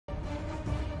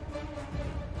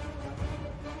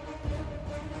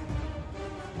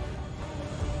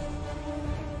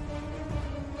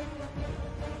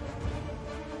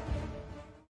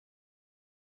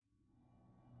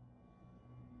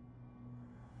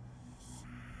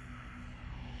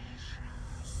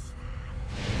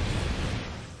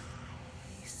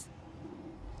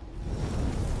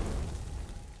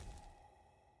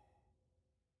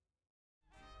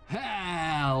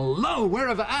Hello,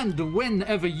 wherever and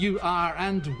whenever you are,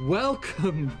 and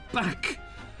welcome back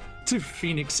to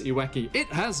PhoenixUK. It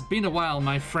has been a while,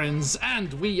 my friends,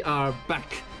 and we are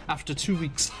back after 2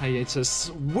 weeks hiatus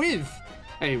with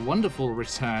a wonderful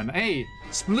return, a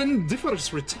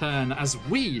splendiferous return, as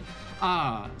we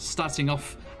are starting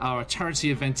off our charity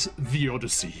event, The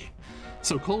Odyssey.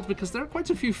 So called because there are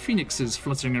quite a few phoenixes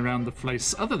fluttering around the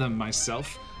place other than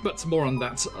myself, but more on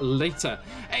that later.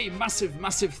 A massive,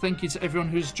 massive thank you to everyone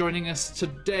who's joining us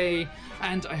today,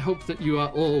 and I hope that you are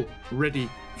all ready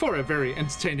for a very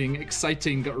entertaining,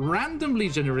 exciting, randomly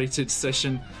generated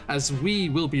session, as we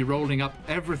will be rolling up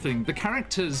everything. The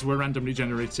characters were randomly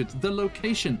generated, the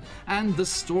location and the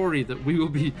story that we will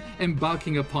be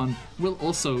embarking upon will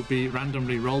also be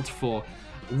randomly rolled for.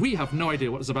 We have no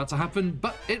idea what is about to happen,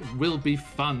 but it will be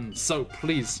fun. So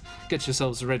please get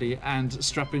yourselves ready and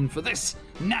strap in for this.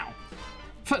 Now,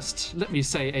 first, let me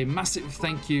say a massive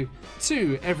thank you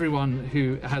to everyone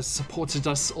who has supported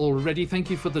us already. Thank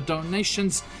you for the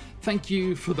donations. Thank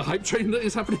you for the hype train that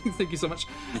is happening. Thank you so much.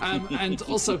 And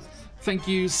also, thank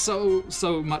you so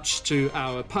much to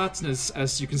our partners,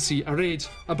 as you can see arrayed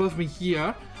above me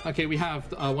here. Okay, we have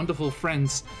our wonderful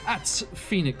friends at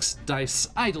Phoenix Dice,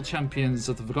 Idle Champions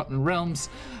of the Forgotten Realms,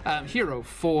 Hero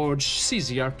Forge,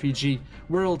 CZRPG,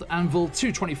 World Anvil,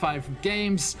 225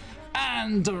 Games,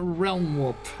 and Realm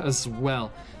Warp as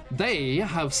well. They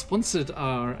have sponsored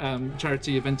our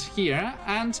charity event here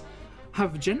and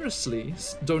have generously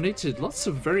donated lots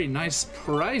of very nice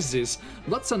prizes.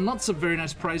 Lots and lots of very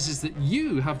nice prizes that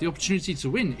you have the opportunity to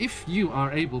win. If you are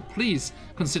able, please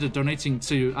consider donating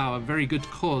to our very good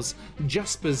cause,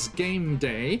 Jasper's Game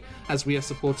Day, as we are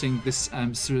supporting this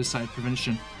suicide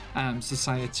prevention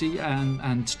society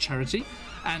and charity.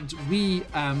 And we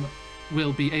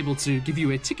will be able to give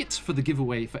you a ticket for the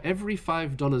giveaway for every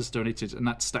 $5 donated, and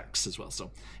that stacks as well.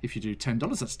 So if you do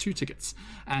 $10, that's 2 tickets,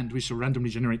 and we shall randomly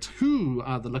generate who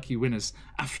are the lucky winners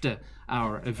after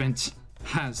our event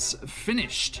has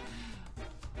finished.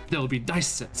 There'll be dice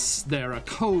sets, there are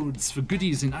codes for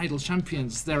goodies in Idle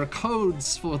Champions, there are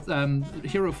codes for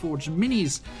Hero Forge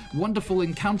minis, wonderful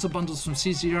encounter bundles from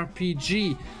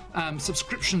CZRPG,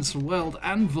 subscriptions for World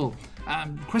Anvil,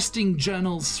 questing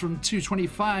journals from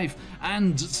 225,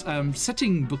 and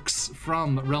setting books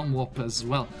from Realm Warp as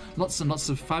well. Lots and lots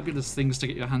of fabulous things to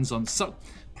get your hands on. So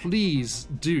please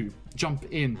do jump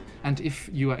in, and if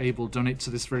you are able, donate to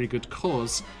this very good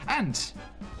cause, and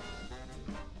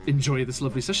enjoy this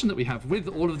lovely session that we have with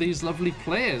all of these lovely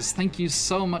players. Thank you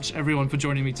so much, everyone, for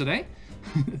joining me today.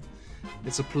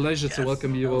 It's a pleasure to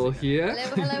welcome you all here.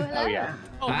 Hello. Oh, yeah.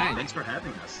 Oh, hi. Thanks for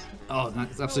having us. Oh,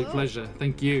 that's an absolute pleasure.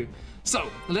 Thank you. So,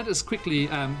 let us quickly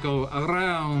go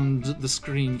around the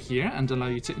screen here and allow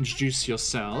you to introduce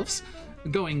yourselves.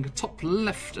 Going top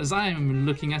left as I'm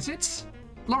looking at it.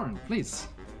 Lauren, please.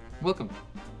 Welcome.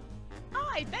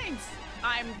 Hi, thanks.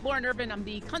 I'm Lauren Irvin. I'm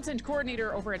the content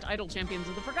coordinator over at Idle Champions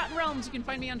of the Forgotten Realms. You can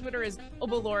find me on Twitter as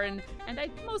OboLauren, and I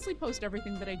mostly post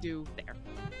everything that I do there.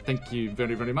 Thank you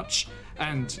very, very much.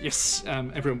 And yes,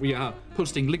 everyone, we are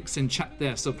posting links in chat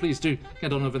there, so please do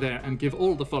get on over there and give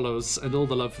all the follows and all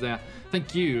the love there.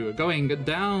 Thank you. Going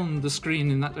down the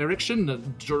screen in that direction,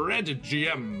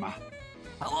 DreadedGM.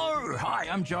 Hello! Hi,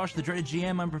 I'm Josh, the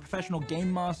DreadedGM. I'm a professional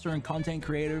game master and content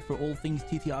creator for all things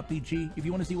TTRPG. If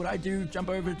you want to see what I do, jump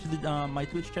over to the, my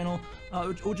Twitch channel,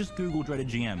 or just Google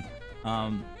DreadedGM.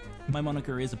 My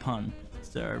moniker is a pun,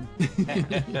 so...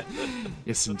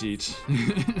 Yes, indeed.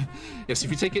 Yes, if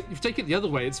you take it the other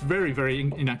way, it's very, very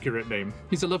inaccurate name.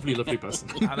 He's a lovely, lovely person.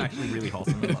 I'm actually really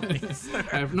wholesome and lovely.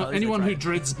 I have not anyone who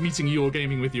dreads meeting you or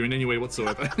gaming with you in any way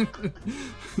whatsoever.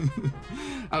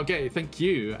 Okay, thank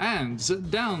you. And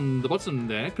down the bottom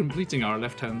there, completing our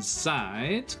left-hand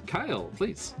side, Cyle,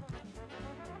 please.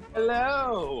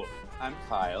 Hello, I'm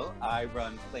Cyle. I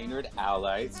run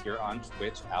PlayNerAllies here on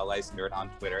Twitch, Allies Nerd on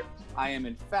Twitter. I am,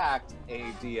 in fact, a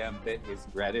DM that is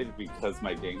dreaded because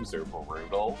my games are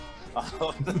brutal.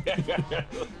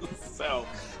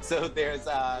 So there's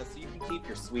so you can keep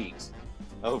your sweet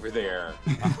over there.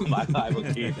 I will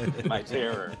keep my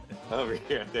terror over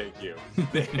here. Thank you.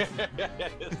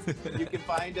 You can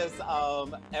find us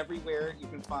everywhere. You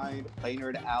can find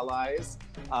PlayNerAllies.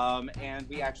 And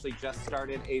we actually just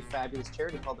started a fabulous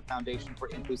charity called the Foundation for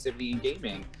Inclusivity in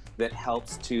Gaming that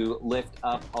helps to lift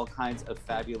up all kinds of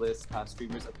fabulous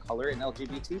streamers of color and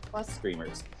LGBT plus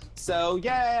streamers. So,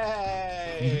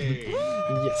 yay!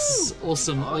 Yes,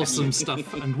 awesome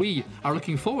stuff. And we are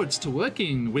looking forward to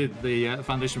working with the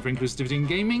Foundation for Inclusivity in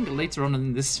Gaming later on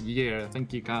in this year.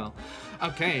 Thank you, Cyle.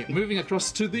 Okay, moving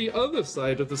across to the other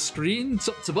side of the screen,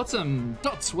 top to bottom.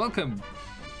 Dot, welcome.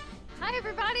 Hi Hi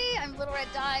everybody, I'm Little Red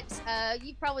Dot.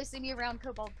 You probably see me around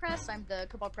Cobalt Press. I'm the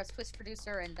Cobalt Press Twist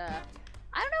producer, and I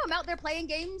don't know, I'm out there playing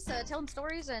games, telling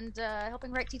stories, and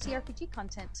helping write TTRPG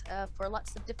content for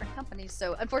lots of different companies.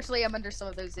 So unfortunately, I'm under some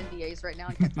of those NDAs right now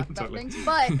and can't talk about things.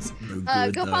 But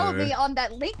go follow me on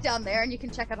that link down there, and you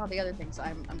can check out all the other things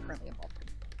I'm currently involved in.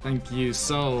 Thank you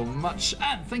so much,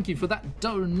 and thank you for that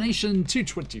donation,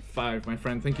 225, my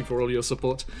friend. Thank you for all your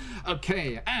support.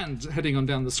 Okay, and heading on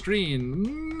down the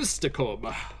screen, Mr.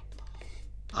 Cobb.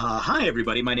 Hi,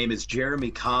 everybody. My name is Jeremy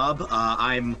Cobb.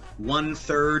 I'm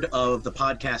 1/3 of the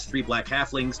podcast Three Black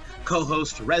Halflings,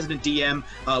 co-host, resident DM.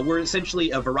 We're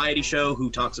essentially a variety show we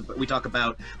talk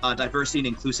about diversity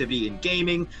and inclusivity in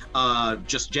gaming,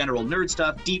 just general nerd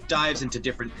stuff, deep dives into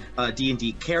different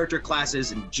D&D character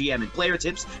classes and GM and player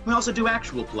tips. We also do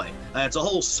actual play. It's a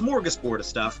whole smorgasbord of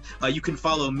stuff. You can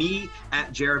follow me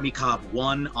at Jeremy Cobb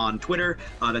 1 on Twitter.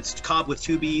 That's Cobb with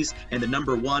 2 B's and the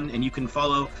number 1. And you can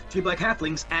follow Three Black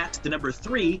Halflings at the number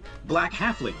 3 Black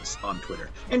Halflings on Twitter.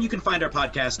 And you can find our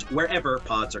podcast wherever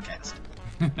pods are cast.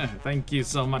 Thank you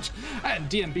so much. And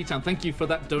DM B-Town, thank you for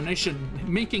that donation,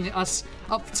 making us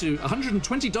up to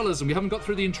 $120, and we haven't got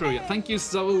through the intro yet. Thank you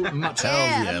so much.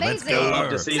 Yeah, yeah, let's amazing. go.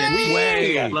 Love to see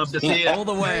it. Love to see it. All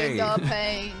the way. The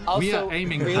pain. Also, We are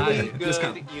aiming really high. good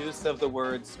Discount. use of the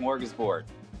word smorgasbord.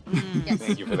 Yes.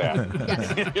 Thank you for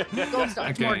that. Yes. Gold star.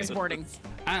 Okay. Smorgasbording.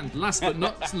 And last but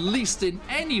not least, in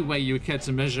any way you would care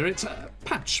to measure it,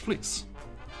 Patch, please.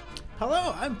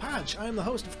 Hello, I'm Patch. I'm the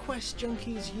host of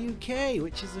QuestJunkiesUK,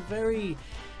 which is a very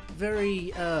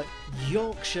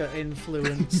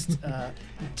Yorkshire-influenced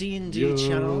D&D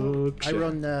channel. I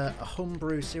run a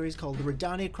homebrew series called the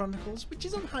Redania Chronicles, which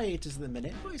is on hiatus at the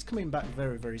minute, but it's coming back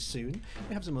very, very soon.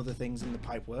 We have some other things in the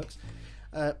pipeworks.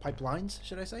 Pipelines,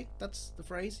 should I say? That's the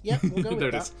phrase. Yeah, we'll go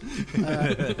with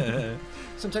that.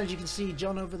 Sometimes you can see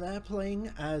John over there playing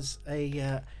as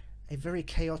a very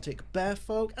chaotic bear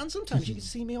folk, and sometimes you can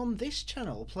see me on this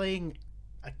channel playing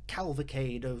a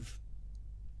cavalcade of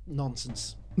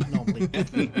nonsense. Normally,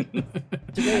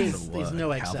 today is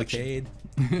no exception.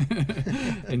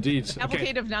 Indeed.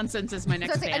 Cavalcade of nonsense is my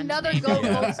next band another name. gold,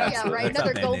 Yeah,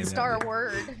 another band gold name, star yeah.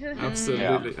 word.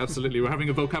 Absolutely, absolutely. We're having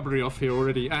a vocabulary off here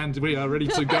already, and we are ready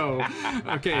to go.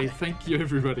 Okay, thank you,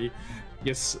 everybody.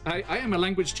 Yes, I am a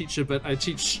language teacher, but I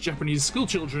teach Japanese school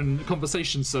children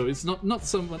conversation, so it's not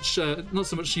so much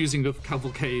using of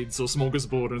cavalcades or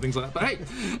smorgasbord or things like that. But hey,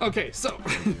 okay, so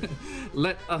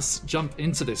let us jump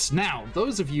into this. Now,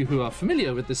 those of you who are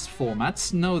familiar with this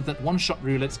format know that one-shot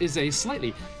roulette is a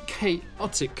slightly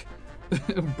chaotic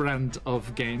brand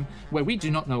of game where we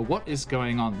do not know what is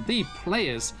going on. The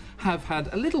players have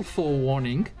had a little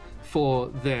forewarning for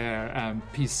their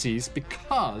PCs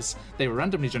because they were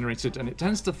randomly generated, and it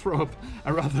tends to throw up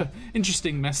a rather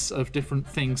interesting mess of different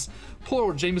things.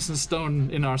 Poor Jameson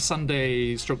Stone in our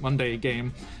Sunday/Monday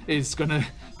game is going to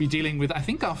be dealing with, I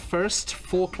think, our first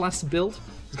 4-class build.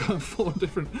 It's got four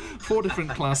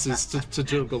different classes to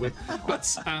juggle with. But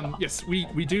yes,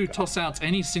 we do toss out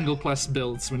any single class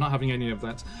builds. We're not having any of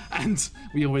that, and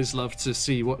we always love to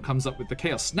see what comes up with the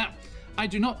chaos. Now, I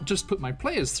do not just put my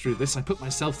players through this, I put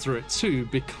myself through it too,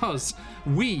 because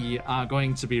we are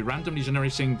going to be randomly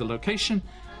generating the location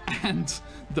and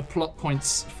the plot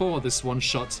points for this one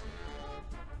shot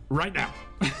right now.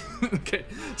 Okay,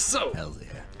 so Hell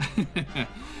yeah.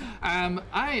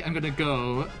 I am going to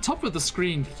go top of the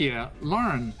screen here,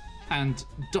 Lauren and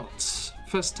Dot.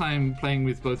 First time playing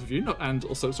with both of you, and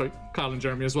also, sorry, Kyle and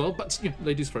Jeremy as well, but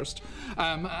ladies first.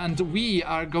 And we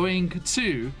are going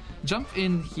to jump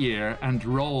in here and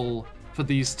roll for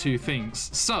these two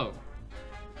things. So,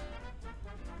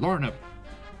 Lorna,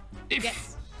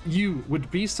 if you would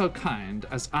be so kind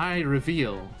as I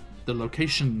reveal the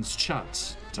locations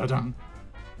chart, ta-da,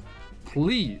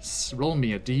 please roll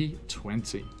me a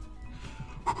D20.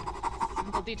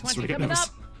 D20 coming up.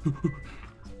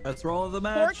 Let's roll the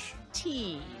match.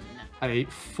 14. A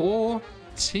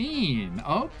 14.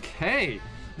 Okay.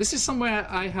 This is somewhere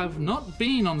I have not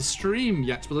been on stream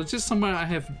yet, but it is somewhere I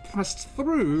have passed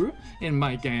through in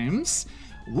my games.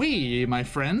 We, my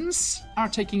friends, are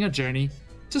taking a journey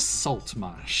to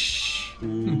Saltmarsh.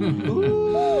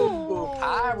 Ooh,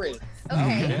 pirates.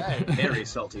 Okay. Very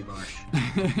salty marsh.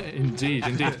 Indeed,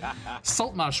 indeed.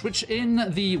 Saltmarsh, which in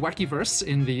the Wackyverse,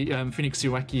 in the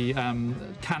PhoenixUK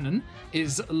canon,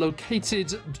 is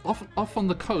located off on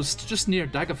the coast, just near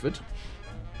Daggerford.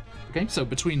 Okay, so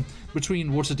between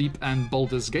Waterdeep and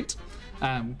Baldur's Gate.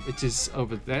 It is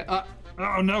over there.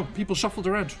 Oh no, people shuffled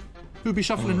around. Who'd be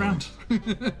shuffling around?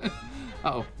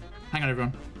 Uh-oh. Hang on,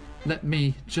 everyone. Let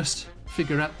me just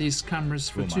figure out these cameras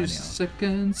for Cool, 2 mine, yeah.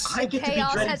 seconds. I get to be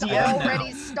Chaos Dread has DM already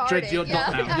now. started. Dread, you're dot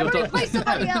now. I'm You're gonna dot. play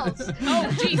somebody else. Oh,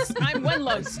 jeez, I'm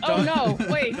Wenlo's. Oh no,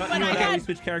 wait, Not but you I and I, we had.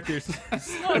 switch characters.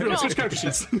 Oh, Everyone no. switch character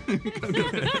sheets.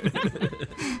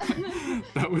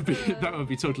 That would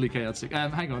be totally chaotic.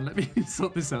 Hang on, let me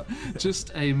sort this out.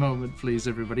 Just a moment, please,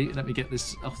 everybody. Let me get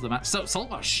this off the mat. So,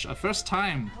 Saltwash, a first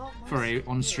time for a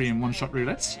on-stream one-shot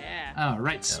roulette. Yeah.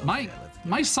 Right, Oh,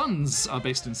 my sons are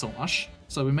based in Saltwash,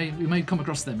 so we may come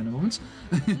across them in a moment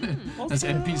as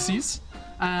NPCs.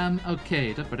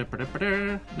 Okay,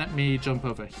 let me jump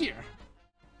over here.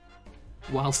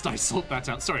 Whilst I sort that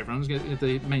out. Sorry, everyone, I'm going to get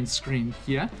the main screen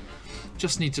here.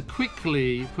 Just need to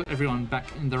quickly put everyone back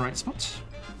in the right spot.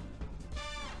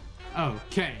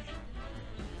 Okay.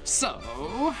 So,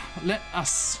 let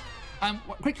us...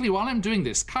 quickly, while I'm doing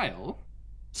this, Cyle,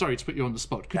 sorry to put you on the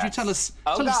spot, could you tell us...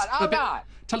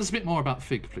 Tell us a bit more about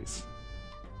FIG, please.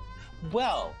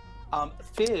 Well,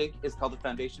 FIG is called the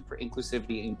Foundation for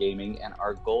Inclusivity in Gaming, and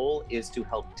our goal is to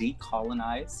help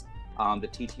decolonize the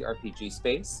TTRPG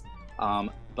space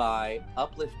by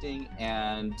uplifting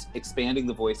and expanding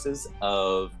the voices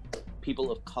of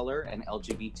people of color and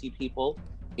LGBT people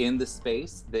in the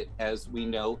space that, as we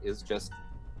know, is just,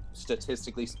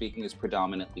 statistically speaking, is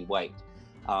predominantly white.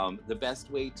 The best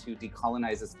way to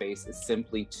decolonize a space is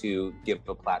simply to give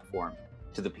a platform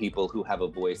to the people who have a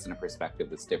voice and a perspective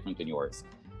that's different than yours.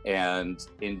 And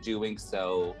in doing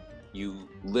so, you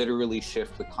literally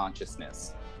shift the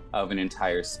consciousness of an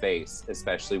entire space,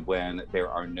 especially when there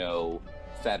are no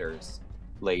fetters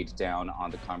laid down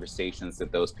on the conversations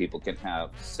that those people can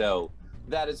have. So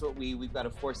that is what we've got a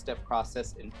 4-step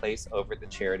process in place over at the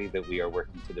charity that we are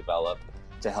working to develop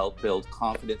to help build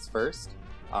confidence first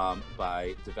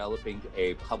by developing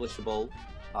a publishable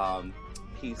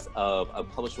piece of a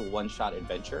publishable one-shot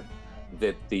adventure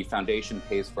that the foundation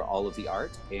pays for all of the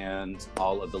art and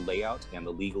all of the layout and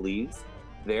the legalese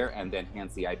there, and then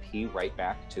hands the IP right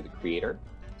back to the creator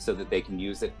so that they can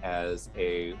use it as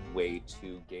a way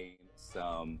to gain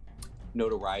some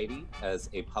notoriety as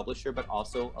a publisher, but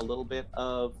also a little bit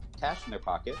of cash in their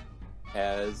pocket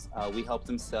as we help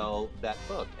them sell that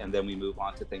book. And then we move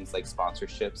on to things like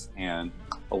sponsorships and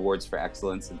awards for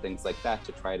excellence and things like that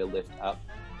to try to lift up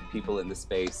people in the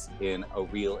space in a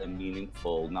real and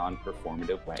meaningful,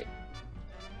 non-performative way.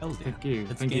 Thank you.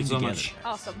 Let's Thank you game so together. much.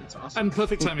 Awesome. That's awesome. And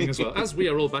perfect timing as well, as we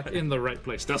are all back in the right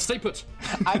place. Now stay put.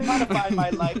 I'm gonna find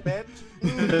my light, bitch.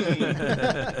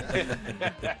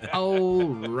 All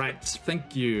right.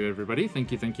 Thank you, everybody.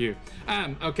 Thank you.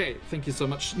 Okay, thank you so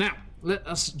much. Now, let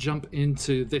us jump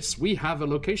into this. We have a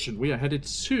location. We are headed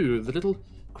to the little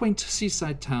quaint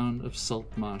seaside town of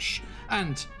Saltmarsh.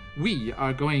 And we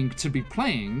are going to be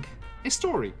playing a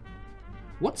story.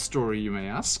 What story, you may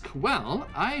ask? Well,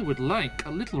 I would like a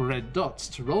little red dot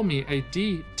to roll me a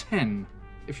D10,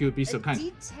 if you would be so kind.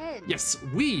 D10. Yes,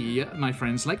 we, my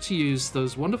friends, like to use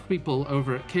those wonderful people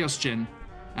over at QuestJunkiesUK.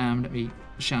 Let me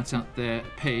shout out their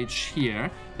page here.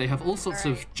 They have all sorts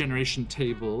of generation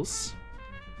tables.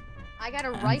 I got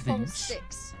a and rifle things.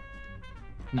 6.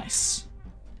 Nice.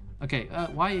 Okay,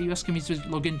 why are you asking me to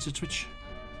log into Twitch?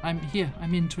 I'm here.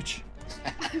 I'm in Twitch.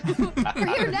 We're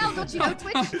here now, don't you know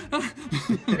Twitch?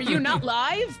 Are you not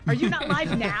live? Are you not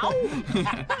live now?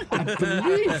 I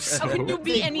believe so. How can you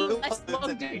be any Rule less of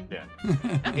logged the in?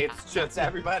 nation. It's just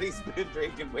everybody's been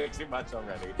drinking way too much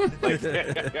already.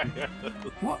 Like,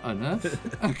 What on earth?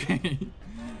 Okay.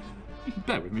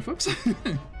 Bear with me, folks.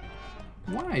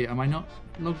 Why am I not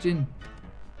logged in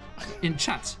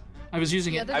chat? I was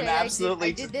using The it. other I'm day absolutely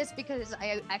I did this because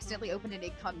I accidentally opened an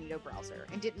incognito browser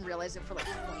and didn't realize it for like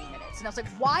 20 minutes. And I was like,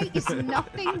 why is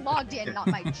nothing logged in? Not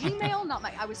my Gmail, not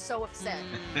my... I was so upset.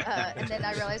 And then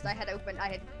I realized I had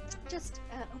just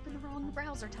opened the wrong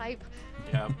browser type.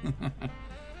 yeah.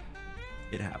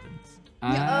 It happens.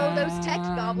 Oh, those tech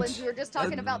goblins. And- We were just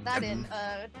talking about that in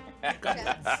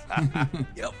chats.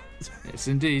 Yep. Yes,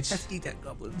 indeed. Pesky tech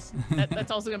goblins. That's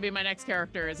also gonna be my next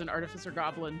character, is an artificer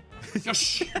goblin.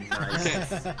 Gosh.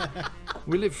 Okay.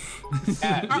 We live.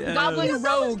 Goblin Yes.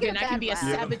 rogue, and I Bad can be a rap.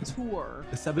 saboteur.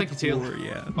 The Thank you, Teal. saboteur,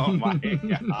 yeah. Oh my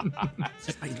god. It's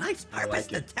just my life's purpose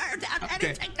to tear down Okay.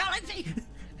 any technology.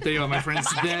 There you are, my friends.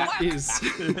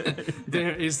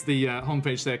 There is the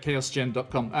homepage there,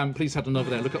 chaosgen.com. Please head on over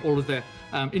there. Look at all of their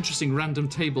interesting random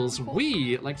tables.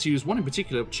 We like to use one in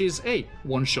particular, which is a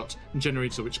one-shot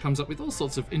generator, which comes up with all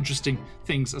sorts of interesting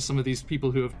things, as some of these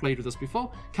people who have played with us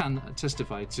before can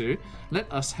testify to.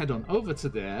 Let us head on over to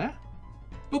there.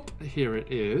 Boop, here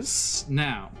it is.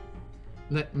 Now,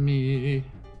 let me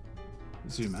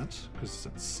zoom out, because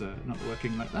that's not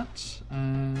working like that.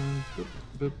 And boop,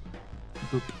 boop.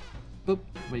 Boop, boop,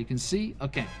 where you can see.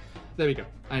 Okay, There we go.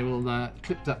 I will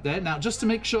clip that there. Now, just to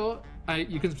make sure,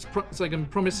 so I can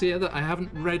promise here that I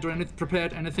haven't read or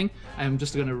prepared anything. I am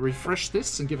just going to refresh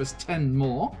this and give us 10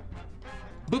 more.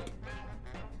 Boop.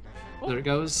 Oh. There it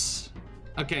goes.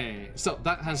 Okay, so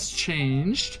that has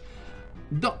changed.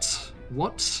 Dot,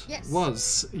 what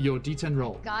was your D10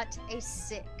 roll? Got a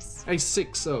 6. A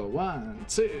 6. So 1,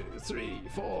 2, 3,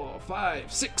 4,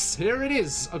 5, 6. Here it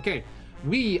is. Okay,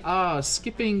 we are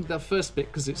skipping the first bit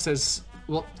because it says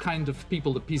what kind of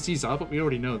people the PCs are, but we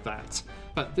already know that.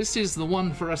 But this is the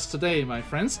one for us today, my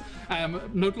friends.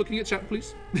 Note looking at chat,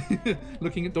 please. Don't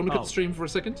look at the stream for a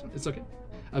second. It's okay.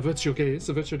 Avert your gaze,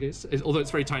 although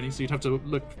it's very tiny, so you'd have to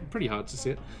look pretty hard to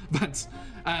see it. But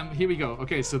here we go.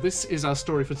 Okay, so this is our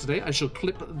story for today. I shall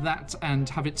clip that and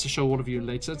have it to show all of you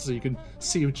later so you can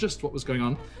see just what was going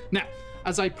on. Now,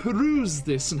 as I peruse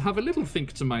this and have a little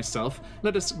think to myself,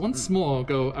 let us once more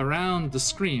go around the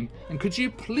screen. And could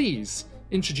you please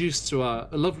introduce to our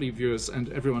lovely viewers and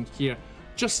everyone here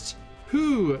just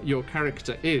who your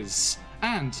character is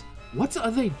and what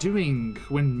are they doing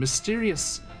when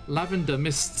mysterious lavender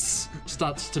mists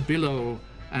starts to billow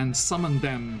and summon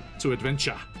them to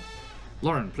adventure.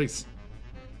 Lauren, please.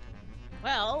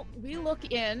 Well, we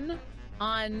look in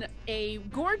on a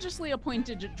gorgeously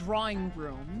appointed drawing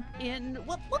room in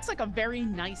what looks like a very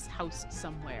nice house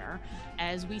somewhere,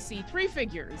 as we see 3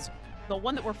 figures. The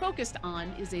one that we're focused on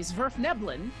is a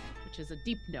Zwerfneblin, which is a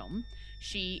deep gnome.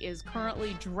 She is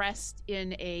currently dressed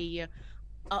in a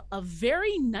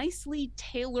very nicely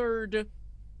tailored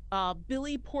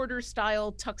Billy Porter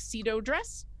style tuxedo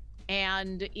dress,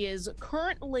 and is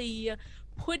currently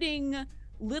putting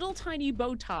little tiny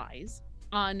bow ties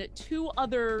on 2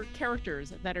 other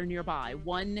characters that are nearby.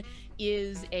 One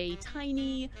is a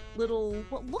tiny little,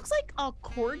 what looks like a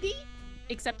corgi,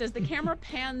 except as the camera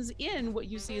pans in, what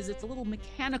you see is it's a little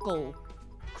mechanical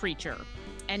creature.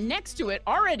 And next to it,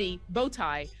 already bow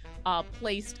tie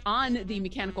placed on the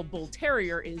mechanical bull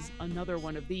terrier, is another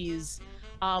one of these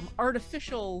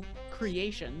artificial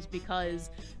creations,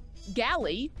 because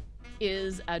Gally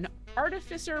is an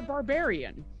artificer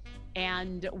barbarian,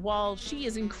 and while she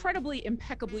is incredibly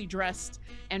impeccably dressed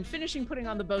and finishing putting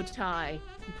on the bow tie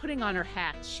and putting on her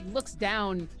hat, she looks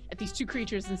down at these 2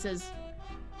 creatures and says,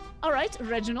 "All right,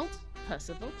 Reginald,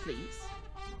 Percival, please.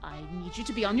 I need you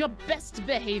to be on your best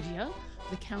behavior.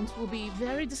 The Count will be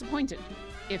very disappointed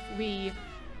if we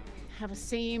have a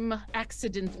same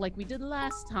accident like we did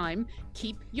last time.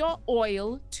 Keep your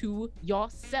oil to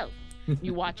yourself."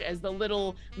 You watch as the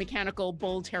little mechanical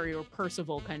bull terrier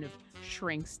Percival kind of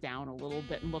shrinks down a little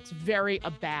bit and looks very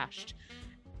abashed.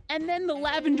 And then the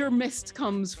lavender mist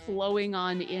comes flowing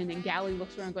on in, and Gally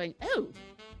looks around going, "Oh,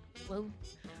 well,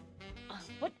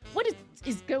 what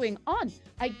is going on?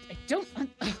 I don't,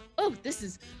 oh, this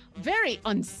is very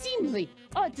unseemly.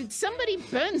 Oh, did somebody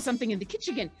burn something in the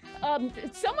kitchen again?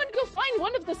 Someone go find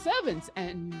one of the servants."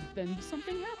 And then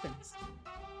something happens.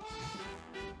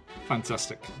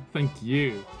 Fantastic. Thank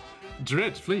you.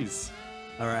 Dread, please.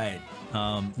 All right.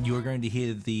 You're going to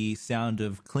hear the sound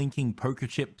of clinking poker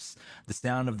chips, the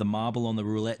sound of the marble on the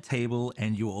roulette table,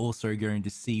 and you're also going to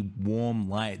see warm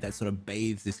light that sort of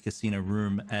bathes this casino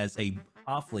room as a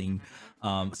halfling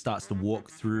starts to walk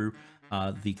through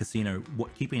the casino,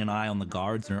 keeping an eye on the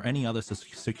guards or any other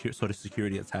sort of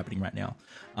security that's happening right now.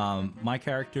 My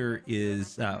character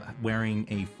is wearing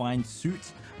a fine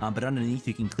suit, but underneath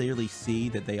you can clearly see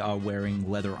that they are wearing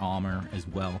leather armor as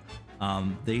well.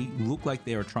 They look like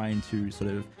they are trying to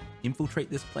sort of infiltrate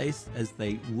this place as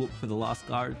they look for the last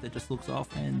guard that just looks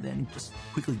off and then just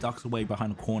quickly ducks away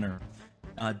behind a corner.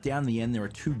 Down the end, there are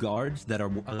 2 guards that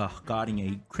are guarding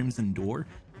a crimson door,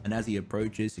 and as he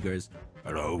approaches, he goes,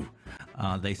 "Hello."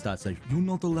 They start saying, "You're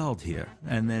not allowed here."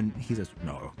 And then he says,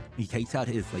 "No." He takes out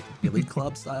his like billy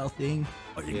club style thing.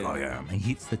 "I think I am." And he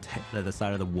hits the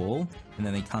side of the wall, and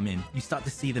then they come in. You start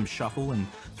to see them shuffle and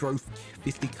throw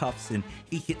fisticuffs, and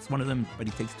he hits one of them, but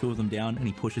he takes 2 of them down, and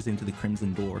he pushes into the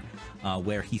crimson door,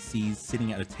 where he sees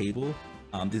sitting at a table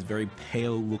this very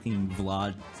pale-looking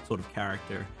Vlad sort of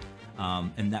character.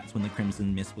 And that's when the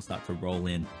crimson mist will start to roll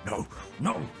in. No,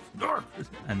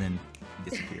 and then he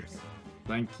disappears.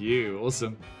 Thank you.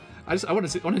 Awesome. I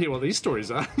want to hear what these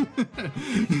stories are.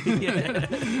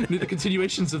 Need the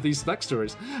continuations of these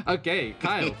backstories. Okay,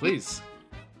 Kyle, please.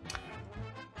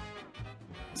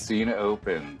 Scene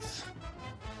opens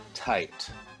tight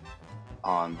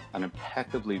on an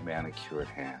impeccably manicured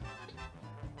hand.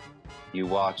 You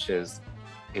watch as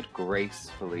it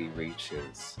gracefully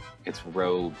reaches its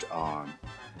robed arm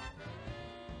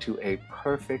to a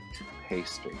perfect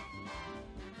pastry,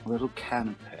 a little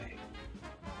canapé.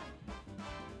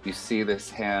 You see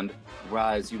this hand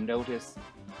rise. You notice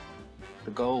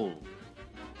the gold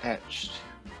etched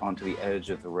onto the edge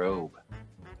of the robe.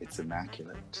 It's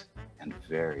immaculate and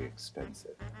very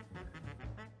expensive.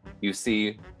 You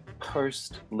see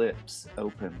pursed lips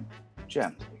open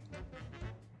gently.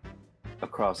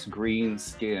 Across green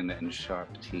skin and sharp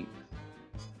teeth,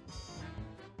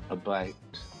 a bite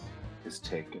is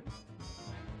taken.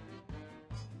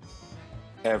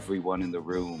 Everyone in the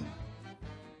room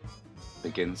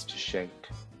begins to shake,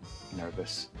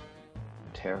 nervous,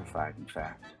 terrified, in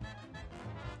fact.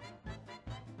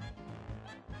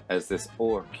 As this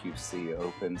orc you see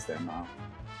opens their mouth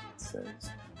and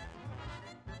says,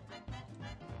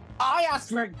 I asked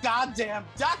for a goddamn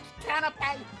duck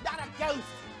canapé, not a ghost!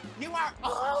 You are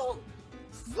all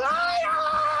fire!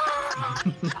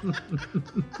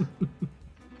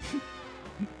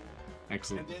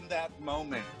 Excellent. and in that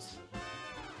moment,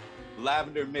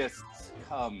 lavender mists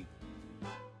come,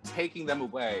 taking them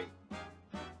away.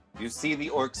 You see the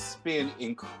orc spin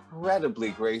incredibly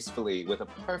gracefully with a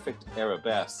perfect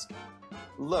arabesque.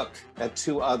 Look at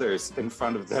two others in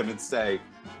front of them and say,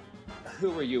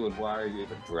 who are you and why are you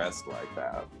even dressed like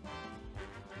that?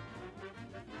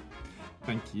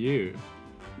 Thank you.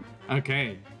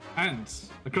 Okay, and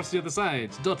across the other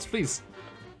side, Dots, please.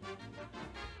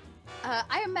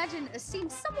 I imagine a scene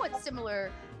somewhat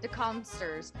similar to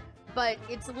Comster's, but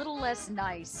it's a little less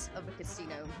nice of a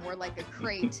casino, more like a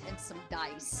crate and some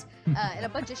dice, and a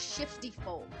bunch of shifty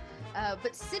folk.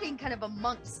 But sitting kind of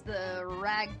amongst the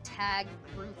ragtag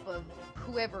group of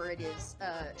whoever it is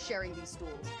sharing these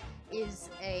stools is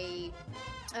a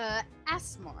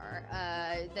Asmar.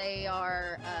 They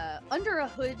are under a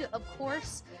hood, of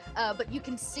course, but you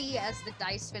can see as the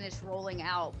dice finish rolling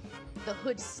out, the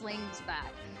hood slings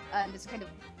back. And this kind of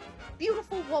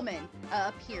beautiful woman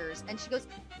appears, and she goes,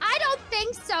 I don't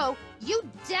think so. You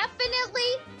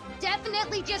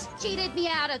definitely just cheated me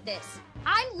out of this.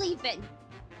 I'm leaving.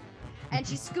 And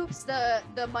she scoops the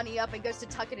money up and goes to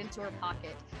tuck it into her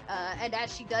pocket. And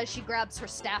as she does, she grabs her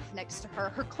staff next to her.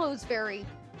 Her clothes very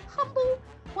humble,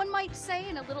 one might say,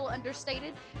 and a little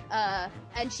understated.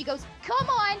 And she goes, come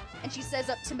on! And she says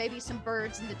up to maybe some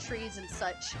birds in the trees and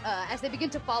such, as they begin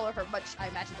to follow her, much, I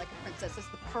imagine, like a princess, as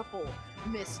the purple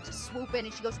mist swoop in,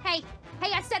 and she goes, hey,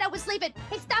 I said I was leaving!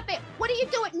 Hey, stop it! What are you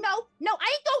doing? No, I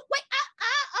ain't going, wait,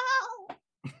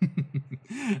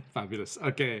 Fabulous.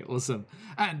 Okay, awesome.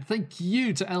 And thank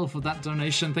you to Elle for that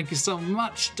donation. Thank you so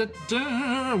much.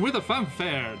 Da-da! With a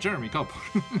fanfare, Jeremy Cobb.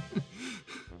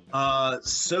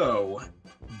 So,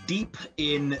 deep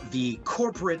in the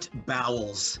corporate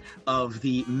bowels of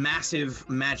the massive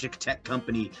magic tech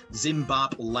company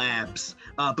Zimbop Labs,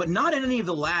 but not in any of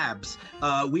the labs.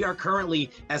 We are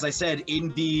currently, as I said,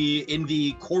 in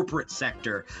the corporate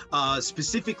sector,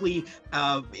 specifically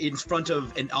in front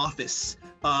of an office.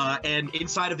 And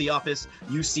inside of the office,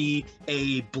 you see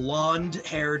a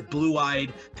blonde-haired,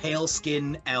 blue-eyed,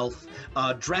 pale-skinned elf,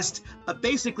 dressed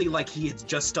basically like he had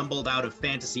just stumbled out of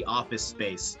fantasy Office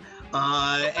Space.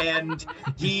 And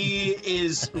he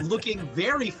is looking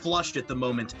very flushed at the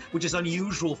moment, which is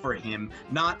unusual for him,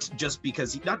 not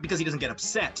because he doesn't get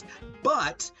upset,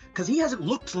 but because he hasn't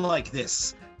looked like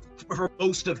this for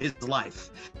most of his life.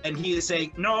 And he is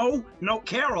saying, no,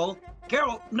 Carol,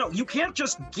 no, you can't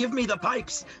just give me the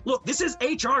pipes. Look, this is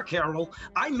HR, Carol.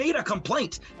 I made a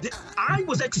complaint. I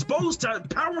was exposed to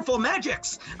powerful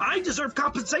magics. I deserve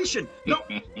compensation. No,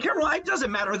 Carol, it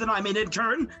doesn't matter that I'm an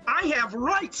intern. I have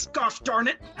rights, gosh darn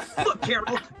it. Look,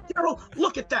 Carol,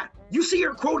 look at that. You see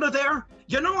your quota there?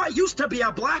 You know, I used to be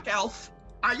a black elf.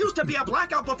 I used to be a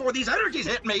black elf before these energies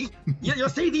hit me. You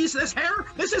see this hair?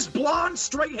 This is blonde,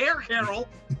 straight hair, Carol.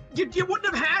 You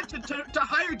wouldn't have had to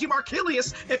hire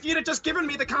DeMarchilius if you'd have just given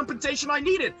me the compensation I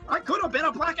needed. I could have been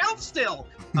a black elf still.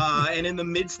 And in the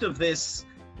midst of this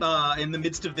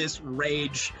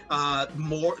rage,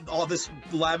 all this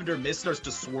lavender mist starts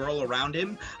to swirl around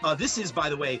him. This is, by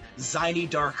the way, Zynie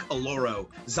Dark Aloro.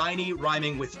 Zynie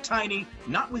rhyming with tiny,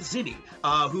 not with Zinni,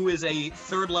 who is a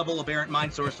 3rd level aberrant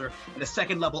mind sorcerer and a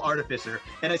 2nd level artificer.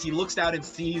 And as he looks out and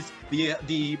sees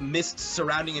the mist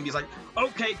surrounding him, he's like,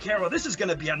 okay, Carol, this is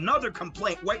gonna be another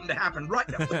complaint waiting to happen right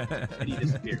now. And he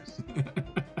disappears.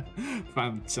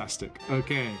 Fantastic.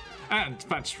 Okay. And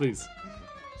Patch, please.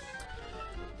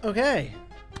 Okay.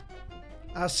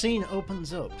 Our scene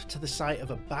opens up to the site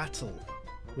of a battle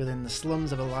within the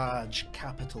slums of a large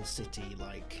capital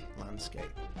city-like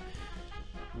landscape.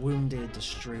 Wounded are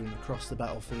strewn across the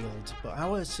battlefield, but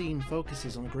our scene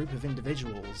focuses on a group of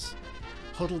individuals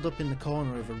huddled up in the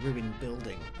corner of a ruined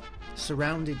building,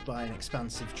 surrounded by an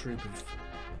expansive troop of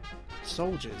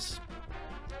soldiers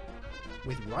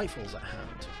with rifles at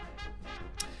hand.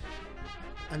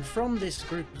 And from this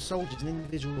group of soldiers, an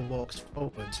individual walks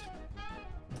forward.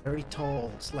 Very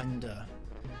tall, slender,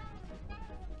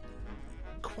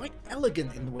 quite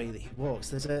elegant in the way that he walks.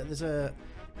 There's a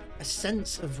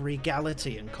sense of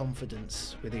regality and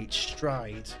confidence with each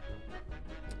stride.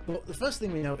 But the first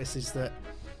thing we notice is that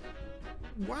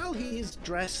while he is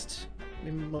dressed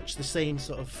in much the same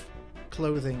sort of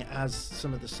clothing as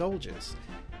some of the soldiers,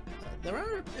 there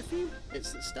are a few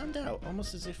bits that stand out,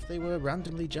 almost as if they were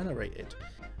randomly generated.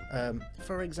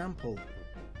 For example,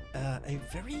 a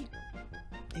very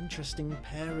interesting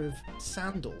pair of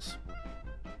sandals,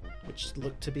 which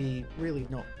look to be really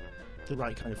not the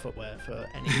right kind of footwear for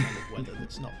any kind of weather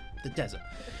that's not the desert.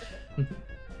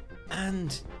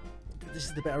 And this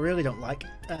is the bit I really don't like,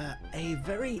 a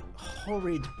very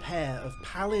horrid pair of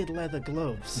pallid leather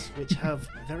gloves which have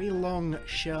very long,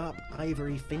 sharp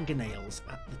ivory fingernails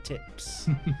at the tips.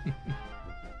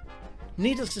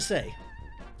 Needless to say,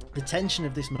 the tension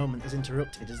of this moment is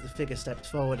interrupted as the figure steps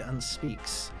forward and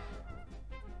speaks.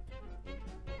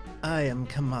 I am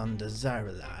Commander Cyle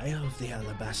of the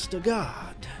Alabaster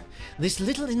Guard. This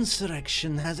little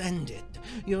insurrection has ended.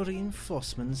 Your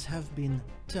reinforcements have been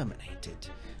terminated.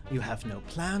 You have no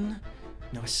plan,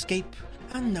 no escape,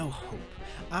 and no hope.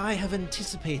 I have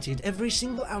anticipated every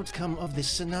single outcome of this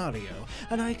scenario,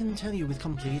 and I can tell you with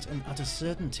complete and utter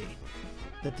certainty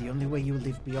that the only way you will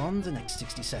live beyond the next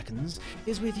 60 seconds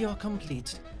is with your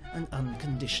complete and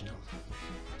unconditional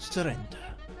surrender.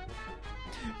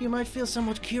 You might feel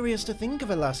somewhat curious to think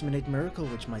of a last-minute miracle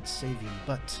which might save you,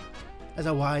 but as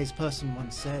a wise person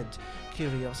once said,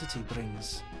 curiosity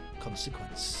brings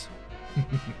consequence.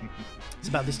 It's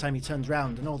about this time he turns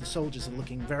round and all the soldiers are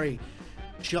looking very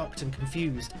shocked and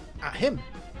confused at him.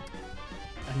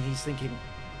 And he's thinking,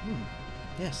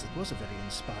 yes, it was a very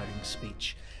inspiring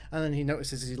speech. And then he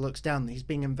notices as he looks down that he's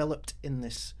being enveloped in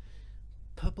this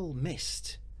purple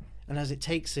mist. And as it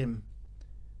takes him,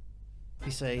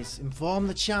 he says, inform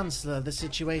the Chancellor the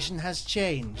situation has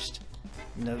changed.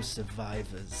 No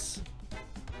survivors.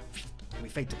 We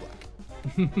fade to black.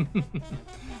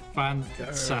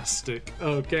 Fantastic.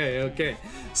 Okay.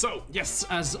 So, yes,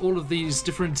 as all of these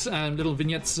different little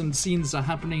vignettes and scenes are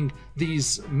happening,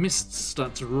 these mists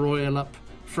start to roil up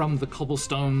from the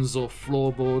cobblestones or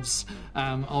floorboards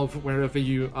of wherever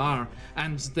you are,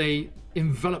 and they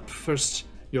envelop first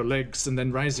your legs and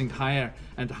then rising higher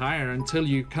and higher until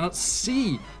you cannot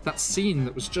see that scene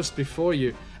that was just before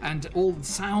you, and all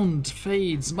sound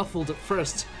fades, muffled at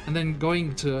first and then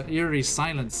going to eerie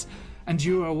silence, and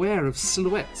you are aware of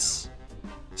silhouettes,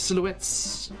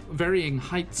 varying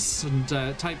heights and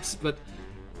types, but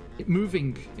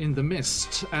moving in the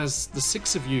mist as the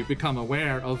six of you become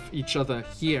aware of each other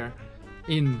here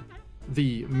in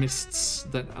the mists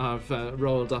that have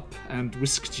rolled up and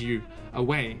whisked you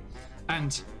away.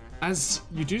 And as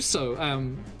you do so,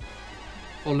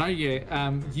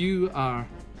 Olaye, you are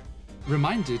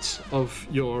reminded of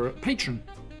your patron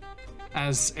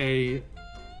as a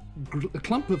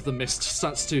clump of the mist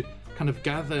starts to kind of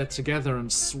gather together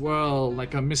and swirl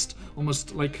like a mist,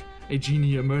 almost like a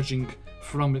genie emerging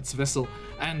from its vessel.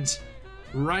 And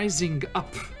rising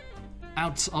up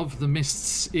out of the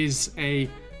mists is a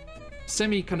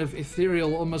semi kind of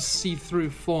ethereal, almost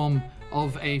see-through form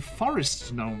of a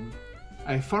forest gnome.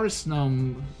 A forest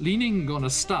gnome leaning on a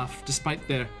staff despite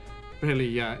their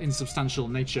fairly insubstantial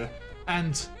nature.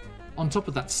 And on top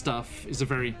of that staff is a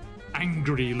very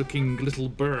angry looking little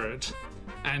bird.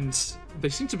 And they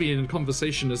seem to be in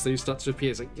conversation as they start to appear.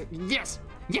 It's like, yes,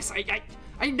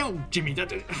 I know, Jimmy.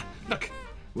 Look,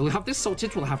 we'll have this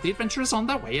sorted, we'll have the adventurers on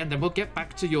their way, and then we'll get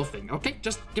back to your thing, okay?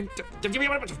 Just give me a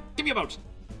moment.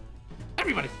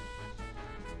 Everybody,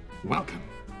 welcome.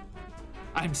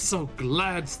 I'm so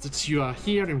glad that you are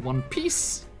here in one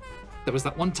piece. There was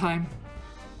that one time.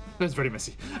 It was very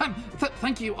messy.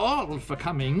 Thank you all for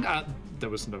coming. There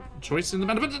was no choice in the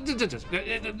matter, but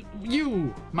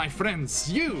you, my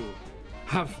friends, you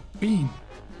have been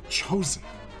chosen.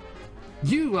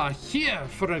 You are here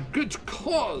for a good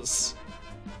cause.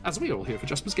 As we all here for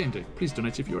Jasper's Game Day. Please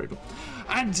donate if you're able.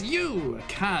 And you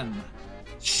can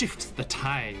shift the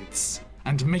tides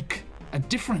and make a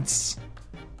difference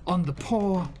on the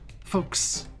poor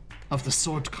folks of the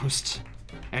Sword Coast.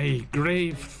 A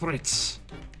grave threat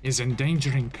is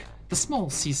endangering the small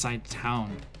seaside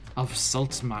town of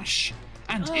Saltmarsh.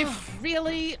 And if...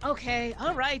 Really? Okay,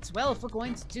 all right. Well, if we're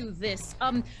going to do this,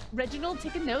 Reginald,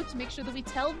 take a note to make sure that we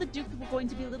tell the Duke that we're going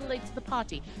to be a little late to the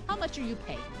party. How much are you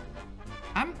paying?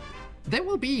 There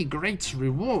will be great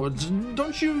rewards.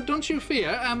 Don't you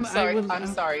fear? I'm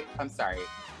sorry.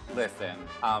 Listen,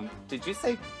 did you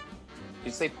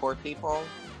say poor people?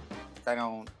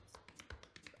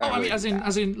 Oh, I mean,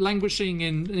 as in languishing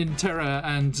in terror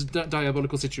and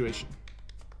diabolical situation.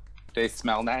 They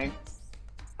smell nice.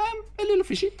 A little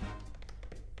fishy.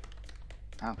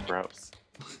 Oh, gross.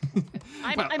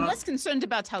 I'm less concerned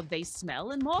about how they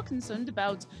smell and more concerned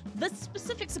about the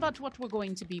specifics about what we're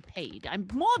going to be paid. I'm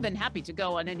more than happy to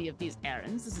go on any of these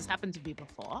errands. This has happened to me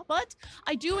before, but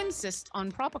I do insist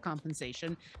on proper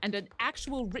compensation and an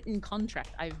actual written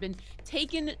contract. I've been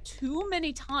taken too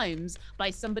many times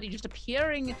by somebody just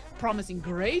appearing, promising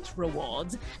great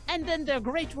rewards, and then their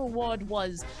great reward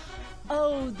was,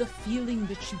 oh, the feeling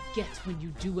that you get when you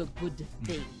do a good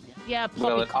thing. Yeah,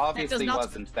 well, it obviously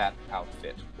wasn't that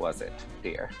outfit, was it,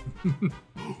 dear?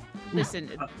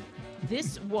 Listen,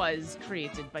 this was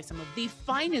created by some of the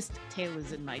finest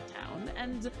tailors in my town,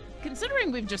 and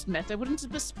considering we've just met, I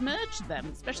wouldn't besmirch them,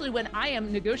 especially when I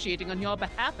am negotiating on your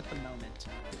behalf at the moment.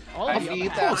 I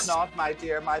need that not, my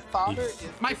dear. My father is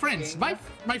my friends. My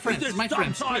friends. My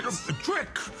friends. Side of the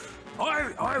trick.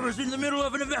 I was in the middle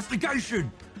of an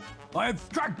investigation. I've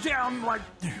tracked down like.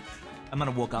 I'm gonna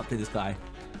walk up to this guy.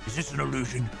 Is this an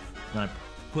illusion? And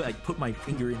I put my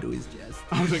finger into his chest.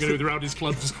 I was going to around his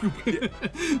club.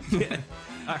 Yeah.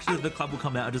 Actually, the club will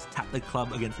come out and just tap the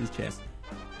club against his chest.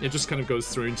 It just kind of goes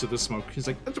through into the smoke. He's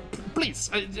like,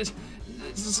 please, it's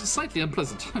slightly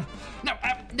unpleasant. No.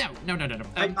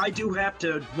 I do have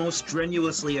to most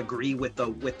strenuously agree with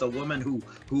the woman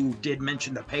who did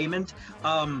mention the payment.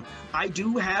 I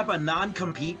do have a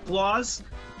non-compete clause,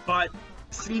 but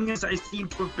seeing as I seem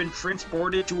to have been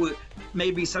transported to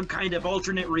maybe some kind of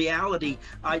alternate reality,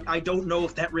 I don't know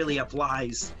if that really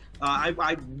applies.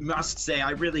 I must say,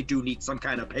 I really do need some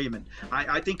kind of payment.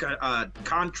 I think a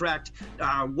contract,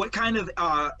 what kind of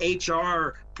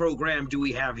HR program do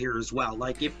we have here as well?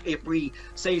 Like if we,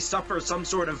 say, suffer some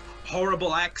sort of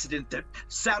horrible accident that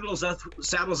saddles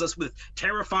us with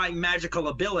terrifying magical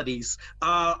abilities,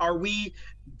 are we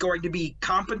going to be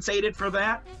compensated for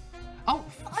that? Oh,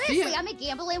 honestly, I'm a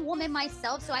gambling woman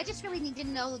myself, so I just really need to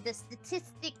know the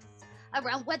statistics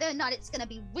around whether or not it's going to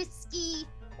be risky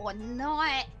or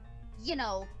not, you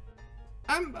know.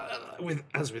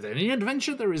 As with any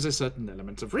adventure, there is a certain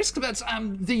element of risk, but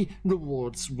the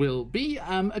rewards will be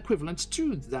equivalent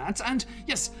to that. And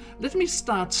yes, let me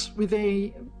start with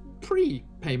a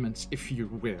pre-payment, if you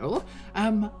will.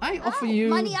 I offer you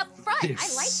money up front. This.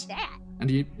 I like that. And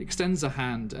he extends a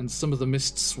hand, and some of the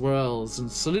mist swirls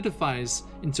and solidifies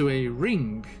into a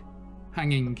ring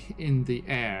hanging in the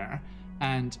air.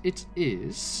 And it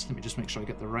is, let me just make sure I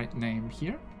get the right name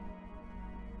here.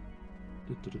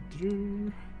 A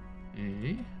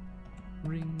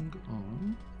ring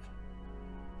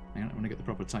of... Hang on, I want to get the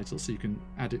proper title so you can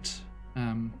add it.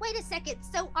 Wait a second,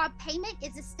 so our payment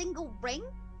is a single ring?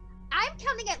 I'm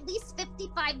counting at least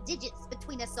 55 digits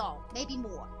between us all, maybe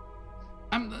more.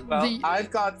 Well, I've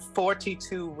got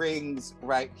 42 rings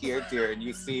right here, dear, and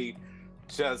you see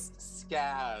just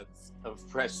scabs of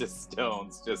precious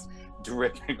stones just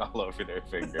dripping all over their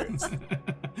fingers.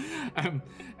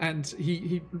 And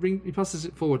he passes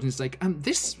it forward and he's like,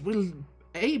 this will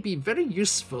be very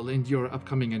useful in your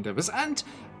upcoming endeavors and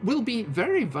will be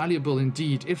very valuable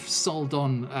indeed if sold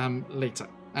on later.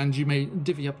 And you may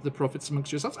divvy up the profits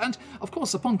amongst yourselves. And, of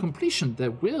course, upon completion,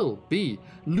 there will be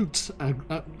loot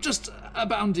just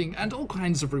abounding and all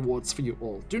kinds of rewards for you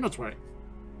all. Do not worry.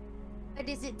 But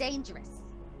is it dangerous?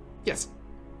 Yes.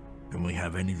 Can we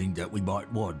have anything that we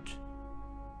might want?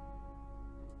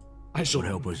 I shall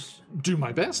help us. Do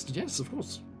my best, yes, of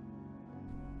course.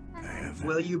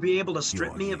 Will you be able to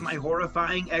strip me of my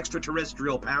horrifying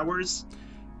extraterrestrial powers?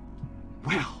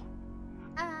 Well...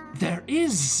 There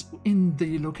is, in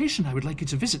the location I would like you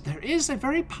to visit, there is a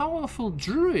very powerful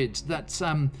druid that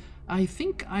I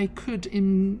think I could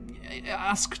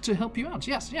ask to help you out.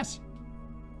 Yes.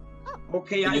 Oh.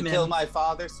 Okay, Can you kill my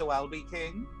father so I'll be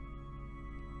king?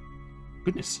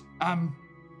 Goodness. I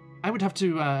would have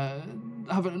to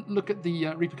have a look at the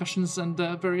repercussions and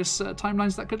various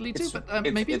timelines that could lead to,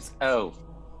 but maybe... Oh.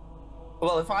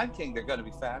 Well, if I'm king, they're going to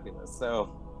be fabulous, so...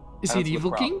 Is he an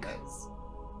evil king?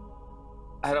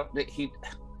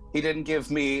 He didn't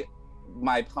give me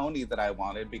my pony that I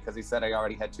wanted because he said I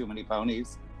already had too many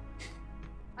ponies.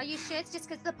 Are you sure it's just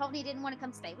because the pony didn't want to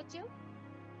come stay with you?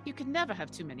 You can never have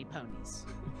too many ponies.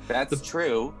 That's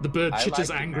true. The bird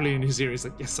chitters angrily in his ear. He's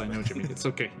like, yes, I know what you mean. It's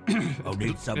okay. I'll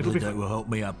need something that will help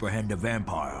me apprehend a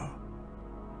vampire.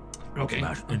 Okay.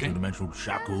 Interdimensional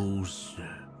shackles.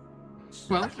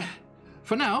 Well...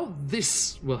 For now,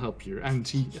 this will help you, and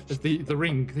the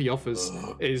ring he offers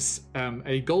is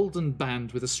a golden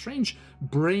band with a strange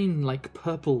brain-like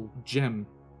purple gem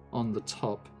on the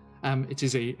top. It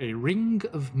is a ring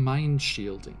of mind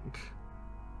shielding.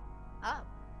 Oh.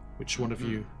 which one of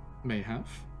you may have.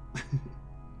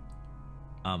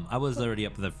 I was already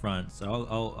up to the front, so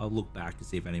I'll look back to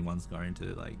see if anyone's going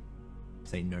to like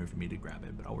say no for me to grab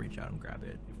it, but I'll reach out and grab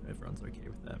it if everyone's okay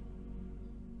with that.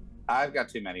 I've got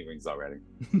too many rings already.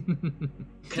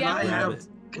 Can I have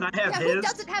Who his?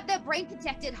 doesn't have their brain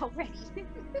protected already?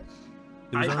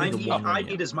 I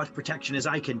need as much protection as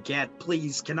I can get.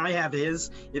 Please, can I have his?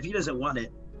 If he doesn't want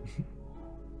it.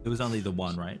 It was only the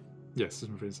one, right? Yes,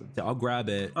 I'm afraid so. So I'll grab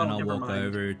it Oh, and I'll never walk mind.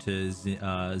 over to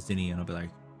Zinni and I'll be like,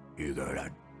 "You got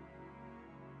it."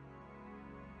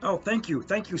 Oh, thank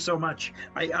you so much.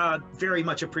 I very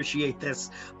much appreciate this.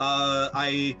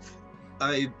 I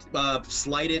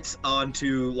slide it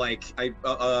onto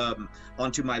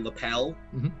onto my lapel,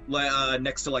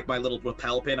 next to like my little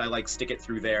lapel pin. I like stick it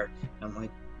through there. I'm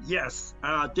like, yes,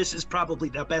 this is probably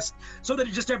the best, so that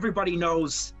just everybody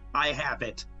knows I have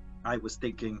it. I was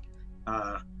thinking,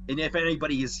 and if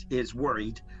anybody is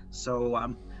worried,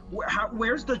 so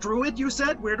where's the druid? You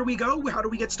said, where do we go? How do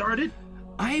we get started?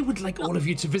 I would like all of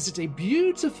you to visit a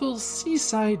beautiful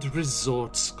seaside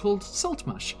resort called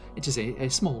Saltmarsh. It is a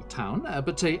small town,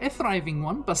 but a thriving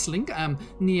one, bustling,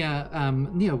 near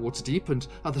Waterdeep and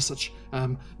other such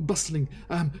bustling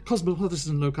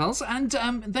cosmopolitan locales, and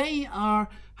they are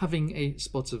having a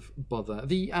spot of bother.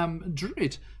 The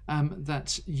druid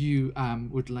that you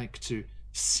would like to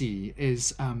see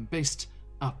is based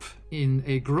up in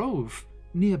a grove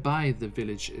nearby the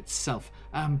village itself.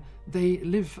 They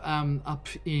live up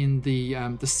in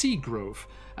the Sea Grove,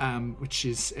 which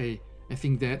is a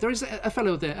thing there. There is a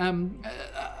fellow there,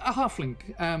 a halfling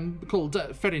called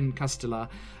Ferrin Castellar.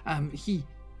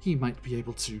 He might be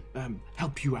able to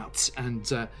help you out,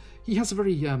 and he has a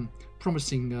very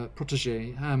promising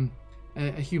protege,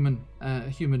 a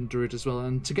human druid as well.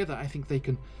 And together, I think they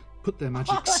can put their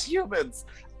magics. Humans.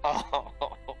 Oh,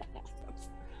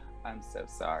 I'm so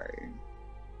sorry.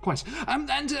 Quite.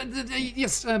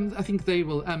 Yes, I think they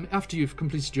will, after you've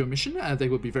completed your mission, they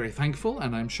will be very thankful,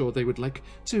 and I'm sure they would like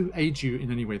to aid you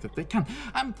in any way that they can.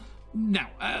 Now,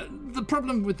 the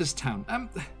problem with this town,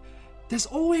 there's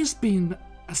always been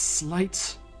a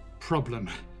slight problem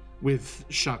with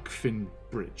Shark Fin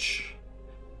Bridge.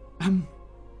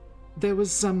 There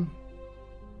was a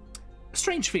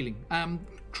strange feeling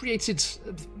created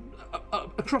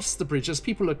across the bridge as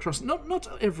people across, not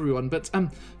everyone, but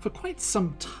for quite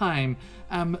some time,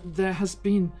 there has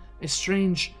been a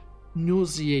strange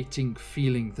nauseating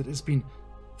feeling that has been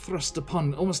thrust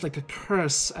upon, almost like a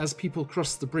curse, as people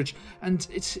cross the bridge, and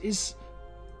it is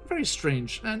very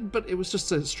strange, but it was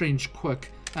just a strange quirk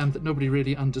that nobody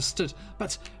really understood.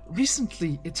 But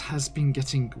recently it has been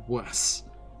getting worse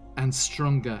and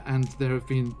stronger, and there have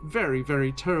been very,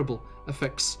 very terrible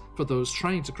effects for those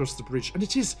trying to cross the bridge, and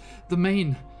it is the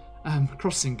main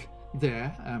crossing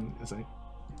there. As I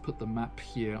put the map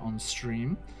here on stream,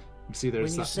 you can see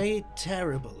there's When you say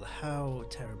terrible, how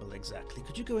terrible exactly?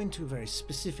 Could you go into very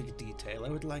specific detail? I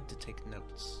would like to take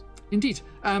notes. Indeed,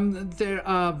 there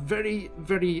are very,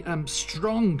 very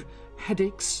strong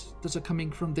headaches that are coming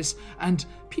from this, and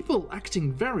people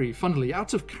acting very funnily,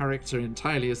 out of character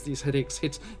entirely as these headaches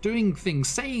hit, doing things,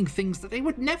 saying things that they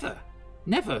would never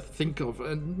think of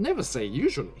and never say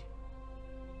usually.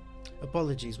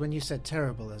 Apologies, when you said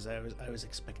terrible, as I was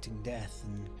expecting death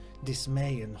and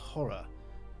dismay and horror.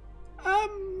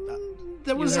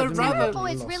 There was a rather... Terrible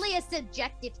is really a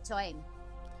subjective term.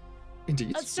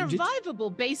 Indeed.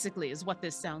 Survivable, basically, is what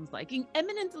this sounds like.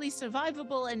 Eminently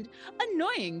survivable and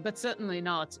annoying, but certainly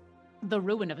not the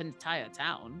ruin of an entire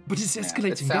town. But it's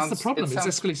escalating. That's the problem. It's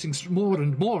escalating more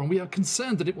and more, and we are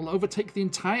concerned that it will overtake the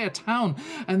entire town,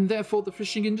 and therefore the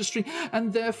fishing industry,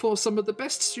 and therefore some of the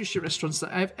best sushi restaurants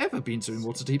that I've ever been to in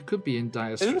Waterdeep could be in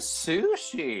dire straits. Ooh,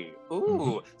 sushi.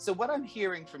 Ooh. So what I'm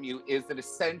hearing from you is that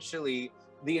essentially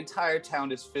the entire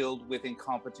town is filled with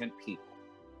incompetent people.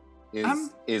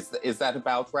 Is that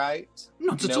about right?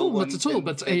 Not at all,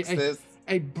 but a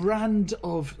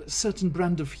certain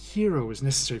brand of hero is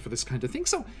necessary for this kind of thing.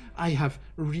 So I have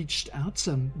reached out,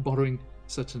 borrowing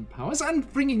certain powers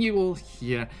and bringing you all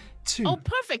here to... Oh,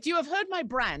 perfect. You have heard my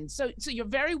brand. So you're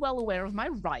very well aware of my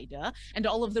rider and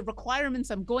all of the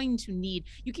requirements I'm going to need.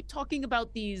 You keep talking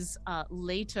about these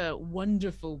later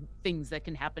wonderful things that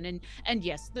can happen. And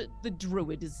yes, the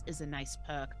druid is a nice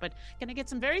perk, but can I get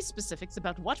some very specifics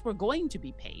about what we're going to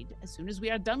be paid as soon as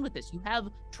we are done with this? You have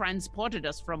transported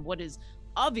us from what is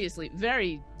obviously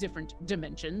very different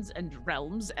dimensions and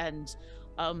realms and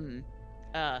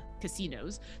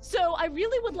casinos. So I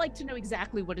really would like to know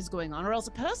exactly what is going on, or else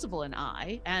Percival and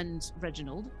I and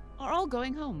Reginald are all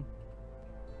going home.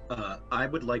 I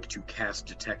would like to cast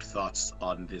Detect Thoughts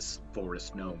on this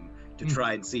forest gnome to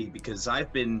try and see, because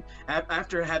I've been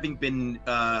after having been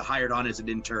hired on as an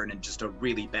intern in just a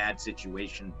really bad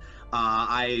situation.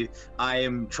 I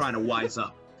am trying to wise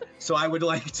up. So I would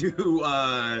like to.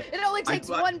 It only takes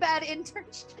one bad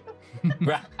internship.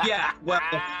 Yeah, well,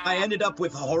 I ended up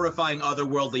with horrifying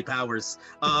otherworldly powers.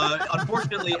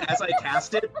 Unfortunately, as I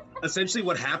cast it, essentially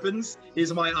what happens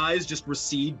is my eyes just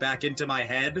recede back into my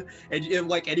head, and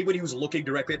like anybody who's looking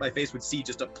directly at my face would see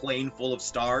just a plane full of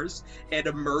stars, and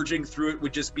emerging through it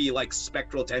would just be like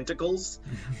spectral tentacles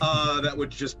that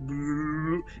would just,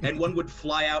 and one would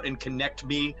fly out and connect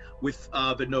me with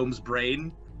the gnome's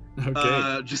brain.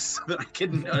 Okay. Just so that I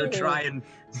can try and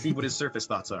see what his surface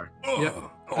thoughts are.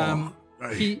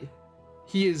 He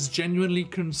is genuinely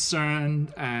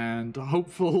concerned and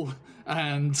hopeful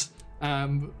and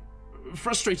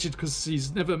frustrated because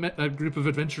he's never met a group of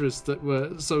adventurers that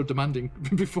were so demanding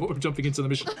before jumping into the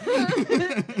mission.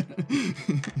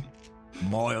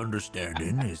 My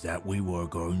understanding is that we were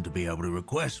going to be able to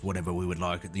request whatever we would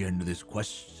like at the end of this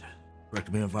quest. Correct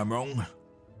me if I'm wrong.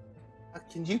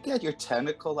 Can you get your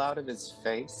tentacle out of his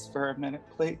face for a minute,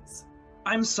 please?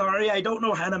 I'm sorry, I don't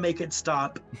know how to make it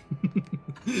stop.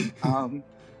 Incompetence.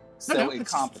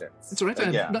 It's all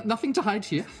right. Nothing to hide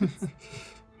here.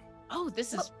 Oh,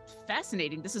 this is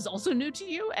fascinating. This is also new to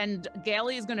you. And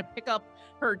Gally is going to pick up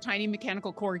her tiny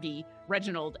mechanical corgi,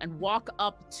 Reginald, and walk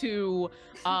up to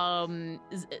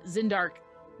Zindark,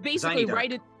 basically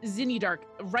Zinidark,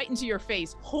 right into your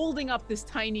face, holding up this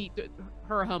tiny,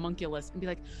 her homunculus, and be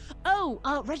like, "Oh,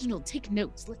 Reginald, take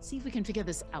notes. Let's see if we can figure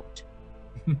this out."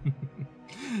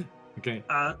 Okay.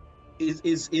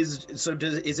 Is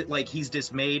it like he's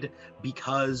dismayed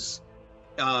because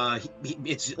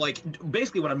it's like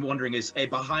basically what I'm wondering is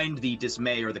behind the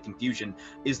dismay or the confusion,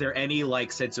 is there any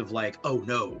like sense of like, oh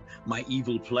no, my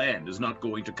evil plan is not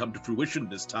going to come to fruition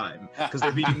this time because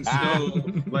they're being so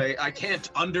like I can't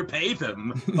underpay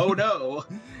them. Oh no.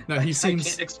 No, I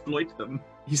can't exploit them.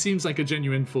 He seems like a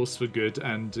genuine force for good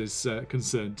and is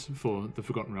concerned for the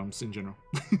Forgotten Realms in general.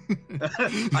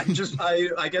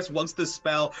 I guess once the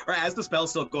spell, or as the spell's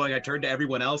still going, I turn to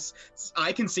everyone else.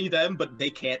 I can see them, but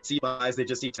they can't see my eyes. They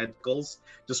just see tentacles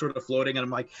just sort of floating. And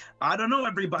I'm like, I don't know,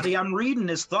 everybody. I'm reading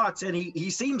his thoughts, and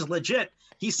he seems legit.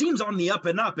 He seems on the up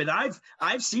and up. And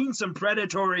I've seen some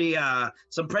predatory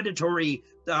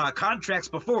contracts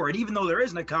before. And even though there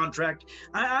isn't a contract,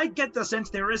 I get the sense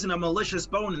there isn't a malicious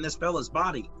bone in this fella's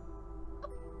body.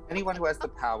 Anyone who has the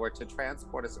power to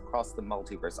transport us across the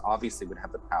multiverse obviously would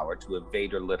have the power to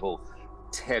evade your little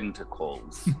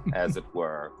tentacles, as it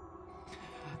were.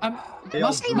 Maybe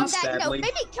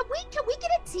can we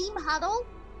get a team huddle?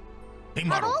 Team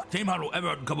huddle,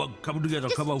 everyone, come on together,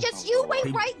 come on. Just you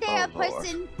wait right there,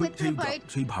 person with the bird.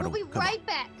 Team huddle. We'll be right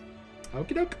back.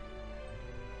 Okie doke.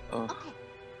 Okay,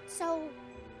 so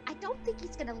I don't think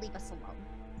he's gonna leave us alone.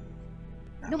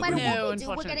 No matter what we do,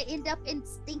 we're gonna end up in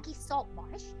stinky salt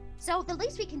marsh. So the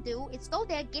least we can do is go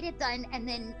there, get it done, and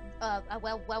then,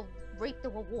 reap the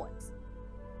rewards.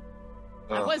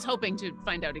 I was hoping to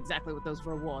find out exactly what those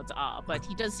rewards are, but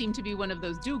he does seem to be one of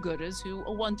those do-gooders who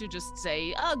want to just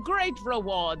say, great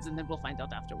rewards, and then we'll find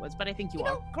out afterwards. But I think you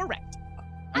are correct.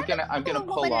 I'm gonna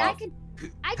pull off.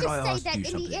 I just say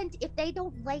that in the end, if they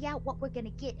don't lay out what we're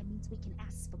gonna get, it means we can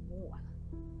ask for more.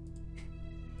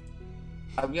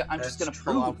 I'm just gonna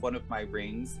pull off one of my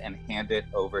rings and hand it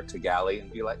over to Gally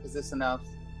and be like, "Is this enough?"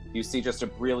 You see just a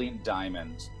brilliant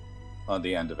diamond on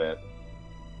the end of it.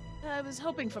 I was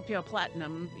hoping for pure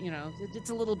platinum. You know, it's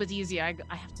a little bit easier.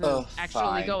 I have to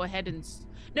actually go ahead and.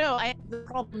 No, the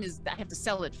problem is that I have to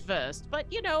sell it first.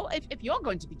 But you know, if you're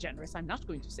going to be generous, I'm not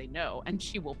going to say no, and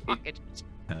she will pocket it.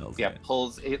 Yeah,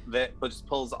 just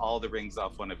pulls all the rings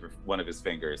off one of his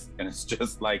fingers, and it's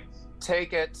just like,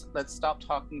 take it. Let's stop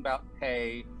talking about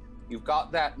pay. You've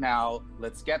got that now.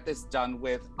 Let's get this done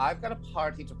with. I've got a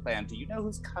party to plan. Do you know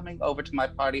who's coming over to my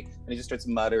party? And he just starts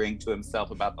muttering to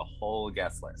himself about the whole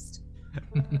guest list.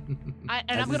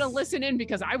 I'm going to listen in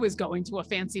because I was going to a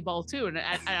fancy ball too, and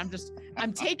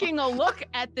I'm taking a look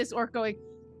at this orc going,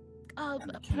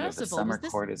 Percival, the summer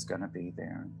court is going to be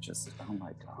there. Just, oh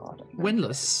my God.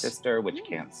 Windless. Sister, which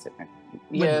can't sit next to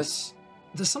me. Yes.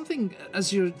 There's something,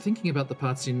 as you're thinking about the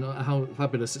party and how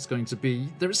fabulous it's going to be,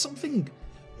 there is something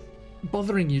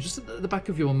bothering you just at the back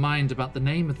of your mind about the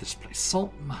name of this place.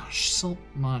 Salt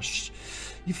Marsh.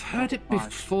 You've heard it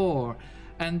before,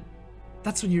 and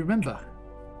that's when you remember.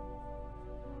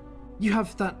 You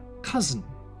have that cousin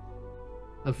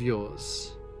of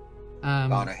yours.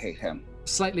 God, I hate him.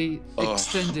 Slightly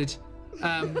extended.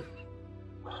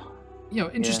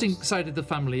 Interesting side of the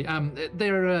family.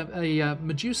 They're a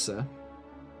Medusa,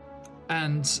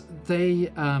 and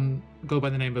they go by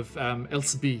the name of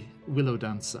Elsby Willow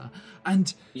Dancer,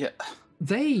 and Yeah.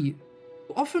 they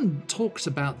often talked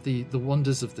about the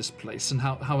wonders of this place and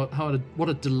what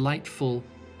a delightful,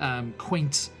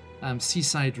 quaint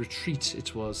seaside retreat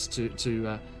it was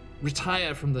to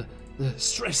retire from the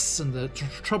stress and the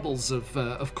troubles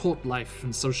of court life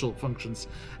and social functions,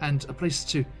 and a place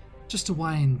to just to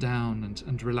wind down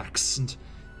and relax. And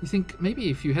you think maybe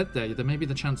if you head there may be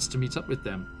the chance to meet up with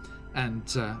them and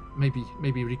maybe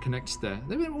reconnect there.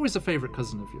 They were always a favorite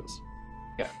cousin of yours.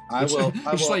 Yeah, I will.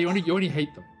 Which is why you only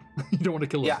hate them. You don't want to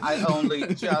kill them. Yeah, I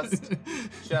only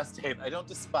just hate. I don't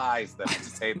despise them. I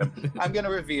just hate them. I'm going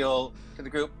to reveal to the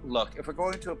group. Look, if we're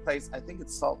going to a place, I think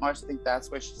it's Saltmarsh. I think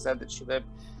that's where she said that she lived.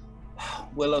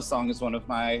 Willow Song is one of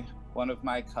my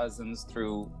cousins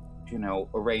through,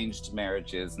 arranged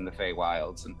marriages in the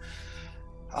Feywilds, and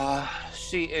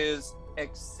she is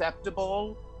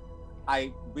acceptable.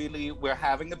 We're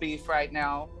having a beef right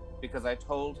now because I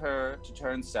told her to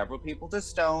turn several people to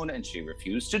stone, and she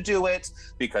refused to do it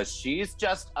because she's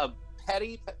just a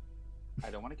petty.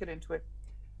 I don't want to get into it.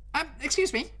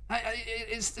 Excuse me.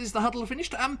 Is the huddle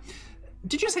finished?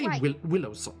 Did you say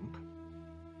Willow Song?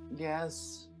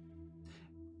 Yes.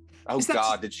 Oh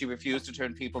God! Did she refuse to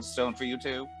turn people to stone for you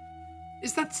too?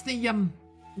 Is that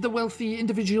the wealthy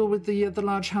individual with the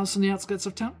large house on the outskirts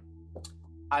of town?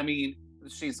 I mean,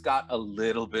 she's got a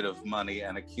little bit of money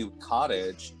and a cute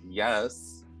cottage.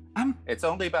 Yes. It's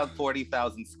only about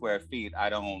 40,000 square feet. I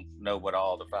don't know what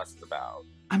all the fuss is about.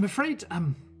 I'm afraid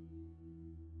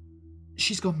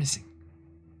she's gone missing.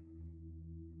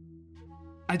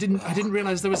 I didn't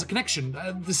realize there was a connection.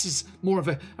 This is more of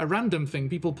a random thing.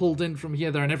 People pulled in from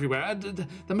here, there, and everywhere.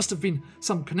 There must have been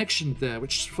some connection there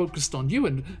which focused on you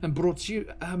and brought you.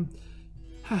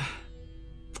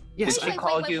 Yes. Did she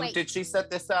call you? Wait. Did she set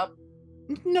this up?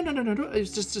 No. It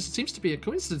just seems to be a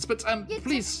coincidence. But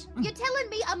please. You're telling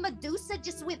me a Medusa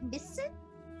just went missing?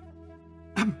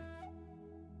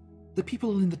 The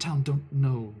people in the town don't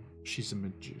know she's a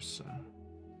Medusa.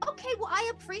 Okay, well,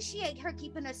 I appreciate her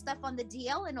keeping her stuff on the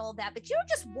DL and all that, but you don't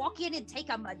just walk in and take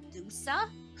a Medusa.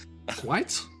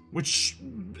 Quite. Which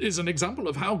is an example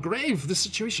of how grave this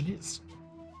situation is.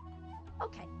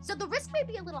 Okay, so the risk may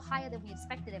be a little higher than we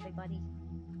expected, everybody.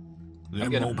 I'm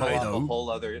gonna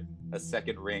pull off a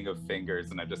second ring of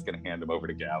fingers, and I'm just gonna hand them over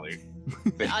to Gally.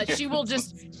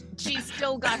 She's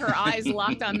still got her eyes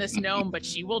locked on this gnome, but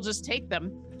she will just take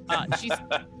them.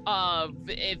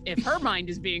 If her mind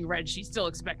is being read, she's still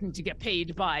expecting to get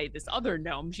paid by this other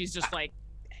gnome. She's just like,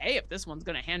 hey, if this one's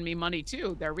gonna hand me money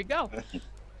too, there we go.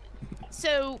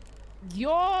 So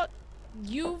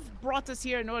you've brought us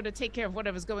here in order to take care of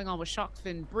whatever's going on with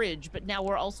Sharkfin Bridge, but now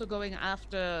we're also going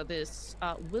after this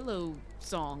Willow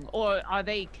Song, or are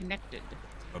they connected?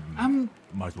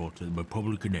 Might as well say we're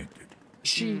probably connected.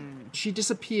 She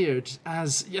disappeared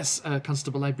as, yes,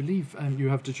 Constable, I believe you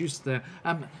have deduced there.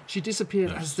 She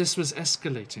disappeared as this was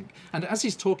escalating. And as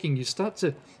he's talking, you start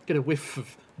to get a whiff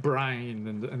of brine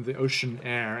and the ocean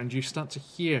air, and you start to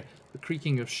hear the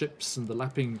creaking of ships and the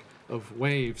lapping of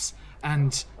waves,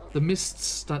 and the mists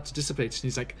start to dissipate. And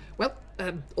he's like, well,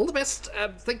 all the best.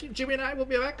 Thank you, Jimmy and I will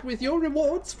be back with your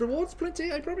rewards. Rewards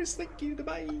plenty, I promise. Thank you,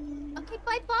 goodbye. Okay,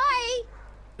 bye-bye.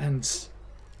 And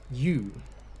you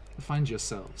find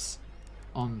yourselves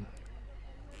on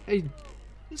a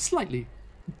slightly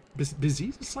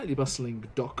busy, slightly bustling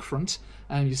dock front.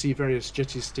 You see various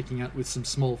jetties sticking out with some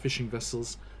small fishing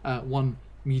vessels. One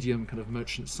medium kind of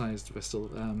merchant-sized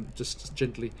vessel just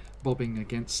gently bobbing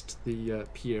against the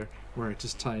pier where it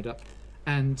is tied up.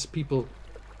 And people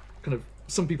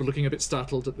some people looking a bit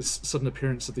startled at this sudden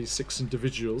appearance of these 6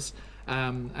 individuals,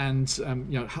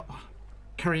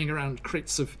 carrying around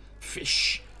crates of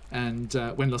fish. And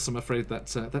Wenlos, I'm afraid that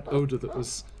that odor that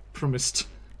was promised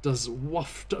does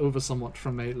waft over somewhat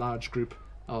from a large group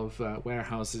of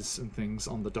warehouses and things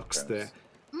on the docks there.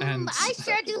 And I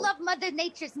sure do love Mother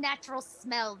Nature's natural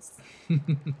smells.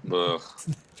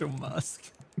 Natural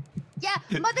musk. Yeah,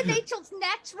 Mother Nature's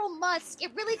natural musk.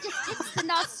 It really just hits the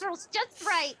nostrils just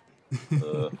right.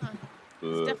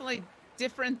 It's definitely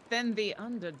different than the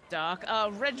Underdark.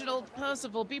 Reginald,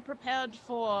 Percival, be prepared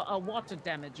for water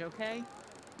damage, okay?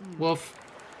 Wolf.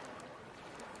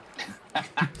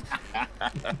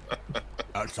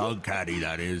 That's uncanny,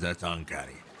 that is. That's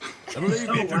uncanny. I believe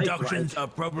introductions are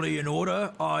probably in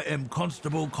order. I am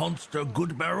Constable Conster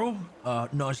Goodbarrel.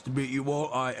 Nice to meet you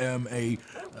all. I am an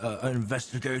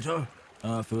investigator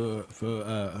for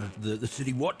the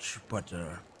City Watch, but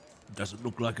doesn't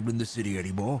look like I'm in the city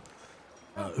anymore.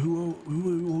 Who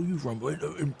are you from?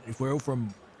 If we're all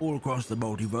from all across the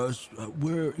multiverse,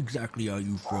 where exactly are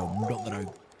you from? Not that I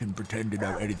can pretend to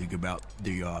know anything about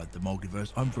the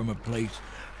multiverse. I'm from a place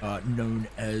known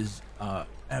as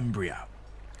Ambria.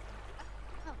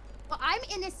 Oh, well, I'm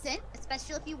innocent,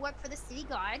 especially if you work for the city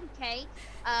guard, okay?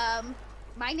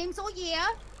 My name's Oyear.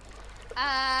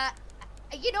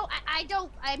 You know,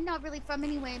 I'm not really from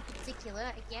anywhere in particular,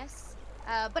 I guess.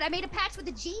 But I made a pact with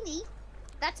a genie.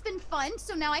 That's been fun,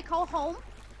 so now I call home,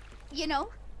 you know,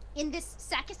 in this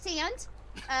sack of sand.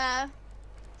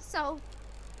 So,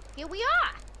 here we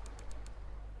are.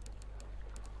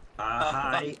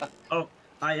 Hi. Oh,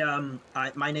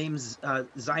 my name's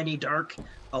Ziny Dark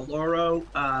Aloro.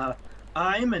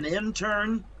 I'm an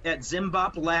intern at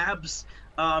Zimbop Labs.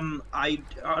 I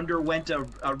underwent a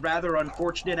rather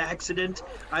unfortunate accident.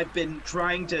 I've been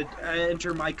trying to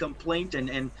enter my complaint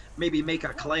and maybe make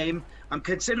a claim. I'm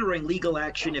considering legal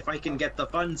action if I can get the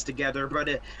funds together,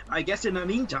 but I guess in the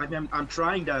meantime, I'm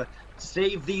trying to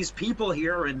save these people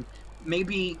here and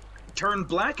maybe turn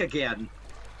black again.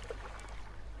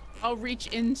 I'll reach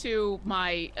into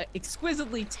my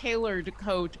exquisitely tailored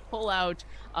coat, pull out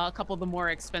a couple of the more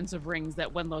expensive rings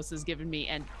that Wenlos has given me,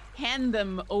 and hand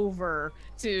them over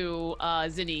to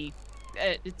Zinni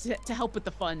to help with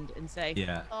the fund, and say,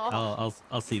 Yeah, oh,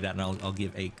 I'll see that, and I'll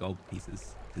give 8 gold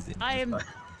pieces to Zinni. I am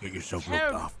Get yourself looked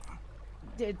after.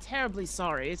 terribly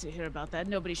sorry to hear about that.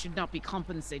 Nobody should not be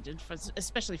compensated,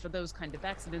 especially for those kind of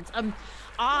accidents.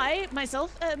 I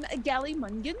myself am Gally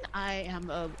Mungan. I am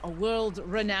a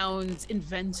world-renowned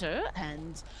inventor,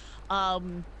 and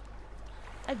I've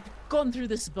gone through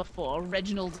this before.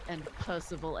 Reginald and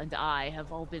Percival and I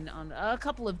have all been on a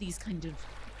couple of these kind of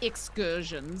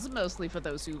excursions, mostly for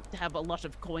those who have a lot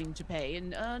of coin to pay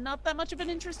and not that much of an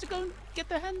interest to go and get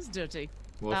their hands dirty.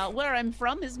 Where I'm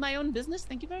from is my own business.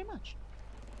 Thank you very much.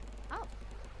 Oh.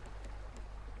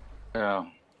 Yeah.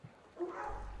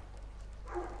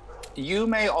 You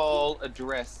may all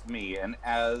address me, and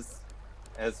as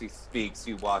he speaks,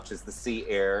 you watch as the sea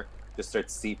air just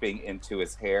starts seeping into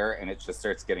his hair, and it just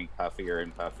starts getting puffier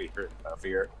and puffier and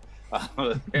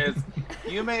puffier.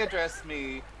 You may address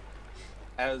me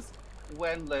as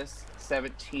Wenlis,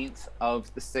 17th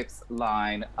of the 6th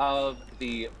line of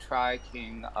the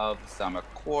Tri-King of the Summer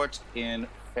Court in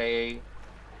Fey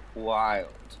Wild.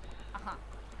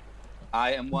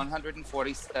 I am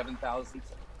 147,000th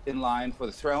in line for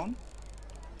the throne.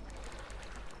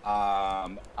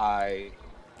 I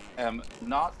am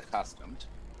not accustomed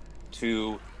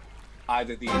to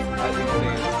either these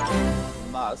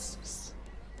musks,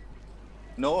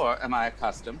 nor am I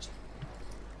accustomed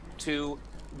to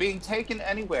being taken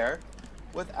anywhere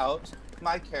without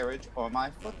my carriage or my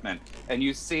footman. And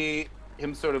you see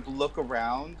him sort of look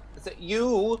around and say,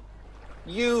 you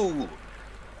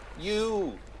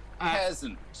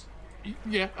peasant.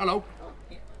 Yeah, hello.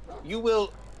 You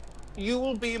will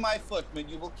be my footman.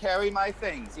 You will carry my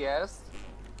things, yes?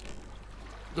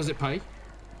 Does it pay?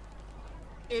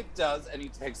 It does, and he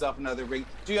takes off another ring.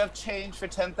 Do you have change for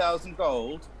 10,000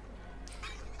 gold?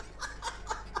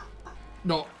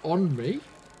 Not on me.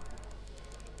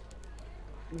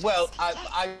 Well,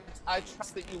 I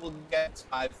trust that you will get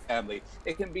my family.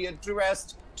 It can be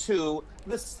addressed to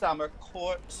the Summer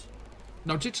Court.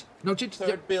 Noted.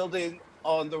 Third building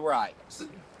on the right.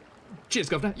 Cheers,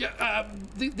 Governor. Yeah,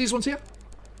 these ones here?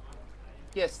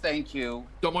 Yes, thank you.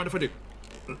 Don't mind if I do.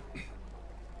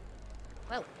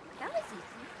 Well, that was easy.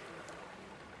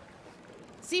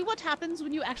 See what happens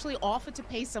when you actually offer to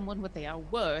pay someone what they are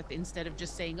worth instead of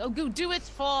just saying, oh, go do it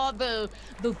for the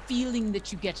feeling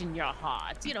that you get in your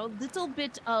heart. You know, little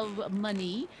bit of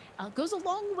money goes a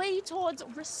long way towards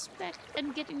respect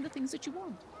and getting the things that you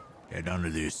want. Yeah, none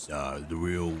of this. The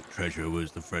real treasure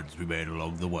was the friends we made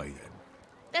along the way, then.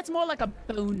 That's more like a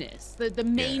bonus. The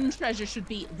main treasure should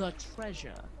be the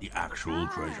treasure. The actual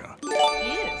treasure.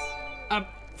 It is.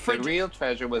 The real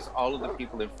treasure was all of the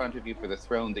people in front of you for the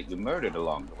throne that you murdered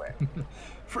along the way.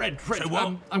 Fred,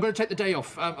 I'm going to take the day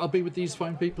off. I'll be with these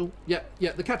fine people. Yeah,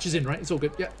 the catch is in, right? It's all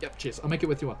good. Yeah, cheers. I'll make it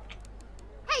with you up.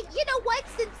 Hey, you know what?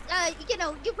 Since,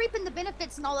 you're reaping the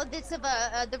benefits and all of this of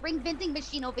the ring vending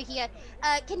machine over here,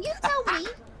 can you tell me,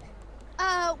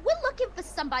 we're looking for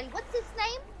somebody. What's his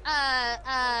name?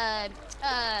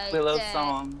 Willow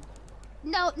Song.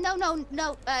 No.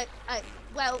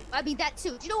 Well, I mean, that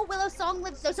too. Do you know where Willow Song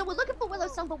lives? So we're looking for Willow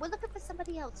Song, but we're looking for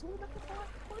somebody else. Who are we looking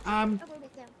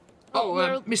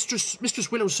for? Mistress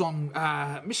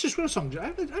Willowsong. Mistress Willowsong. I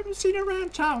haven't seen her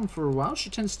around town for a while. She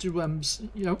tends to,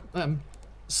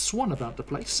 swan about the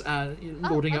place,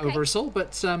 lording it over us all.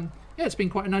 But yeah, it's been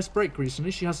quite a nice break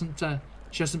recently. She hasn't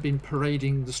been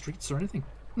parading the streets or anything.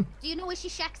 Do you know where she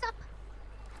shacks up?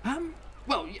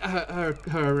 Well,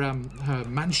 her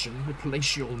mansion, her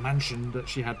palatial mansion that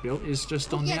she had built, is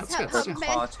just on the yes, her- outskirts. her yeah. man-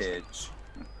 Cottage.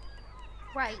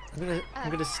 Right. I'm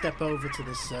gonna step over to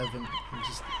this servant and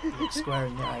just look square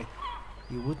in the eye.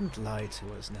 You wouldn't lie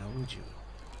to us now, would you?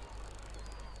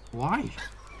 Why?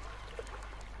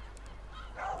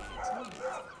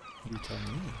 You tell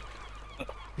me.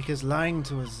 Because lying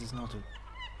to us is not a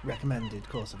recommended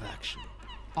course of action.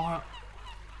 I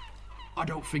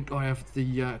don't think I have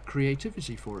the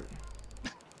creativity for it.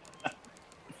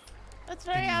 That's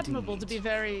very admirable to be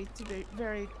very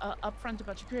upfront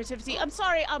about your creativity. I'm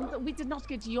sorry, we did not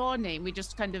get your name. We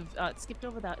just kind of skipped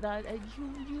over that.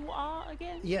 You are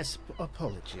again? Yes,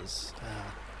 apologies.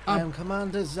 I am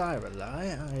Commander Cyle. I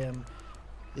am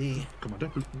the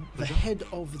Commander? the head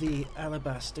of the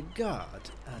Alabaster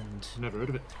Guard, and Never heard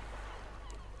of it.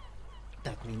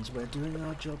 that means we're doing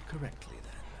our job correctly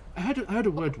then. I heard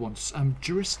a word once.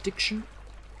 Jurisdiction.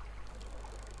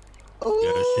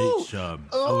 Yes, it's, I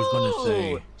was gonna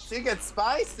say. She gets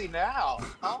spicy now.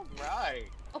 All right.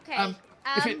 Okay.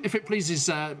 If it pleases,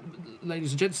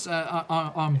 ladies and gents,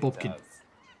 I'm Bobkin.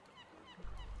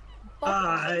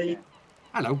 Hi.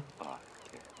 Hello.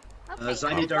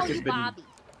 Ziney Dark has been. Bobby.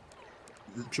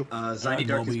 Ziney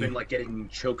Dark has Bobby. been like getting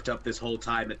choked up this whole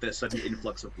time at the sudden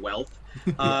influx of wealth,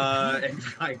 and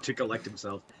trying to collect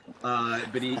himself.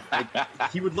 But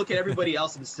he would look at everybody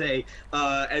else and say,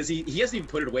 as he hasn't even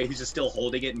put it away, he's just still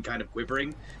holding it and kind of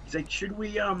quivering. He's like, should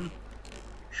we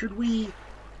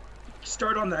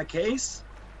start on that case?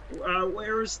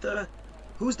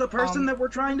 Who's the person that we're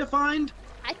trying to find?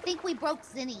 I think we broke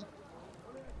Zinny.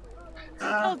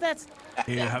 Oh, that's...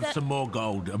 Here, have some more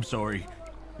gold. I'm sorry.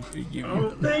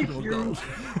 Oh, thank you.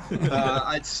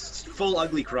 It's full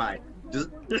ugly cry. So,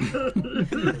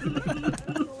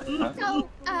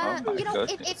 you know,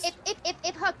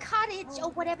 if her cottage or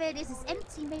whatever it is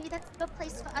empty, maybe that's the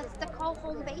place for us to call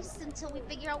home base until we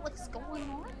figure out what's going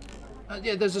on.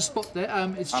 Yeah, there's a spot there.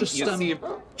 It's just you'll see-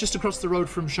 just across the road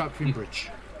from Sharkfin Bridge.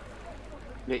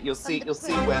 Yeah, you'll see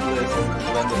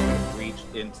Wendell reach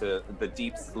into the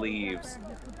deep sleeves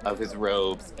of his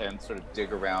robes and sort of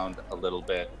dig around a little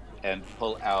bit and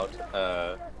pull out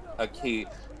a key.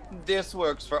 This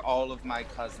works for all of my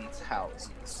cousins'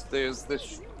 houses. There's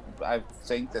this. I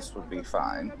think this would be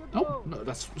fine. Oh, no,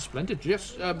 that's splendid.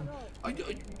 Yes. You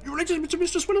related to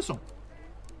Mr. Swillerson?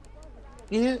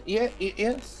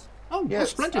 Yes. Oh,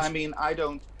 Yes. splendid. I mean, I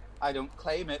don't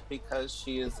claim it because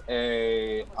she is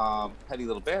a petty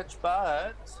little bitch,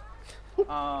 but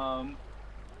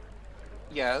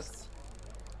yes.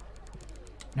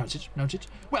 Noted.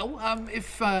 Well,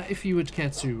 if you would care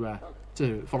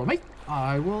to follow me,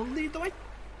 I will lead the way.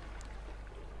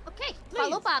 Okay,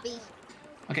 follow Bobby.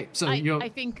 Okay, so I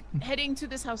think heading to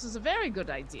this house is a very good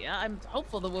idea. I'm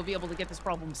hopeful that we'll be able to get this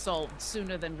problem solved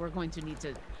sooner than we're going to need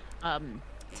to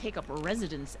take up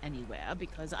residence anywhere,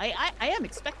 because I am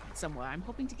expected somewhere. I'm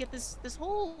hoping to get this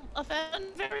whole affair done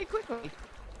very quickly.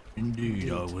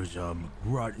 Indeed, I was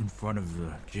right in front of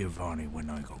Giovanni when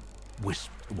I got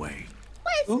whisked away.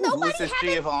 Wait, Ooh, nobody who's this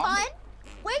having Giovanni? fun?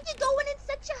 Where you going in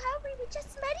such a hurry? We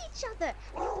just met each other.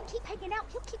 If we keep hanging out,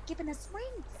 he'll keep giving us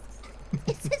rings.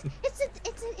 It's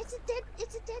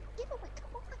a dead giveaway.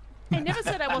 Come on. I never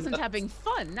said I wasn't having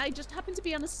fun. I just happened to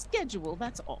be on a schedule,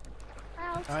 that's all.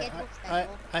 Well, schedule.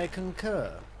 I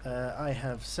concur. I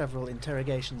have several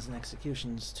interrogations and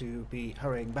executions to be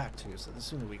hurrying back to, so the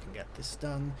sooner we can get this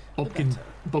done, the better.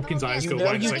 Bobkin's eyes You go You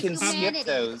know wide. you It's can like, Humanity. skip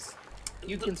those.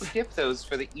 You can skip those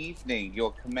for the evening.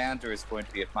 Your commander is going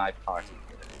to be at my party.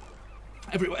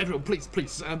 everyone, please,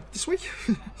 this way.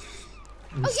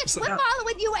 Oh yes, we're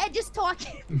following you and just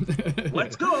talking.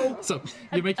 Let's go. So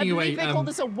you're making I your way. believe they call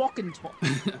this a walk and talk.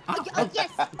 Oh yes.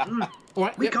 All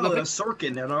right, We yeah, call it lovely. a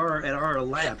sorkin at our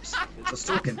labs. It's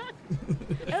a sorkin.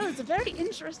 Oh, it's a very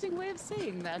interesting way of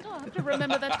saying that. Oh, I have to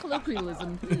remember that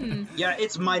colloquialism. Yeah,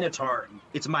 it's Minotaur.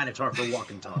 It's Minotaur for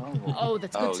walk and talk. Oh,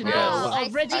 that's good to know. yes. I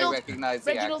Reginald, I recognize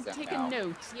the Reginald, accent take now. a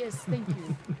note. Yes, thank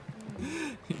you.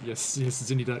 Yes,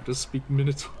 Zinnidak does speak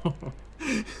Minotaur.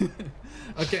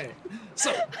 Okay,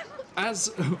 so as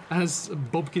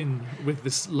Bobkin, with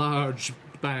this large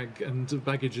bag and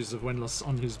baggages of Wenlos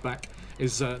on his back,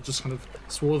 is just kind of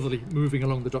swarthily moving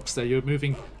along the docks there, you're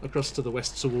moving across to the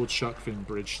west towards Sharkfin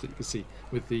Bridge that you can see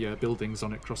with the buildings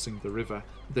on it crossing the river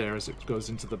there as it goes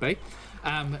into the bay.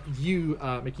 You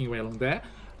are making your way along there.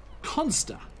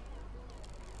 Consta,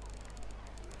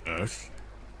 Yes.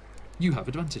 you have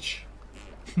advantage.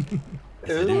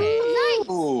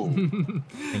 Ooh.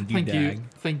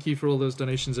 Thank you for all those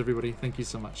donations, everybody. Thank you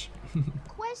so much.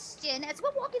 Question: as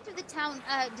we're walking through the town,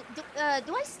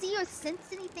 do I see or sense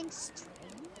anything strange?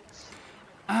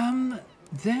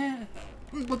 There.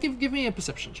 Well, give me a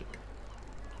perception check.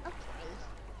 Okay.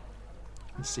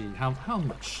 Let's see how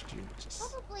much do you notice.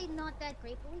 Probably not that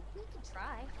great, but we can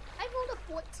try. I rolled a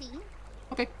 14.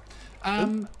 Okay.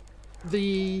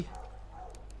 The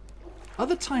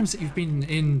other times that you've been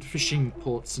in fishing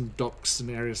ports and docks and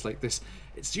areas like this,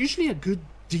 it's usually a good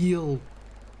deal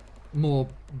more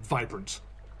vibrant.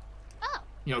 Oh.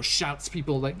 You know, shouts,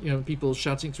 people people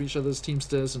shouting to each other's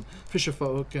teamsters and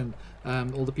fisherfolk and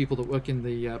all the people that work in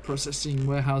the processing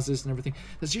warehouses and everything.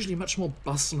 There's usually much more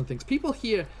bustle and things. People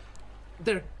here,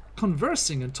 they're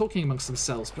conversing and talking amongst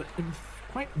themselves, but in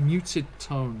quite muted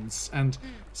tones. And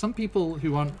some people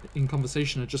who aren't in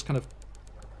conversation are just kind of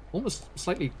almost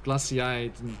slightly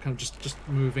glassy-eyed and kind of just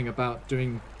moving about,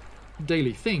 doing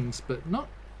daily things, but not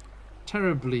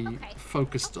terribly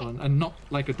focused on, and not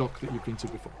like a dock that you've been to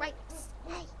before. Right.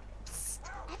 Hey,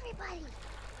 everybody.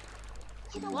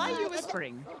 You know Why are you what?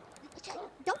 whispering?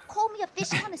 Don't call me a fish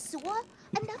connoisseur or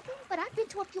nothing, but I've been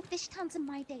to a few fish towns in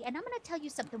my day, and I'm gonna tell you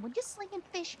something. When you're slinging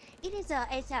fish, it is a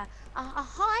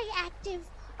high active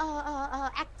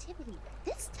activity.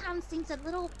 This town seems a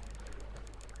little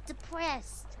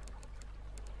depressed.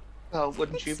 Well,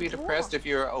 wouldn't you be depressed if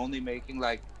you're only making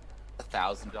like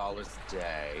 $1,000 a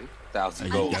day,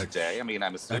 1,000 gold a day? I mean,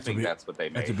 I'm assuming that's what they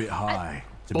make. That's a bit high.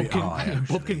 It's a bit high.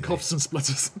 Pumpkin coughs and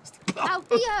splutters. I'll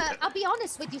be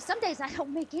honest with you. Some days I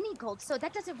don't make any gold, so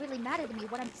that doesn't really matter to me.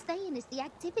 What I'm saying is the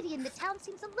activity in the town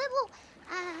seems a little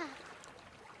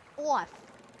off,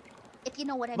 if you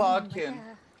know what I Bodkin. mean.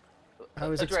 I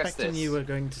was Address expecting this. you were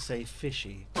going to say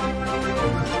fishy.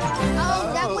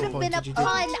 Oh, that would have been a What did you do?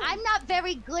 pun. I'm not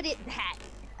very good at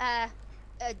that.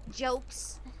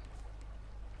 Jokes.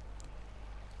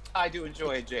 I do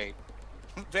enjoy a Jade.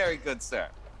 Very good, sir.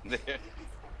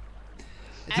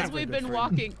 As we've been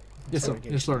walking, Yes, sir.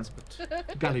 Yes, sir.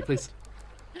 Gally, please.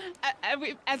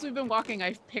 as we've been walking,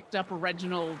 I've picked up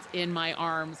Reginald in my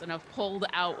arms and I've pulled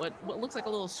out what looks like a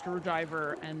little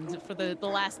screwdriver. And for the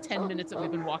last 10 minutes that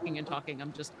we've been walking and talking,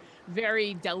 I'm just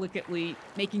very delicately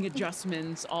making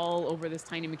adjustments all over this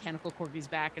tiny mechanical corgi's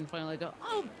back, and finally go,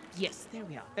 oh yes, there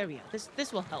we are.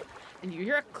 This will help. And you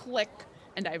hear a click,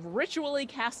 and I've ritually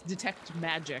cast detect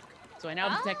magic. So I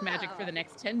now detect magic for the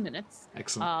next 10 minutes.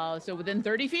 Excellent. So within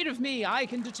 30 feet of me, I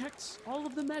can detect all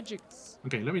of the magics.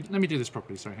 Okay, let me do this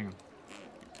properly. Sorry, hang on.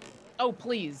 Oh,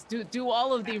 please, do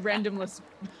all of the randomless.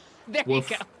 There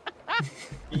Woof. you go.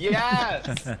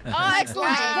 Yes! Oh, excellent.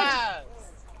 Yes!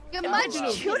 You're much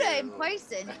cuter in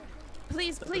person.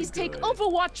 Please take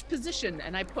Overwatch position.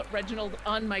 And I put Reginald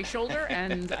on my shoulder,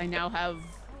 and I now have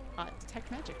detect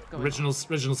magic going.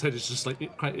 Reginald's head is just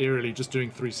like quite eerily just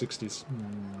doing 360s.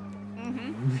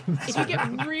 If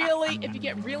you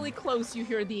get really close, you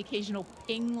hear the occasional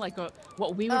ping, like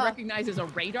what we would recognize as a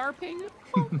radar ping.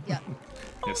 Yeah.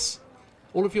 Yes.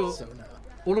 All of your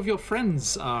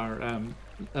friends are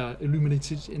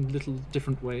illuminated in little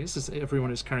different ways, as everyone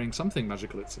is carrying something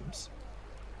magical, it seems.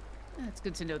 It's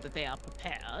good to know that they are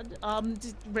prepared.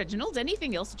 Reginald,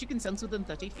 anything else that you can sense within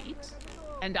 30 feet?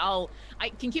 And I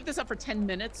can keep this up for 10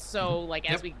 minutes, so like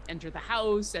as we enter the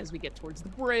house, as we get towards the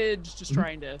bridge, just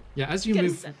trying to as you get a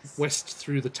move sense. west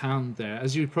through the town there,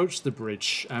 as you approach the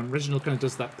bridge, Reginald kind of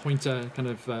does that pointer kind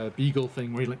of beagle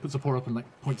thing where he like puts a paw up and like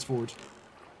points forward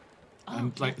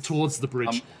and like towards the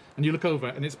bridge, and you look over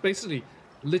and it's basically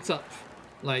lit up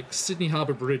like Sydney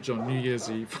Harbour Bridge on New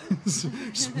Year's Eve.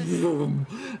 Just boom.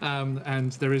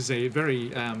 And there is a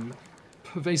very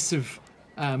pervasive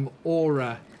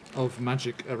aura of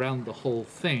magic around the whole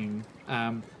thing,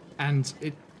 and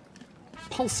it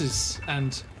pulses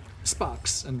and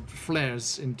sparks and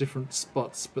flares in different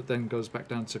spots, but then goes back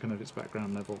down to kind of its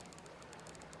background level.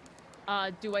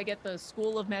 Do I get the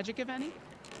School of Magic, if any?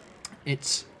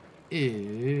 It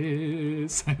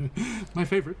is my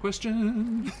favorite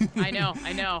question. I know.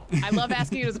 I love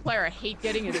asking it as a player. I hate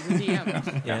getting it as a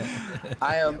DM. Yeah.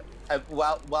 I am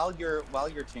while you're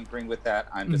tinkering with that,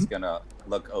 I'm just gonna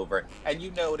look over, and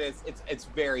you notice it's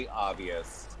very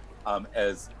obvious,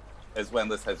 as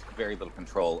Wendless has very little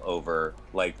control over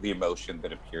like the emotion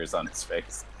that appears on his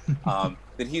face,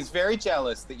 that he's very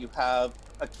jealous that you have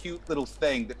a cute little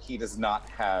thing that he does not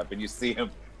have, and you see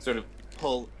him sort of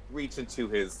reach into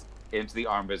the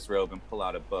arm of his robe and pull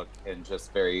out a book and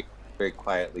just very, very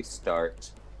quietly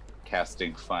start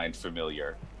casting Find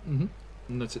Familiar.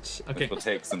 Noted. Okay. It will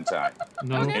take some time.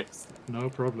 No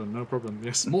problem.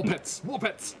 Yes, more pets.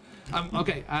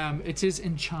 Okay. It is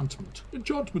enchantment.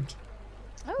 Enchantment.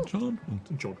 Yeah,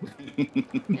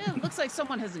 it looks like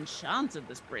someone has enchanted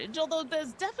this bridge, although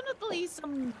there's definitely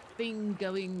something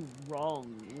going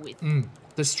wrong with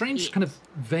There's strange kind of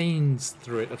veins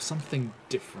through it of something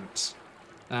different.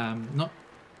 not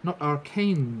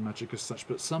arcane magic as such,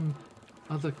 but some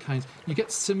other kinds. You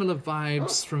get similar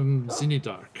vibes from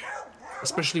Zinnidark,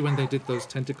 especially when they did those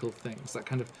tentacle things. That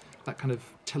kind of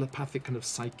telepathic, kind of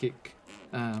psychic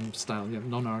style,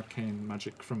 non-arcane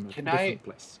magic from a different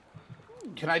place.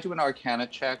 Can I do an Arcana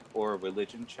check, or a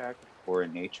religion check, or a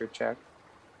nature check?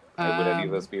 Would any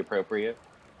of those be appropriate?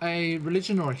 A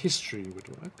religion or a history would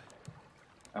work.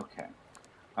 Okay.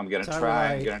 I'm gonna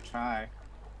try.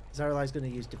 Zaralai's gonna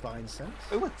use Divine Sense.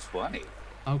 Oh, a 20.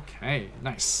 Okay,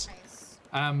 nice.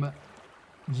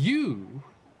 You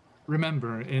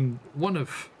remember in one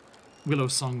of Willow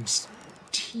Song's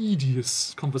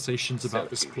tedious conversations about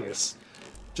this place,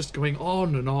 just going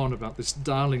on and on about this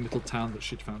darling little town that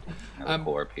she'd found.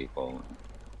 Poor people.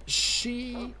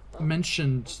 She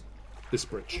mentioned this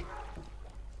bridge,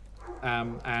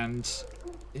 and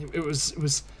it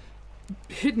was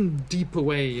hidden deep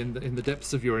away in the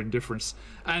depths of your indifference,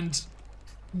 and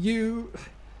you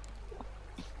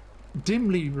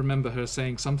dimly remember her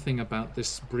saying something about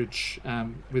this bridge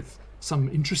with some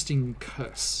interesting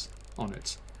curse on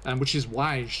it, which is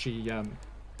why she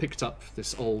picked up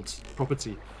this old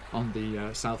property on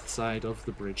the south side of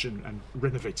the bridge and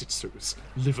renovated so it was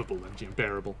livable and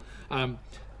bearable.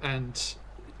 And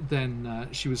then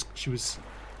she was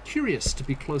curious to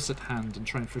be close at hand and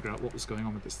try and figure out what was going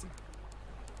on with this thing.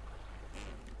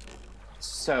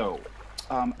 So,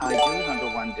 I do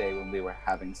remember one day when we were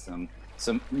having some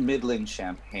middling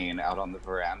champagne out on the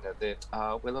veranda that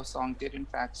Willow Song did in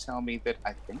fact tell me that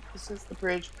I think this is the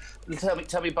bridge.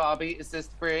 Tell me, Bobby, is this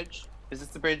the bridge? Is this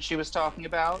the bridge she was talking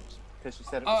about? Because she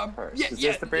said it was hers. Is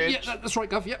this the bridge? Yeah, that's right,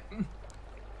 Gov. Yep.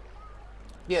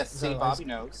 Yes, see, Bobby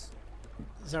knows.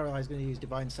 Zaralai's going to use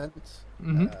Divine Sense.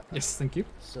 Yes, thank you.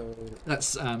 So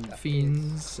that's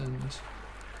fiends and.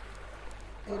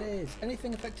 It is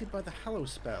anything affected by the Hallow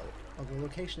spell, or the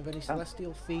location of any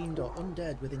celestial fiend or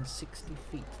undead within 60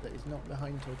 feet that is not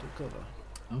behind total cover.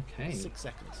 Okay. 6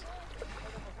 seconds.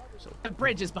 So The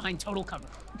bridge is behind total cover.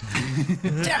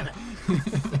 damn it!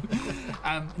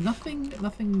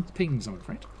 Nothing pings, I'm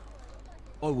afraid.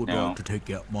 I would like to take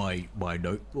out my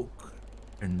notebook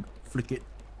and flick it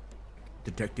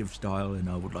detective style, and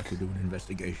I would like to do an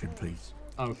investigation, please.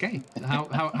 Okay.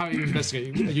 How are you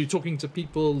investigating? Are you talking to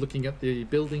people, looking at the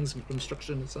buildings and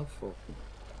construction itself? Or?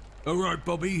 All right,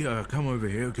 Bobby, come over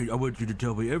here. I want you to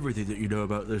tell me everything that you know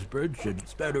about this bridge, and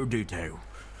spare no detail.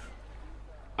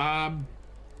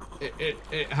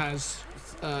 It has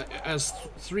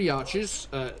 3 arches.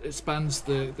 It spans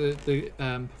the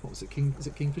what was it? Is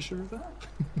it Kingfisher River?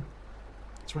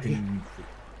 It's right here.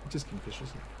 It is Kingfisher,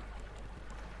 isn't it?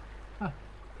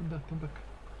 Come back.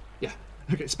 Yeah.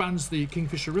 Okay, it spans the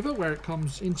Kingfisher River where it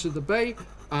comes into the bay.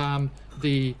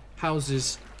 The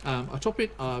houses atop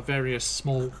it are various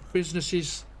small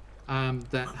businesses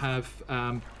that have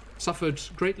suffered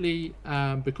greatly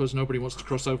because nobody wants to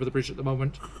cross over the bridge at the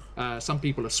moment. Some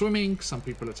people are swimming, some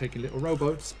people are taking little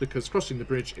rowboats because crossing the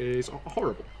bridge is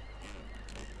horrible.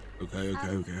 Okay.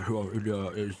 Well,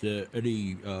 is there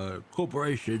any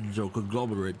corporations or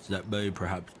conglomerates that may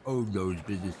perhaps own those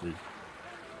businesses?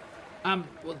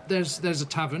 Well, there's a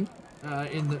tavern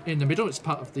in the middle. It's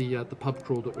part of the pub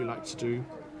crawl that we like to do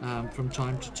from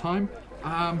time to time.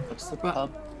 What's the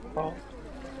pub crawl?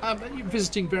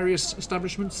 Visiting various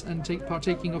establishments and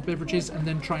partaking of beverages, and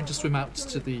then trying to swim out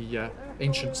to the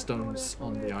ancient stones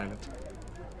on the island.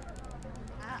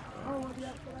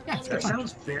 Yeah, That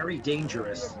sounds very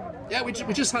dangerous. Yeah, we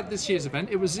just had this year's event.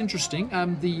 It was interesting.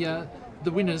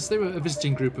 The winners, they were a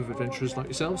visiting group of adventurers like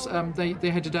yourselves. They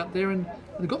headed out there and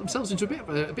they got themselves into a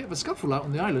bit of a scuffle out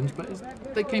on the island,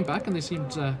 but they came back and they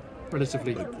seemed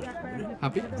relatively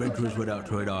happy. Adventurers went out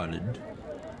to an island,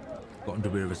 got into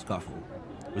a bit of a scuffle.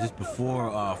 Was this before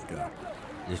or after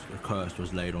this curse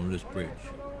was laid on this bridge?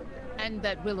 And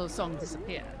that Willow Song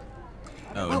disappeared.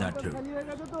 Oh, and that too.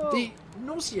 The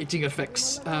nauseating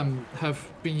effects have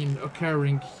been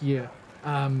occurring here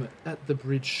at the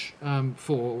bridge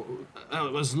for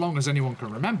as long as anyone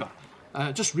can remember.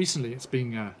 Just recently, it's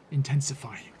been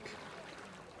intensifying.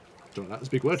 Don't know, that's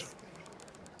a big word.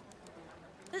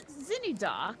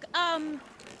 Zinnidark,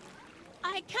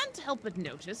 I can't help but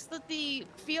notice that the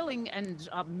feeling and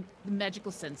the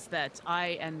magical sense that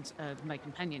I and my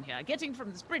companion here are getting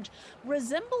from this bridge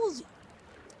resembles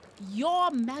your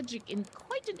magic in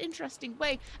quite an interesting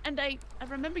way. And I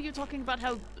remember you talking about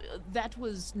how that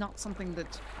was not something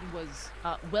that was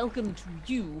welcome to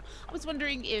you. I was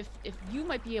wondering if you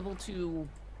might be able to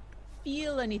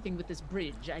feel anything with this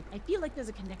bridge. I feel like there's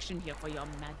a connection here for your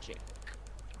magic.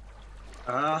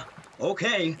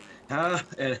 Okay.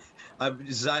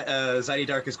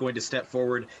 Zinnidark is going to step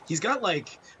forward. He's got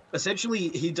like essentially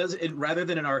he does it rather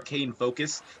than an arcane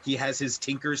focus. He has his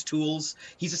tinker's tools.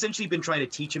 He's essentially been trying to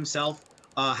teach himself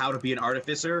how to be an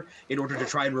artificer in order to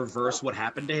try and reverse what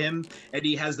happened to him. And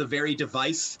he has the very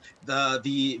device,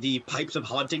 the pipes of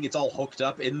haunting. It's all hooked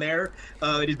up in there.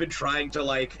 And he's been trying to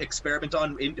like experiment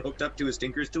on hooked up to his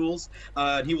tinker's tools.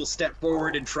 And he will step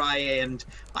forward and try and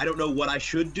I don't know what I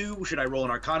should do. Should I roll an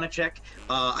Arcana check?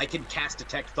 I can cast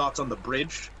Detect Thoughts on the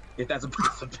bridge, if that's a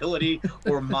possibility,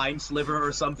 or Mind Sliver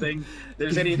or something.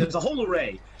 There's a whole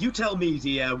array. You tell me,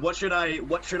 DM, what should I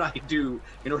do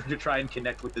in order to try and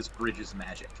connect with this bridge's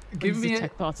magic? Give me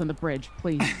Detect Thoughts on the bridge,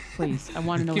 please. I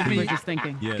want to know what the bridge is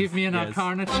thinking. Yes, give me an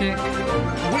Arcana check.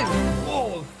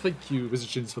 Oh, thank you,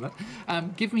 Wizardshins, for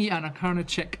that. Give me an Arcana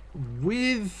check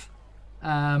with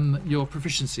your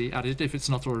proficiency added, if it's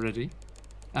not already.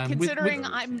 Considering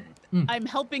I'm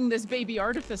helping this baby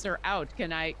artificer out,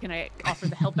 can I offer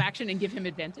the help action and give him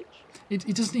advantage? He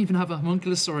doesn't even have a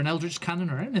homunculus or an eldritch cannon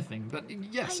or anything, but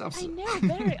yes, absolutely. I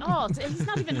know, he's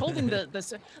not even holding the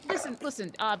listen,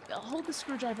 hold the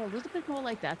screwdriver a little bit more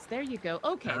like that. There you go.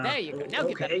 Okay, there you go. Now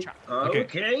give that a try.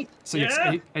 Okay. So yes,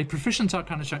 a proficient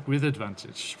Arcana check with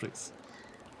advantage, please.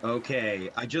 Okay,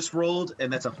 I just rolled,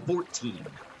 and that's a 14.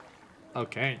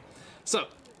 Okay, so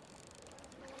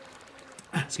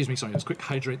excuse me, sorry, there's a quick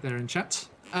hydrate there in chat.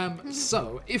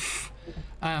 So if,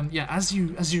 as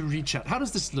you reach out, how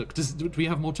does this look? Do we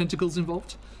have more tentacles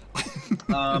involved?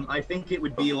 I think it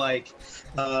would be like,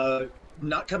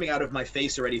 not coming out of my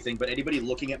face or anything, but anybody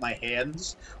looking at my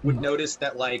hands would notice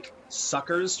that like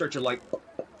suckers start to like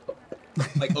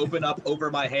open up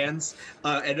over my hands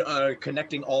and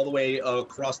connecting all the way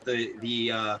across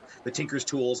the tinker's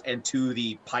tools and to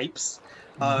the pipes.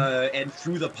 And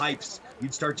through the pipes,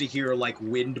 you'd start to hear like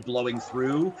wind blowing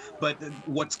through, but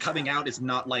what's coming out is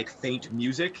not like faint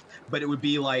music, but it would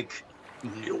be like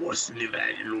just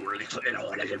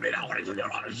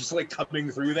like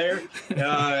coming through there.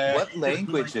 What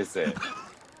language is it?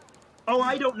 Oh,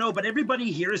 I don't know, but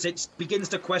everybody hears it, begins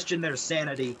to question their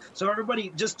sanity. So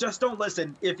everybody, just don't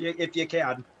listen if you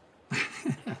can.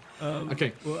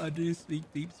 Okay. Well, I do speak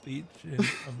deep speech and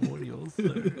primordial,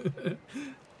 so...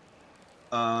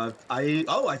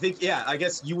 I think, yeah, I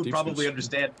guess you would probably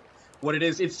understand what it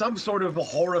is. It's some sort of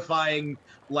horrifying,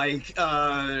 like,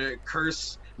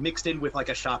 curse mixed in with, like,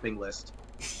 a shopping list.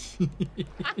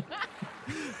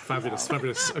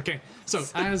 Fabulous. Okay, so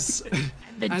as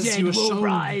the as dead you are will shown...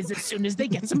 rise as soon as they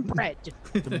get some bread.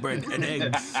 The bread and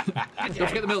eggs. Don't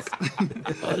forget the milk.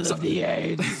 All of the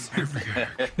eggs.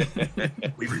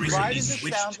 Why does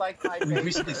it sound like my We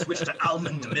recently switched to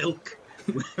almond milk.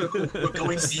 We're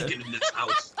going vegan in this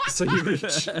house. So you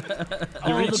reach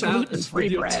out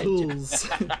with your tools.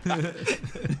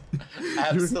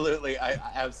 Absolutely,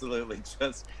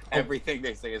 just everything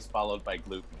they say is followed by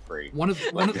gluten-free. One of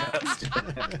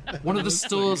the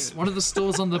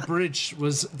stores on the bridge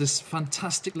was this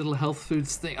fantastic little health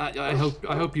foods thing. I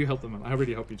hope you help them. I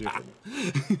really hope you do help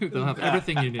them. They'll have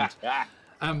everything you need.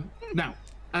 Now,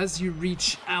 as you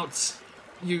reach out,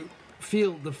 you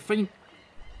feel the faint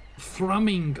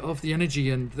thrumming of the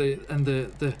energy and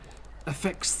the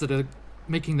effects that are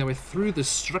making their way through the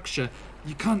structure.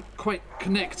 You can't quite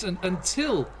connect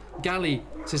until Gally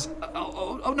says,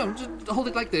 oh no, just hold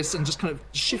it like this, and just kind of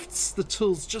shifts the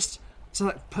tools just to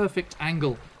that perfect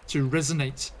angle to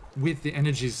resonate with the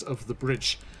energies of the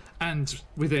bridge. And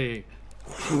with a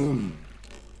whoom,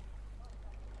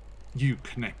 you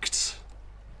connect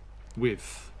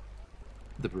with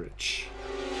the bridge.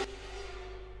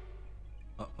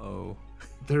 Uh-oh.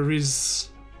 There is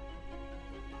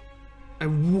a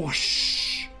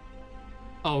whoosh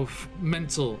of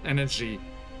mental energy,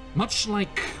 much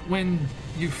like when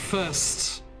you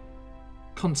first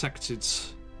contacted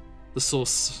the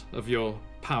source of your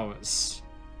powers,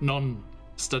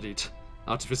 non-studied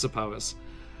artificer powers,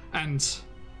 and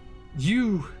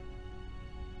you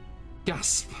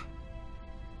gasp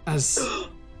as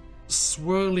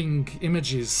swirling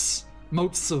images,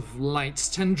 motes of light,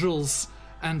 tendrils,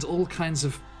 and all kinds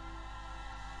of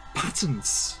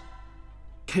patterns,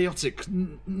 chaotic,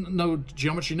 no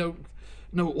geometry, no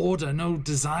order, no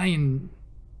design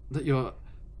that your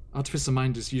artificer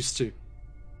mind is used to,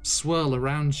 swirl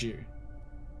around you.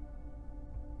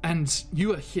 And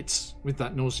you are hit with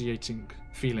that nauseating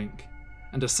feeling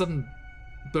and a sudden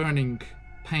burning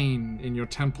pain in your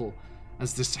temple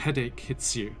as this headache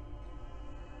hits you.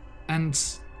 And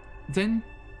then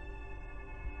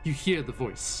you hear the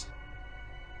voice.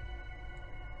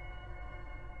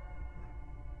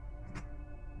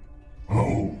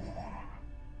 Oh,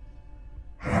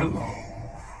 hello.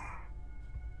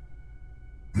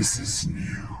 This is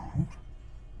new.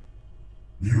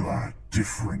 You are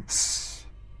different.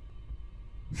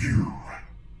 You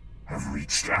have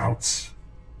reached out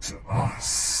to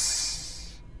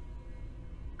us.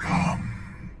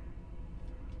 Come.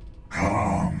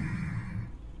 Come.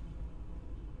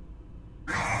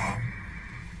 Come.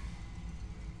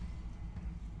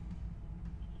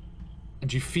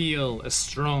 And you feel a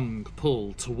strong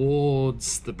pull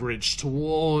towards the bridge,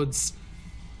 towards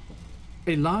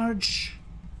a large,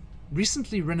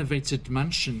 recently renovated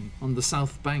mansion on the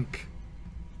south bank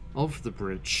of the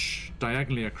bridge,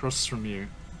 diagonally across from you.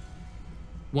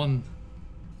 One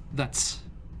that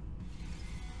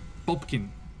Bobkin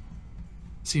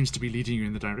seems to be leading you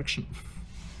in the direction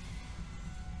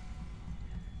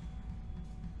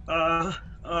of.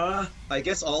 I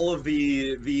guess all of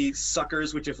the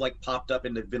suckers which have like popped up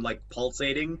and have been like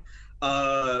pulsating,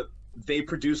 they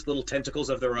produce little tentacles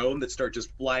of their own that start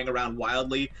just flying around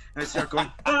wildly, and I start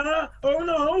going, oh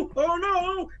no, oh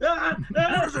no,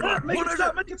 make it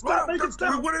stop, make it stop, make it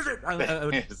stop. What is it? Come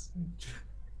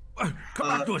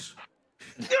back to us.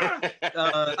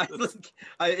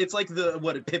 It's like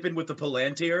Pippin with the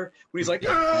Palantir when he's like,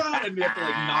 and we have to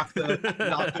like knock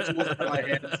the tools out of my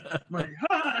hands.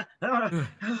 I'm like,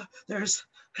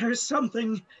 there's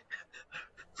something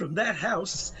from that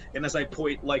house, and as I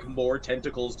point, like more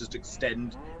tentacles just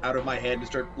extend out of my hand and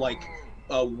start like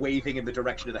waving in the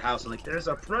direction of the house. I'm like, there's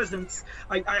a presence.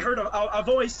 I heard a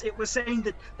voice. It was saying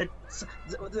that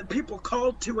the people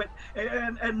called to it,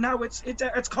 and now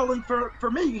it's calling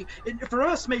for me, for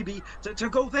us maybe to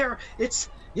go there. It's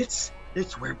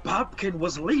where Bobkin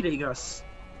was leading us.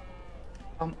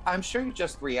 I'm sure you're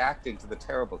just reacting to the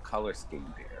terrible color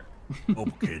scheme here.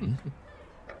 Bobkin.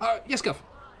 Yes, Guff.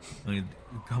 I'm going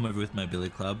to come over with my billy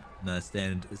club and I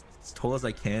stand as tall as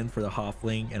I can for the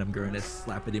halfling, and I'm going to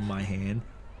slap it in my hand.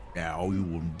 Now, you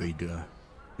wouldn't be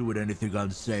doing anything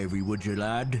unsavory, would you,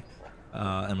 lad?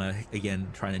 And I, again,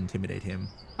 try and intimidate him.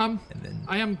 And then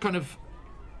I am kind of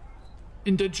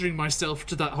endangering myself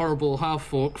to that horrible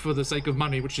half-orc for the sake of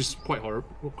money, which is quite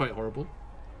horrible.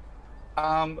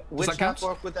 Which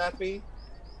half-orc would that be?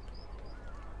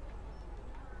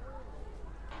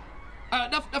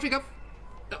 Nothing, Guff.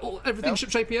 Everything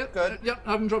shipshape here. Good. Yeah,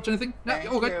 I haven't dropped anything. No,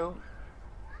 Thank all good.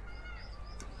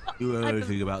 You heard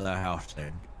anything about that house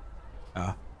then?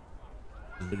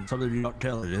 Is it something you're not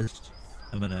telling us?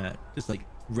 I'm gonna just like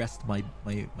rest my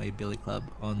billy club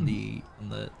on the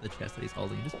chest that he's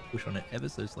holding, and just push on it ever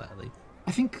so slightly.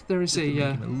 I think there is Just to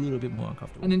make him a little bit more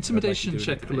uncomfortable. an intimidation I'd like to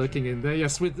do an check intimidation. lurking in there.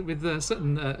 Yes, with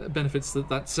certain benefits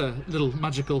that little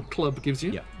magical club gives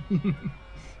you. Yeah.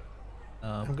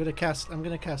 I'm gonna cast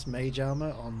mage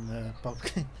armor on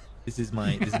Bobkin. This is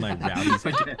my rowdy's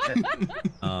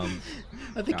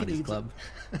I think it needs club.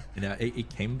 You know,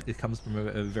 it comes from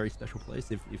a very special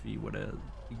place. If you want to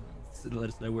let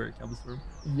us know where it comes from.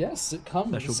 Yes, it comes,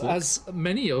 Special book. as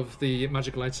many of the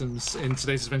magical items in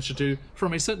today's adventure do,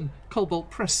 from a certain Cobalt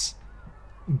Press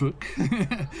book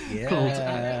called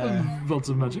Vault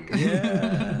of Magic.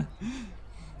 Yeah.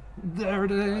 There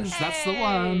it is. That's the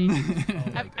one.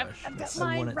 I've got I want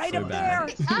mine it right so up bad.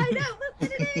 there. I know.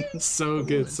 Look at it. So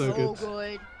good, so good.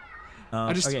 good.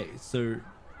 Okay, so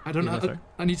I don't Yeah, know. sorry.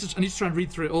 I need to try and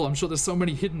read through it all. I'm sure there's so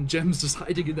many hidden gems just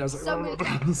hiding in there. I was like, So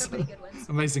many good ones.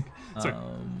 Amazing. Sorry.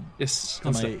 Yes. so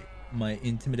Constance. my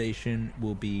intimidation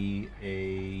will be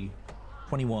a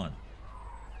 21.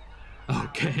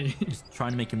 Okay. Just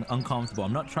trying to make him uncomfortable.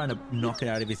 I'm not trying to knock it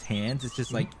out of his hands. It's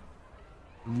just like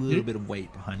a little bit of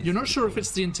weight behind his You're not feet. sure if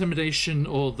it's the intimidation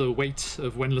or the weight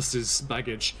of Wenless's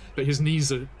baggage, but his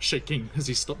knees are shaking as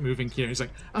he stopped moving here. He's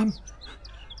like,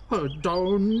 oh,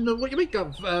 don't know what you make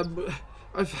of.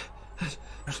 I've.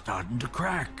 It's starting to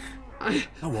crack. I.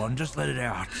 Go on, just let it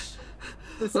out.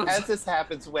 As this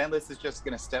happens, Wenless is just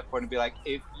going to step forward and be like,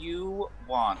 if you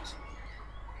want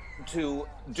to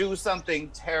do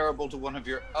something terrible to one of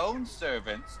your own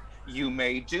servants, you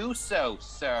may do so,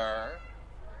 sir.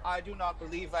 I do not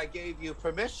believe I gave you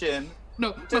permission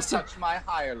No, to touch my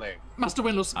hireling. Master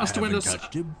Wenless, I Master haven't Wenless.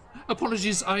 touched him.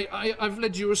 Apologies, I've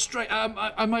led you astray.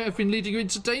 I might have been leading you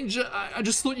into danger. I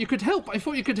just thought you could help. I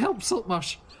thought you could help,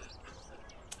 Saltmarsh.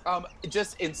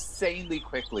 Just insanely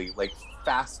quickly, like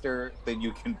faster than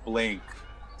you can blink.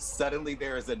 Suddenly,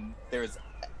 there's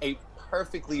a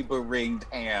perfectly beringed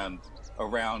hand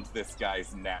around this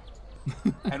guy's neck,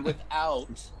 and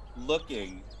without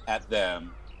looking at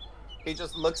them, he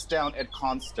just looks down at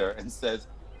Conster and says,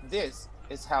 "This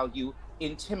is how you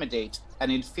intimidate an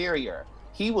inferior.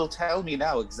 He will tell me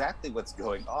now exactly what's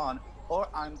going on, or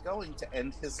I'm going to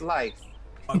end his life."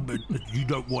 But you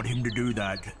don't want him to do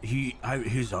that.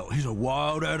 He's a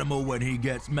wild animal when he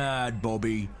gets mad,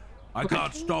 Bobby. I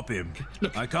can't stop him.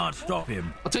 Look. I can't stop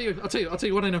him. I'll tell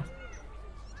you what I know.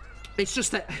 It's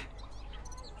just that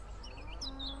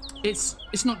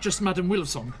it's not just Madame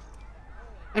Willowsong.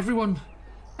 Everyone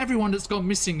that's gone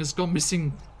missing has gone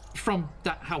missing from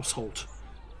that household.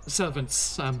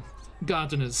 Servants,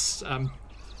 gardeners,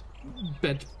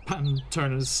 bedpan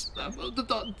turners,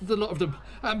 the lot of them.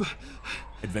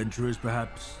 Adventurers,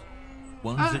 perhaps?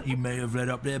 Ones that you may have led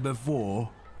up there before?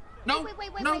 No, Wait,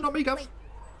 not me, Gov. wait.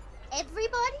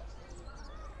 Everybody?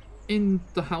 In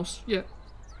the house, yeah.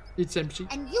 It's empty.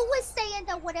 And you were saying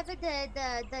that whatever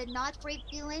the not great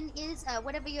feeling is,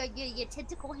 whatever your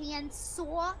tentacle hands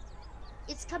saw,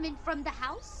 it's coming from the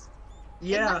house?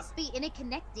 Yeah. It must be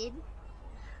interconnected.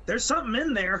 There's something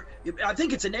in there. I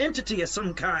think it's an entity of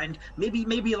some kind.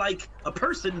 Maybe like a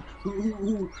person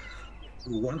who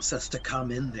wants us to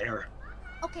come in there.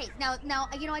 Okay, now,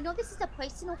 I know this is a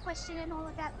personal question and all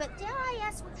of that, but dare I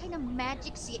ask what kind of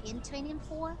magics you're interning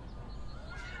for?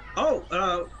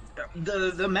 Oh,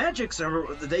 the magics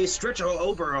they stretch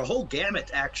over a whole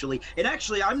gamut, actually. And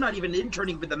actually, I'm not even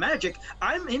interning for the magic.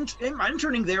 I'm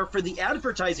interning there for the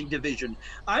advertising division.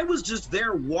 I was just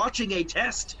there watching a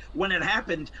test when it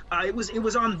happened. It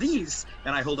was on these,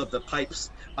 and I hold up the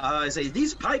pipes. I say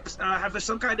these pipes have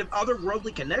some kind of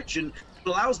otherworldly connection that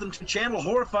allows them to channel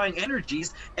horrifying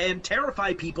energies and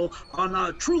terrify people on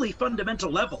a truly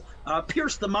fundamental level.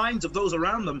 Pierce the minds of those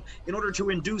around them in order to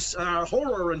induce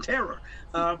horror and terror.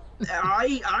 I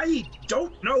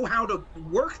don't know how to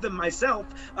work them myself,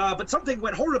 but something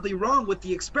went horribly wrong with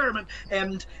the experiment,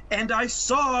 and I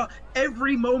saw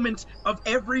every moment of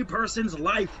every person's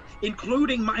life,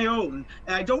 including my own.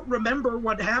 And I don't remember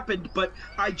what happened, but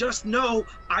I just know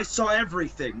I saw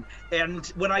everything. And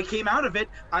when I came out of it,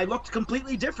 I looked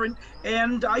completely different,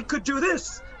 and I could do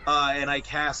this. And I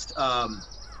cast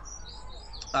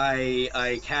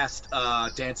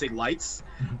dancing lights,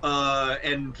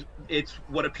 and it's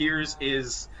what appears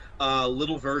is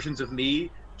little versions of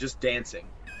me just dancing.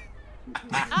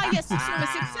 Yes, so a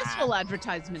successful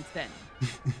advertisement then.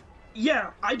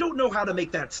 Yeah, I don't know how to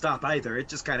make that stop either. It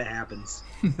just kind of happens.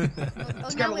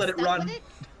 Just gotta let it run.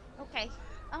 Okay.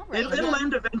 All right. It'll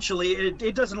end eventually.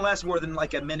 It doesn't last more than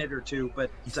like a minute or two,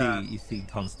 but you see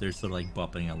Conster sort of like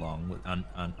bopping along with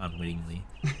unwittingly.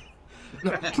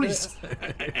 No, please,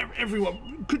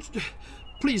 everyone, could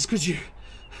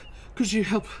you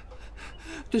help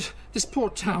this poor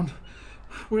town?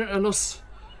 We're at a loss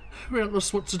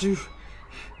what to do.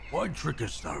 Why trick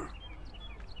us though?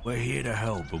 We're here to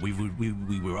help, but we were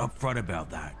upfront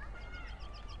about that.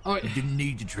 Oh, You didn't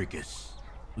need to trick us.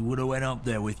 We would have went up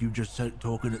there with you just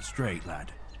talking it straight,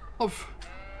 lad.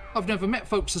 I've never met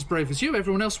folks as brave as you.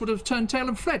 Everyone else would have turned tail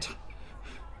and fled.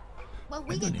 Well,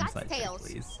 we Make an got insight check, tails.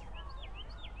 please.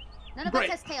 None of us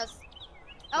has tails.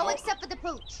 Oh, except for the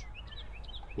pooch.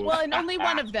 Well, and only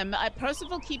one of them.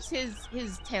 Percival keeps his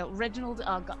tail. Reginald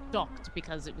got docked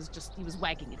because he was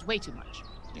wagging it way too much.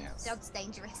 Yes. Sounds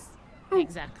dangerous.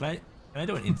 Exactly. Can I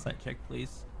do an insight check,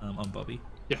 please, on Bobby?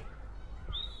 Yeah.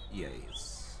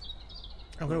 Yes.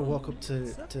 I'm going to walk up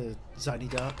to Ziny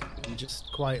Dark and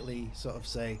just quietly sort of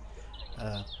say,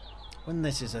 when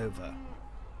this is over,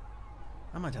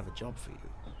 I might have a job for you.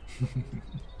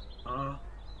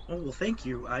 Oh, well, thank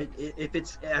you. If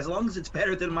it's as long as it's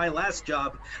better than my last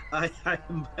job,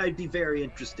 I'd be very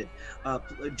interested.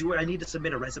 Do I need to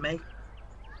submit a resume?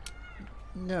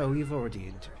 No, you've already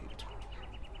interviewed.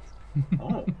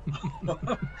 Oh,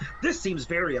 this seems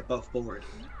very above board.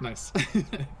 Nice.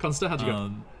 Consta, how'd you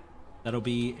go? That'll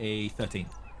be a 13.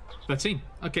 13.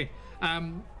 Okay.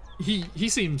 He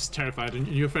seems terrified, and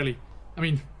you're fairly. I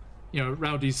mean, you know,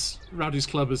 Rowdy's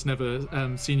club has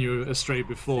never seen you astray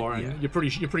before, and you're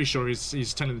pretty sure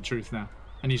he's telling the truth now,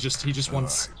 and he just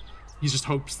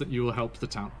hopes that you will help the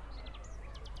town.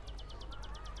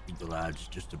 I think the lad's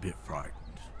just a bit frightened.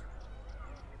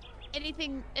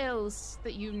 Anything else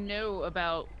that you know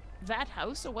about that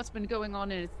house or what's been going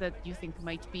on in it that you think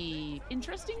might be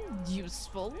interesting,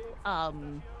 useful?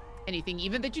 Anything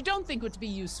even that you don't think would be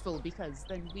useful, because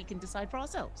then we can decide for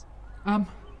ourselves.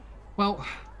 Well,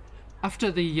 after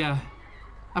the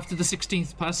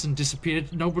 16th person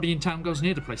disappeared, nobody in town goes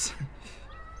near the place.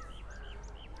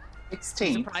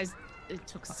 16. Surprised it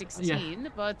took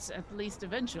 16, but at least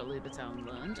eventually the town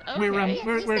learned. Okay.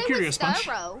 We're a curious bunch.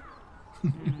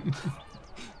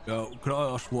 Can I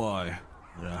ask why?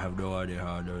 I have no idea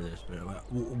how I know this, but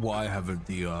why haven't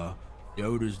the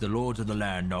owners, the lords of the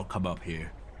land, not come up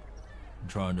here and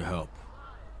trying to help?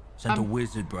 Sent a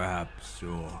wizard, perhaps,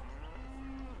 or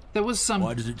there was some.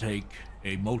 Why does it take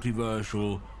a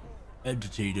multiversal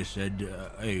entity to send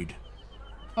aid?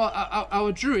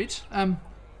 Our druid,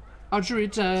 our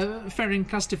druid, Ferrin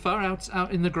Castifar,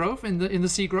 out in the grove, in the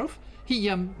sea grove.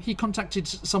 He contacted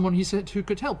someone he said who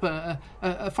could help,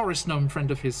 a forest gnome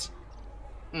friend of his.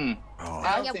 I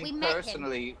yeah, think we met him.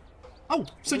 personally. Oh,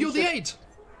 so you're the aide!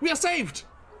 We are saved!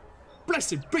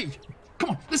 Blessed be!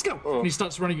 Come on, let's go! And he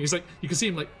starts running. He's like, you can see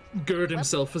him like gird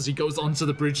himself as he goes onto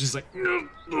the bridge. He's like,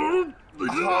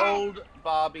 Hold,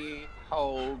 Bobby,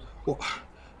 hold. oh,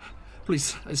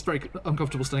 please, it's very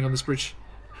uncomfortable staying on this bridge.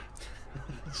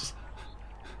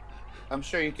 I'm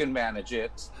sure you can manage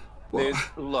it.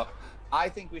 Look, I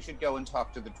think we should go and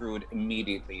talk to the druid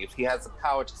immediately. If he has the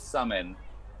power to summon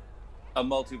a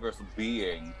multiversal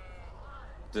being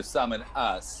to summon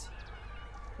us,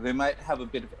 they might have a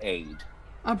bit of aid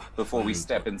before we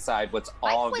step inside what's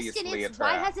obviously a trap.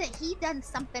 Why hasn't he done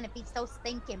something if he's so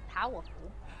stinking powerful?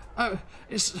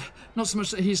 It's not so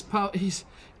much that he's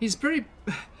very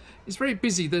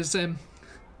busy. There's a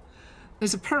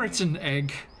periton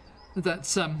egg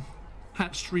that's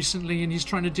hatched recently, and he's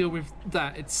trying to deal with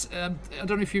that. It's I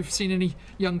don't know if you've seen any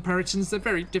young peritons. They're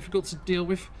very difficult to deal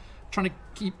with. Trying to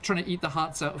eat the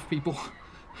hearts out of people.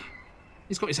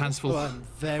 He's got his hands full. Oh, I'm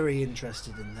very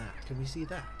interested in that. Can we see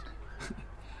that?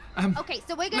 Okay,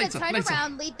 so we're gonna turn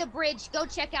around, leave the bridge, go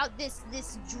check out this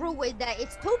druid that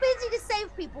it's too busy to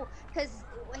save people because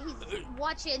he's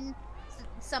watching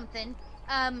something.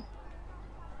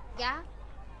 Yeah.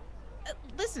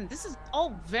 Listen, this is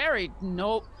all very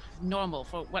normal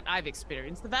for what I've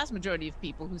experienced. The vast majority of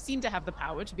people who seem to have the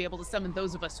power to be able to summon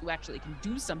those of us who actually can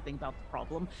do something about the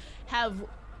problem have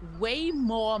way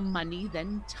more money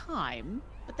than time,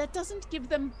 but that doesn't give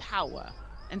them power.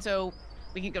 And so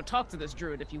we can go talk to this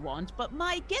druid if you want, but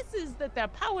my guess is that their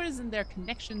powers and their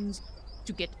connections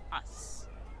to get us.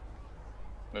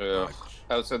 Oh,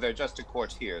 so they're just a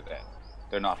courtier then?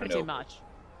 They're not a Pretty noble? much.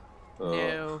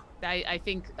 No, I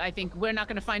think we're not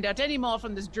going to find out any more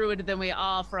from this druid than we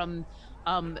are from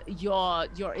your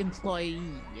employee.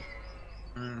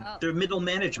 They're middle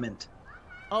management.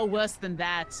 Oh, worse than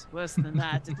that. Worse than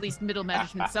that. At least middle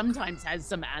management sometimes has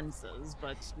some answers,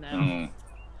 but no.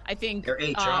 I think They're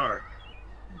HR.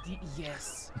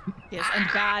 Yes, and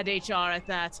bad HR at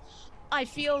that. I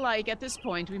feel like at this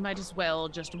point we might as well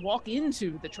just walk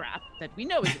into the trap that we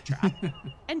know is a trap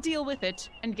and deal with it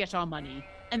and get our money.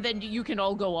 And then you can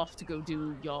all go off to go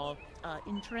do your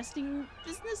interesting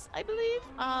business, I believe.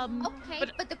 Okay,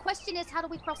 but the question is, how do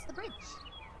we cross the bridge?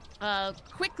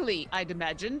 Quickly, I'd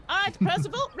imagine. All right,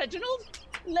 Percival, Reginald,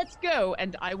 let's go.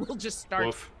 And I will just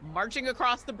start marching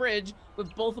across the bridge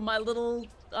with both of my little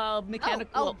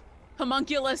mechanical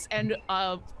homunculus and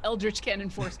Eldritch Cannon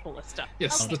Force Ballista.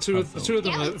 Yes, the two of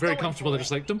them are very comfortable. They're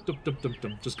just like dum dum dum dum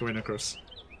dum, just going across.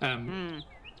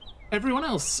 Everyone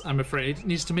else, I'm afraid,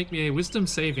 needs to make me a wisdom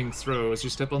saving throw as you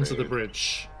step onto the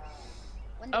bridge.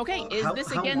 Okay, is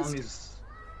this against...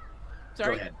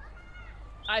 Sorry? Go ahead.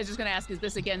 I was just going to ask, is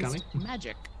this against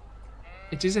magic?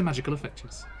 It is a magical effect,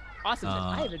 yes. Awesome, then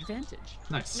I have advantage.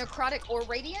 Nice. Necrotic or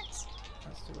radiant?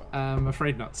 I'm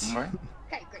afraid not.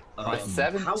 Okay, great.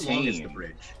 17. How long is the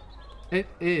bridge? It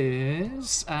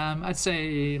is, I'd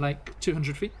say, like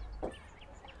 200 feet.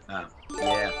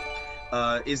 Yeah.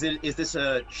 Is this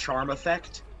a charm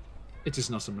effect? It is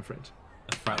not, I'm afraid.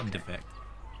 A frightened effect.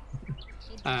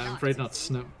 I'm afraid not,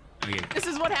 no. Okay. This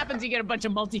is what happens, you get a bunch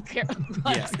of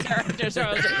multi-class characters. So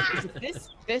I was like,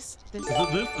 this.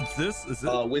 Is this?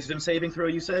 Wisdom saving throw,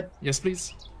 you said? Yes,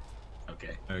 please.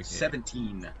 Okay.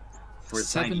 17 for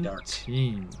Tiny Dark.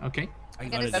 17, okay. I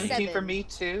got a 17 for me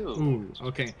too. Ooh,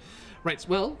 okay. Right,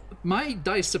 well, my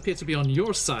dice appear to be on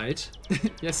your side.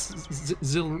 Yes,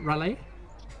 Zilrale?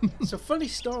 So, funny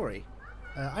story.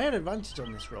 I had advantage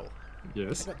on this roll.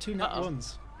 Yes. I got 2 nat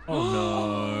ones. Oh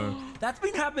no. That's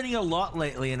been happening a lot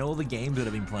lately in all the games that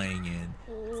I've been playing in.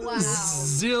 Wow.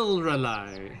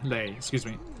 Zilrale, excuse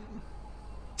me.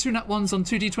 2 nat ones on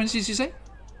 2d20s, you say?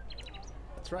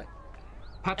 That's right.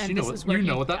 Perhaps And you this is know, where you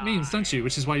know you what that die. means, don't you?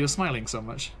 Which is why you're smiling so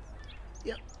much.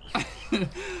 Yep.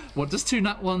 What does 2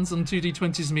 nat ones on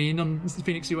 2d20s mean on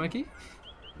PlayNerAllies?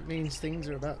 It means things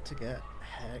are about to get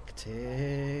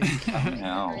hectic.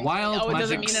 No. Wild Oh, it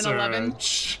doesn't magic mean an 11?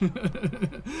 surge.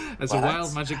 There's a What?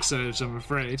 wild magic surge, I'm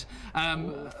afraid.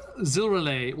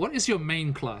 Zilrale, what is your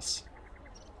main class?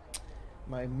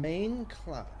 My main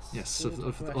class. Yes, Good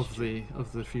of question.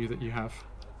 the few that you have.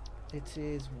 It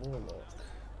is Warlock.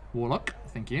 Warlock,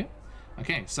 thank you.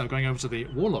 Okay, so going over to the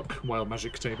Warlock wild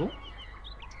magic table.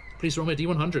 Please roll me a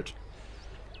d100.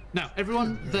 Now,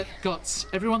 everyone that got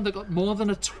more than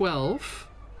a 12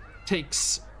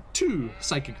 takes 2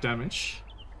 psychic damage.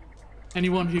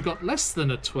 Anyone who got less than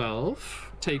a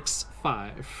 12 takes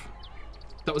 5.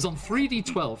 That was on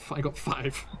 3d12. I got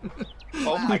 5.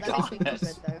 Oh my that makes me feel god.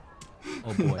 good, though.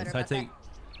 Oh boy. Better So about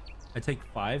I take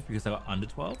 5 because I got under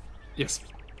 12. Yes.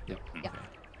 Yep. Yeah.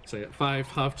 So yeah, 5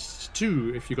 halved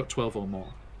 2 if you got 12 or more.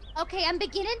 Okay, I'm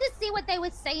beginning to see what they were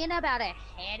saying about a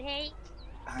headache.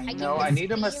 I get know, I this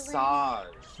need a feeling. massage.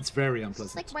 It's very Just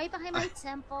unpleasant. like right behind my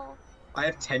temple. I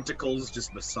have tentacles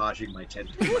just massaging my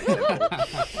tentacles.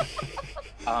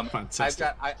 Fantastic.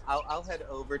 I'll head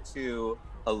over to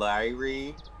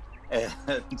Aliri and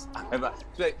I'm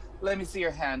like, let me see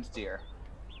your hand, dear.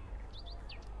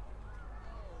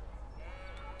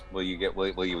 Will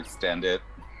you extend it?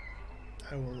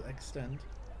 I will extend.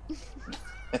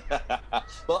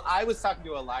 Well, I was talking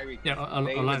to Aliri. Yeah,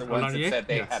 They were the ones that said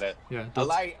they yes. had a Yeah,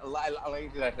 that's-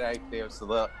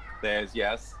 there's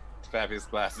yes, fabulous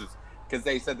glasses. Because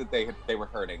they said that they were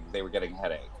hurting, they were getting a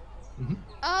headache.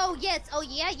 Oh yes, oh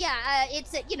yeah.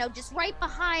 It's just right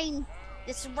behind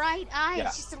this right eye. Yeah.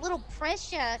 It's just a little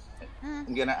pressure.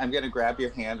 I'm gonna grab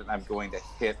your hand and I'm going to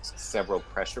hit several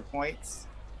pressure points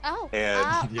Oh.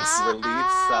 and relieve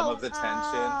some of the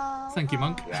tension. Thank you,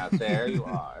 Monk. Yeah, there you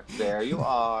are. There you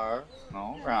are.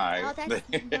 All right. Oh,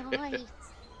 that's nice.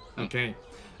 Okay.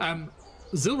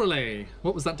 Zilrelay,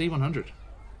 what was that D100?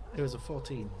 It was a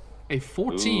 14. A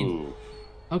 14. Ooh.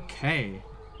 Okay.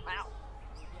 Wow.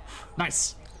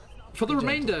 Nice. For the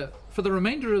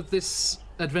remainder of this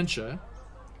adventure,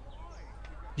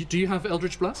 do you have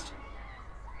Eldritch Blast?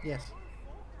 Yes.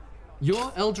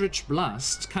 Your Eldritch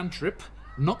Blast cantrip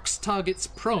knocks targets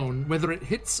prone whether it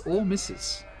hits or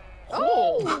misses.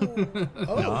 Oh.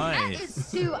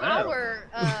 Nice.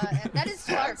 That is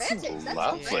to our advantage. That's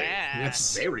lovely. great.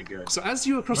 Yes. Very good. So as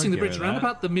you are crossing the Okay bridge, with around that.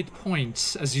 about the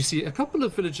midpoint, as you see a couple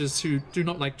of villagers who do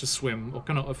not like to swim or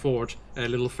cannot afford a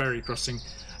little ferry crossing,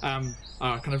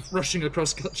 are kind of rushing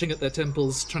across, clutching at their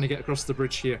temples, trying to get across the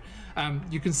bridge here.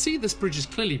 You can see this bridge is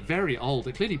clearly very old.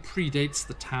 It clearly predates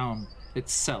the town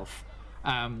itself.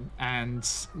 And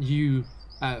you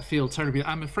feel terribly.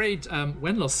 I'm afraid,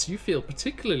 Wenlos, you feel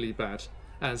particularly bad,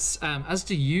 as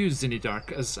do you,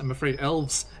 Zinidark, as I'm afraid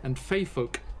elves and fey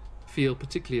folk feel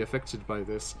particularly affected by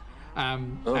this.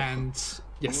 And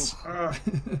yes,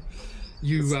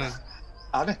 you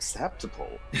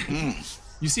Unacceptable.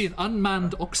 you see an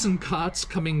unmanned oxen cart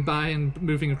coming by and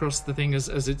moving across the thing as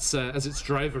its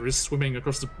driver is swimming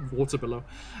across the water below.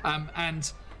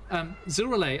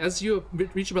 Zilrelay, as you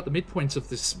reach about the midpoint of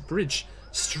this bridge,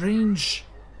 strange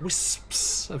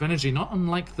wisps of energy, not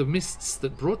unlike the mists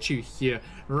that brought you here,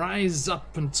 rise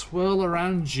up and twirl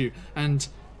around you and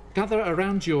gather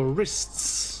around your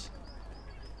wrists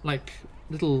like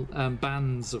little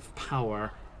bands of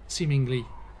power, seemingly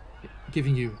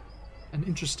giving you an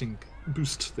interesting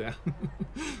boost there.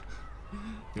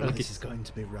 You're lucky. This is going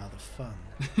to be rather fun.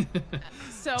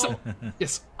 So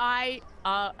Yes. I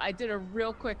did a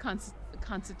real quick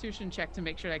constitution check to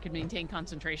make sure I could maintain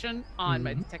concentration on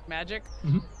my detect magic,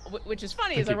 which is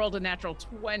funny, as I rolled a natural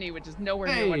 20, which is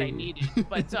nowhere near what I Hey. needed.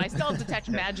 But so I still have detect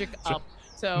magic up.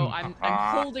 So I'm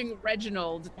holding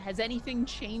Reginald. Has anything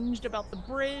changed about the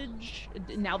bridge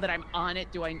now that I'm on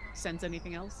it? Do I sense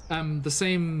anything else? The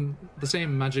same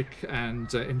magic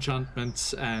and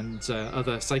enchantment and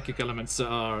other psychic elements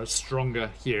are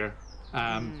stronger here,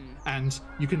 and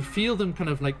you can feel them kind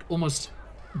of like almost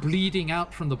bleeding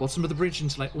out from the bottom of the bridge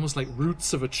into like almost like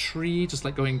roots of a tree, just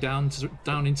like going down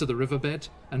into the riverbed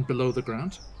and below the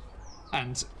ground,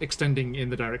 and extending in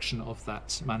the direction of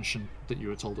that mansion that you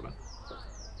were told about.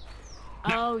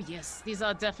 Oh yes, these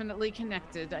are definitely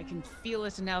connected. I can feel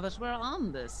it now that we're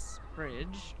on this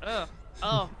bridge.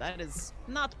 Oh, that is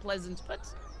not pleasant, but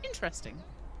interesting.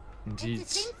 Indeed. It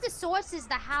seems the source is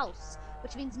the house,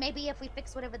 which means maybe if we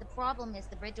fix whatever the problem is,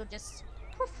 the bridge will just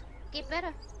poof, get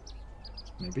better.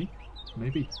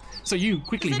 Maybe. So you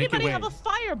quickly Does make your anybody way. have a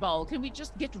fireball? Can we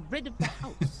just get rid of the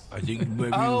house? I think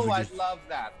maybe Oh, we I'd just... love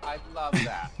that. I'd love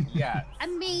that. Yes. I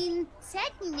mean,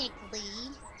 technically,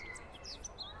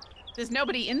 There's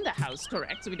nobody in the house,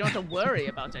 correct? So we don't have to worry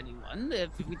about anyone if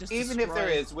we just Even if there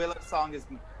destroy- is, Willow Song is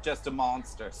just a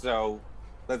monster, so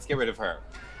let's get rid of her.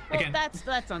 Well, Again,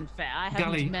 that's unfair. I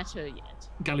haven't Gally- met her yet.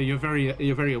 Gally, you're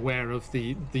very aware of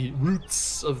the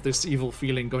roots of this evil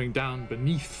feeling going down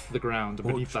beneath the ground,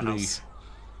 beneath the Fortunately, house.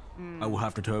 I will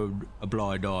have to turn a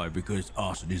blind eye because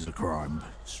arson is a crime.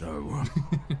 So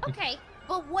okay,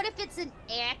 but what if it's an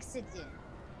accident?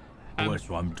 that's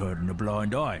why I'm turning a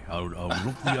blind eye. I'll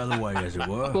look the other way, as it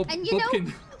were. And you know-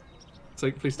 Bobkin.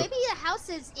 So please stop. Maybe the house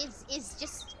is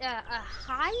just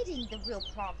hiding the real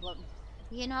problem.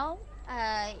 You know,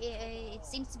 it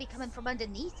seems to be coming from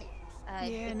underneath it. Yeah,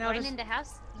 if no, we're this- in the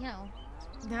house, you know.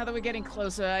 now that we're getting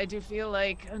closer, I do feel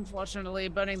like, unfortunately,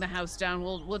 burning the house down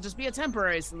will just be a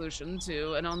temporary solution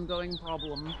to an ongoing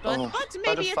problem. But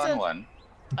maybe a it's fun one.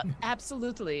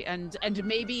 Absolutely, and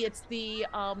maybe it's the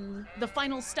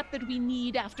final step that we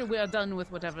need after we're done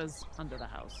with whatever's under the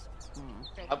house.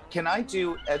 Can I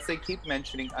do, as they keep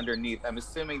mentioning underneath, I'm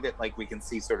assuming that like we can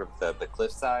see sort of the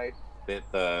cliffside that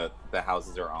the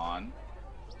houses are on.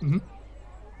 Mm-hmm.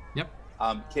 Yep.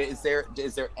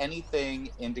 Is there anything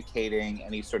indicating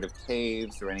any sort of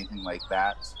caves or anything like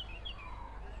that?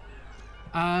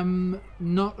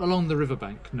 Not along the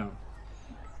riverbank, no.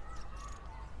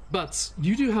 But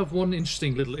you do have one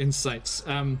interesting little insight.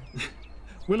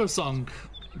 Willowsong,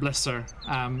 bless her,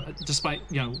 despite,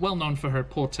 well known for her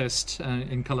poor taste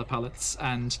in color palettes,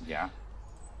 and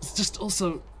it's just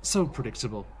also so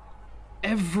predictable.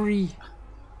 Every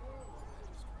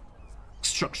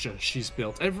structure she's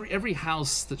built, every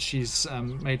house that she's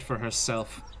made for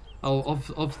herself,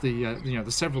 of the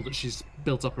several that she's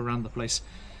built up around the place,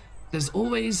 there's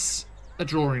always a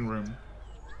drawing room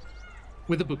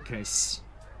with a bookcase,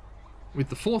 with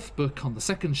the fourth book on the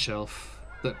second shelf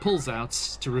that pulls out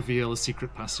to reveal a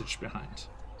secret passage behind.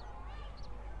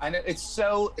 I know, it's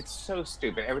so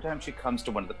stupid. Every time she comes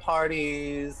to one of the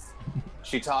parties,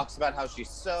 she talks about how she's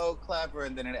so clever,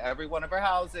 and then in every one of her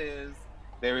houses,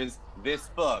 there is this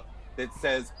book that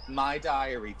says, "My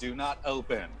diary, do not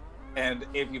open." And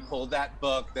if you pull that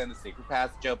book, then the secret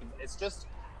passage opens. It's just...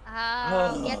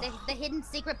 yeah, the hidden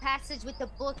secret passage with the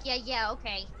book. Yeah,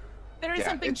 okay. There is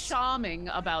something charming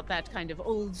about that kind of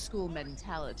old school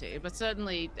mentality, but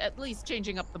certainly at least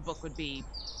changing up the book would be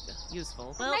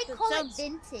useful. Well, I call it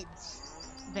vintage.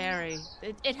 Very.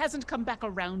 It hasn't come back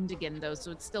around again though,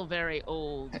 so it's still very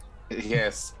old.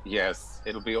 Yes.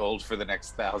 It'll be old for the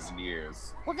next 1,000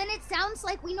 years. Well, then it sounds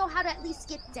like we know how to at least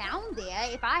get down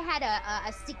there. If I had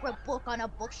a secret book on a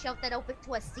bookshelf that opened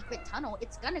to a secret tunnel,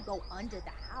 it's gonna go under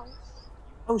the house.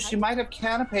 Oh, she might have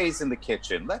canapes in the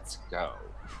kitchen. Let's go.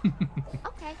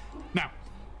 Okay. Now,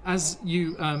 as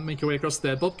you make your way across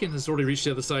there, Bobkin has already reached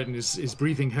the other side and is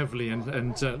breathing heavily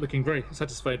and looking very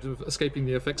satisfied of escaping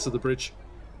the effects of the bridge.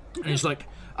 And he's like,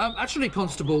 actually,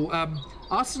 Constable,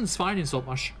 arson's fine in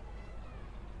Saltmarsh.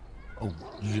 Oh,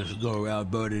 you just go around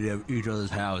burning each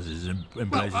other's houses and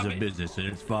places of business, and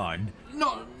it's fine.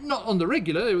 Not on the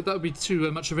regular, that would be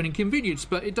too much of an inconvenience,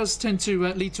 but it does tend to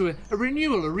lead to a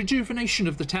renewal, a rejuvenation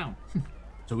of the town.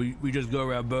 So we just go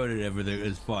around burning everything,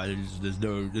 it's fine, there's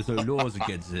no laws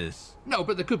against this. No,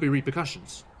 but there could be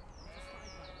repercussions.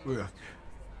 Yeah.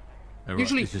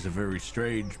 Usually... This is a very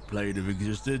strange plane of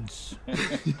existence. I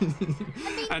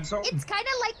mean, it's kind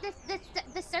of like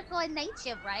the circle in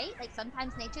nature, right? Like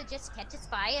sometimes nature just catches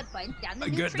fire and burns down the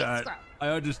new trees grow. I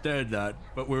understand that,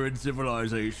 but we're in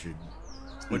civilization.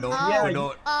 We're not. I see.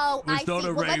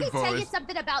 Well, let me tell you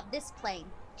something about this plane.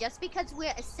 Just because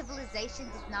we're a civilization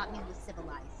does not mean we're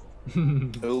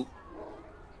civilized. Oh.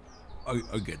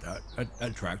 I get that.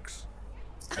 That tracks.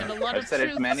 I've said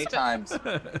it many times.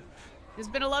 There's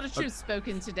been a lot of truth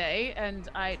spoken today, and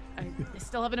I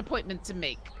still have an appointment to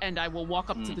make, and I will walk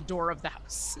up to the door of the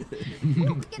house.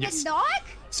 Yes. Knock?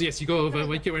 So yes, you go over,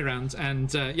 make your way around,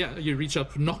 and you reach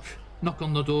up, knock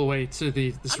on the doorway to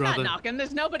this I'm not knocking.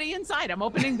 There's nobody inside. I'm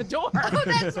opening the door. Oh,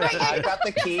 that's right. I've got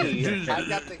the key. I've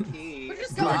got the key.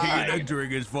 Breaking and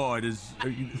entering is fine. It's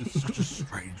such a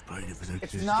strange plane of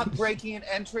existence. It's not breaking and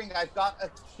entering. I've got a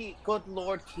key. Good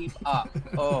Lord, keep up.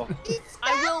 Oh. It's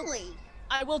family.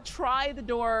 I will try the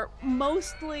door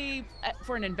mostly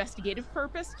for an investigative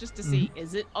purpose, just to see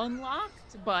is it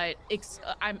unlocked. But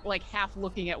I'm like half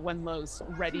looking at Wenlo's,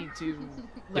 ready to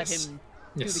let him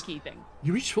do the key thing.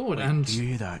 You reach forward and do you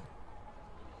hear that?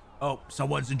 Oh,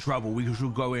 someone's in trouble. We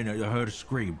should go in. I heard a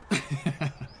scream.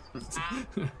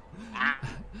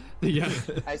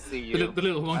 I see you. The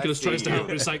little homunculus tries to help.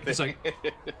 It's like,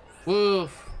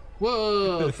 woof.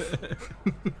 Woof.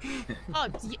 Oh,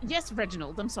 yes,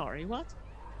 Reginald. I'm sorry. What?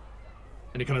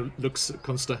 And he kind of looks at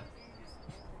Consta.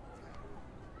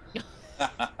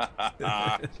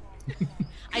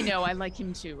 I know. I like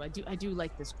him too. I do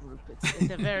like this group.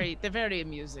 They're very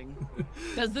amusing.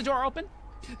 Does the door open?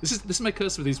 This is my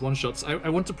curse with these one shots. I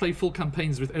want to play full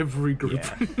campaigns with every group.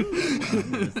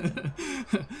 Yeah.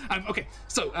 Okay,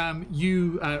 so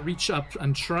you reach up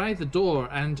and try the door,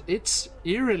 and it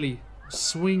eerily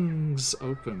swings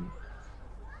open,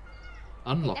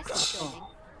 unlocked,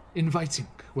 inviting,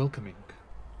 welcoming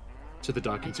to the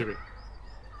dark interior.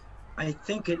 I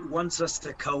think it wants us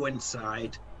to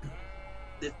coincide.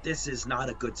 This is not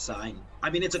a good sign.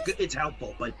 I mean, it's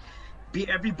helpful, but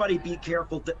everybody be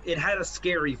careful. It had a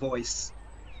scary voice.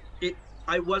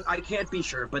 I can't be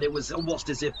sure, but it was almost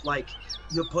as if like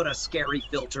you put a scary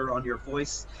filter on your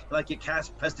voice, like you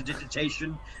cast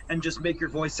prestidigitation and just make your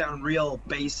voice sound real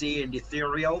bassy and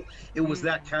ethereal. It was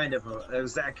that kind of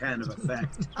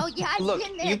effect. Oh yeah, I've Look,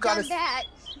 been there, you've got done that.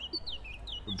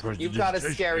 You've got a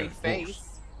scary Of course. face.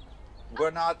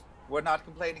 We're not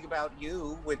complaining about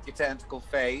you with your tentacle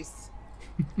face.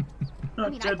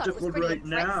 Not mean, I thought it was tentacle pretty right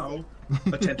now.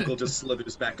 A tentacle just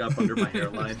slithers back up under my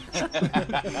hairline.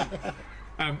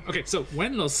 Okay, so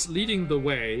Wenlos leading the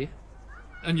way,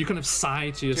 and you kind of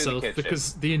sigh to yourself kitchen.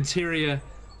 because the interior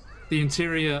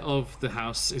of the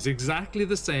house is exactly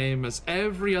the same as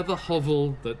every other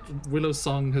hovel that Willow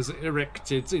Song has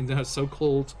erected in her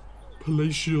so-called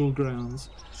palatial grounds.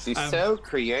 She's so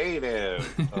creative.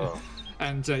 Oh.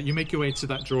 And you make your way to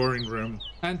that drawing room,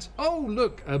 and oh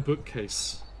look, a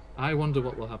bookcase. I wonder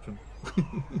what will happen.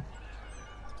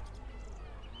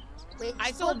 Which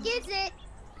I still- book is it?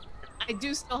 I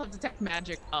do still have detect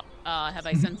magic up. Have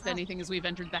I sensed anything as we've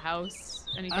entered the house?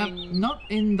 Anything? Not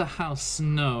in the house,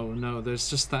 no. There is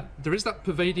that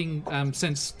pervading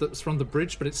sense that's from the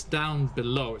bridge, but it's down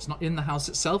below. It's not in the house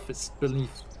itself. It's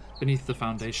beneath the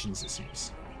foundations, it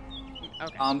seems.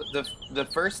 Okay. The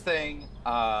first thing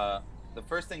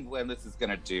Wendless is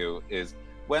gonna do is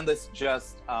Wendless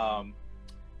just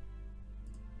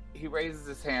he raises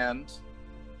his hand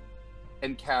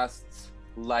and casts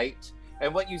light.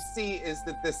 And what you see is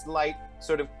that this light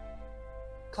sort of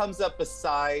comes up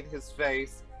beside his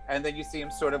face, and then you see him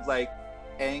sort of like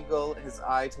angle his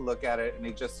eye to look at it, and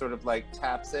he just sort of like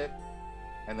taps it,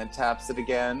 and then taps it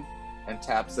again, and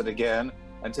taps it again,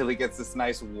 until he gets this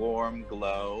nice warm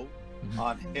glow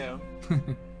on him.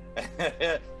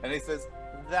 And he says,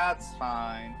 "That's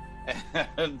fine,"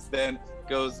 and then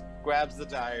grabs the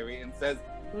diary and says,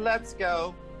 "Let's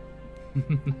go."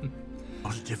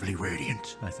 Positively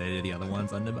radiant. I say to the other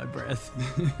ones under my breath.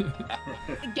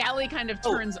 Gally kind of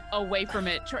turns away from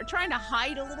it, trying to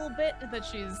hide a little bit that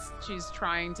she's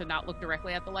trying to not look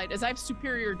directly at the light, as I have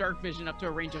superior dark vision up to a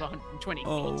range of 120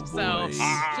 Oh, feet. So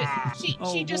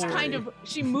boy. she just boy. kind of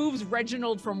moves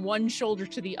Reginald from one shoulder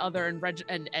to the other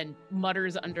and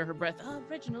mutters under her breath,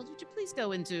 "Reginald, would you please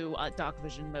go into dark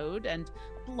vision mode and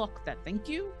block that? Thank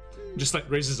you." Just like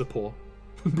raises a paw.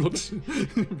 blocks And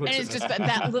it's just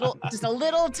that little, just a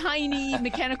little tiny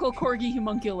mechanical corgi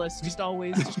homunculus, just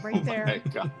right there.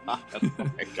 Oh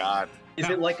my god. Is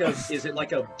it like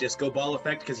a disco ball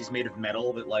effect because he's made of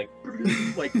metal that like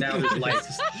now there's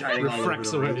lights shining all over refracts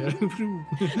the away. room?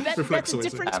 Yeah. That's a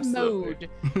different Absolutely.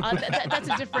 mode. That's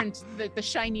a different the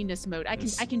shininess mode. I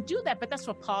can do that, but that's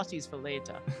for parties for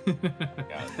later.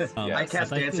 Yes. I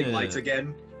cast I'd like dancing to- lights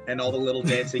again, and all the little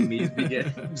dancing music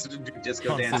begins.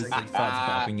 Disco dancing. Starts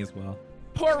popping as well.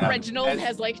 Poor Um, Reginald as-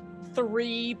 has like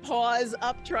 3 paws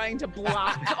up trying to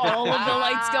block all of the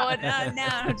lights going. No,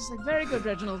 I'm just like, very good,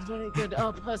 Reginald, very good.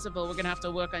 Oh, Percival, we're gonna have to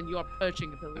work on your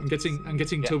perching abilities. I'm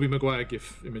getting Yeah. Toby Maguire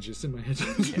gif images in my head.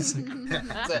 It's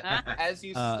like, So, as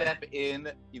you step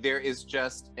in,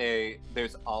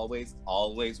 there's always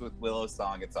with Willow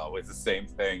Song, it's always the same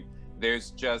thing.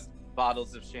 There's just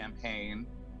bottles of champagne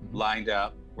lined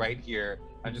up right here.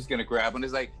 I'm just gonna grab one.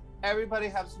 It's like, everybody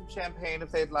have some champagne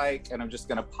if they'd like, and I'm just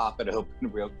gonna pop it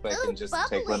open real quick Ooh, and just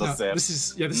bubbly. take little Now, sips.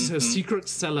 this is her secret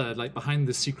cellar, like behind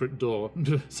the secret door.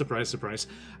 Surprise, surprise.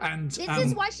 And This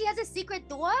is why she has a secret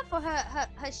door for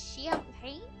her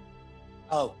champagne?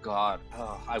 Oh god,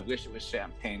 I wish it was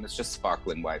champagne. It's just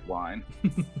sparkling white wine.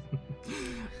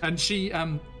 and she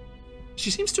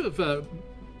seems to have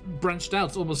branched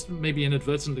out, almost maybe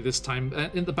inadvertently this time.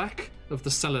 In the back of the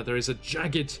cellar, there is a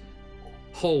jagged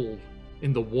hole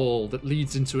in the wall that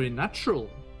leads into a natural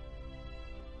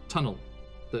tunnel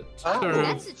that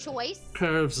That's a choice.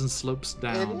 curves and slopes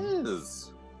down. It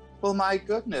is. Well, my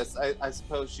goodness, I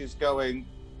suppose she's going,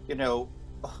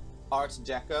 Art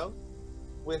Deco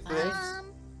with this.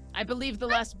 I believe the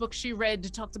last book she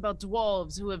read talked about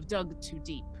dwarves who have dug too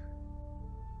deep.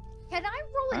 Can I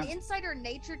roll an insight or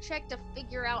nature check to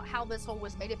figure out how this hole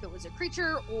was made, if it was a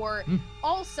creature, or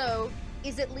also,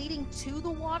 is it leading to the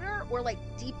water or like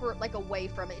deeper, like away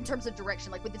from it in terms of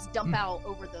direction, like with this dump out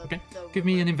over the... Okay, the give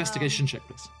me an river? investigation check,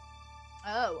 please.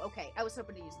 Oh, okay. I was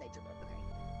hoping to use nature, but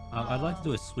okay. I'd like to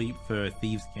do a sweep for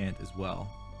Thieves' Cant as well.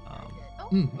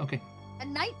 Okay. A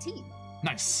 19.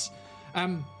 Nice.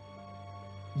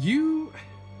 You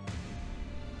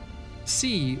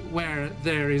see where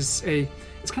there is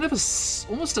it's kind of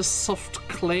almost a soft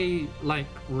clay-like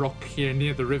rock here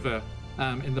near the river,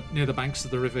 near the banks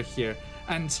of the river here,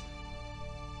 and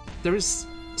there is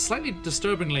slightly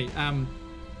disturbingly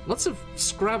lots of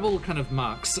Scrabble kind of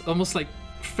marks, almost like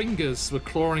fingers were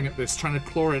clawing at this, trying to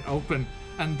claw it open,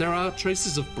 and there are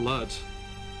traces of blood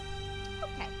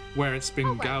Okay. where it's been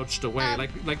All right. gouged away.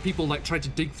 Like people tried to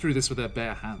dig through this with their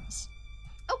bare hands.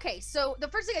 Okay, so the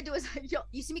first thing I do is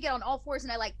you see me get on all fours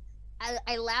and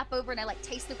I lap over and I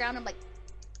taste the ground. I'm like,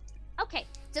 okay,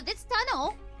 so this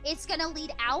tunnel is gonna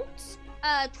lead out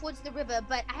towards the river,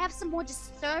 but I have some more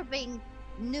disturbing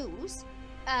news.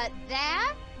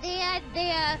 There,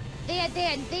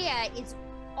 and there is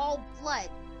all blood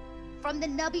from the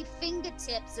nubby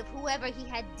fingertips of whoever he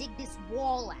had dig this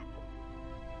wall at.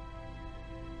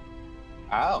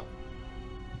 Oh.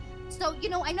 So,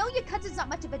 I know your cousin's not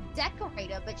much of a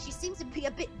decorator, but she seems to be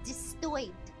a bit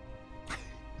disturbed.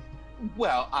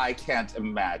 Well, I can't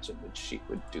imagine that she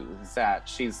would do that.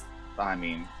 She's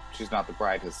not the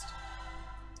brightest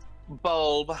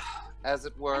bulb, as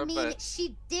it were, but...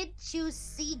 she did choose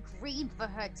sea green for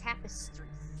her tapestries.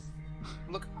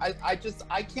 Look, I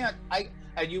can't,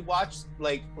 and you watch,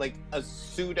 like a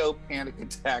pseudo panic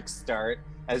attack start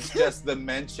as just the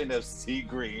mention of sea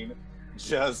green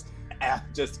just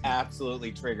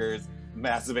absolutely triggers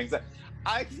massive anxiety.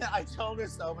 I told her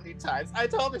so many times.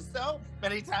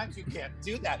 You can't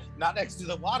do that. Not next to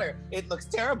the water. It looks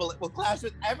terrible. It will clash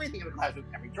with everything. It will clash with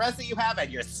every dress that you have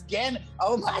and your skin.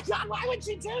 Oh my God, why would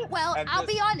she do that? Well, I'll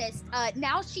be honest.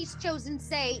 Now she's chosen,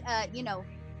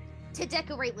 to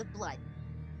decorate with blood.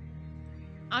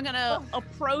 I'm gonna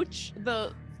approach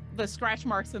the scratch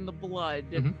marks in the blood.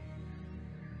 Mhm.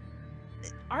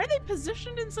 Are they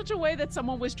positioned in such a way that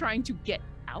someone was trying to get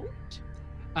out?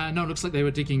 No, it looks like they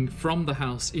were digging from the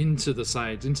house into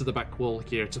the back wall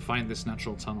here to find this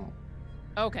natural tunnel.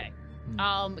 Okay.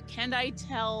 Can I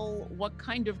tell what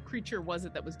kind of creature was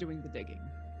it that was doing the digging?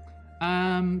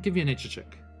 Give me a nature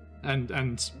check, and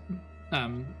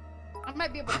I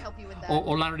might be able to help you with that.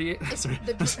 or Larry, sorry,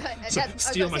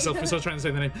 steal myself because I was trying to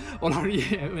say the name. Or Larry,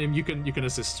 you can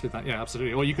assist with that. Yeah,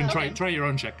 absolutely. Or you can try your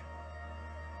own check.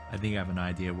 I think I have an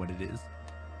idea what it is.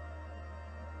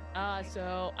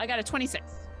 So I got a 26.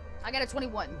 I got a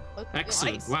 21.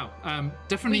 Excellent. Nice. Wow.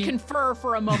 Definitely. We confer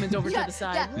for a moment over to the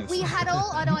side. Yeah, we huddle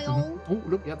on our own. Oh,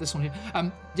 look, yeah, this one here.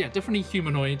 Yeah, definitely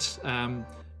humanoid.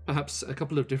 Perhaps a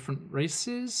couple of different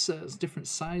races, different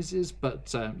sizes,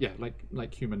 but yeah,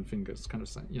 like human fingers, kind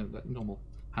of, like normal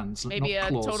hands. Maybe not a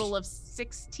claws. total of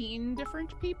 16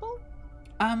 different people.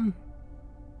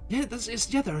 Yeah,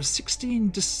 there are 16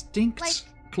 distinct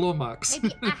claw marks.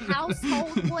 Maybe a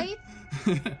household wife.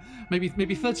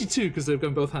 maybe 32 because they've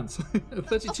got both hands.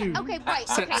 32. Okay, right.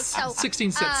 Sets, okay, so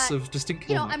 16 sets of distinct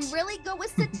claw marks. I'm really good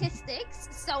with statistics.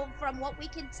 So from what we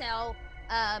can tell,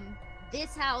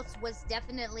 this house was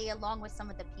definitely, along with some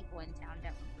of the people in town,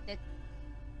 that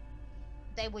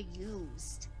they were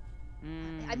used.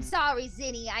 I'm sorry,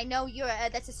 Zinni. I know you're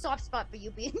that's a soft spot for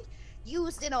you being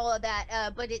used and all of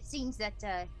that, but it seems that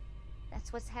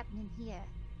that's what's happening here.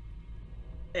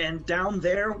 And down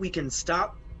there, we can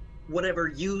stop whatever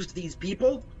used these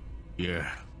people?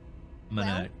 Yeah. I'm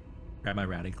gonna grab my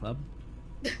rowdy club.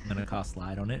 I'm gonna cast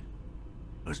slide on it.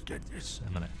 Let's get this.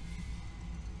 I'm gonna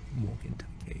walk into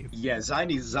the cave. Yeah,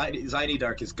 Ziny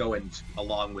Dark is going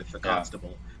along with the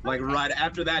constable. Like right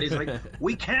after that, he's like,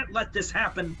 "We can't let this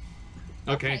happen."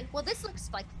 Okay. Well, this looks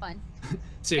like fun.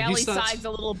 So Callie sides a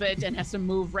little bit and has to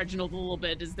move Reginald a little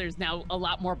bit, as there's now a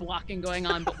lot more blocking going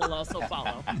on, but we'll also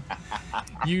follow.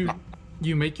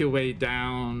 You make your way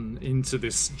down into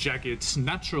this jagged,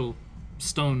 natural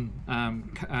stone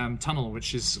tunnel,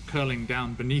 which is curling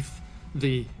down beneath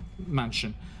the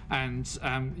mansion, and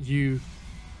you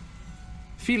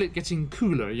feel it getting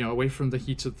cooler, away from the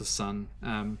heat of the sun.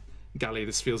 Gally,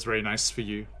 this feels very nice for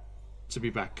you to be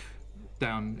back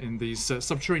down in these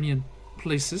subterranean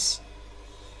places.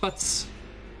 But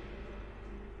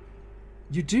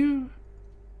you do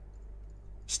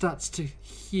start to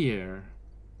hear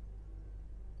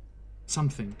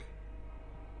something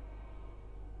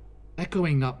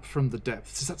echoing up from the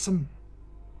depths. Is that some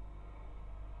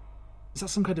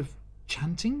kind of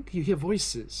chanting? You hear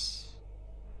voices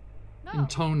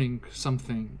intoning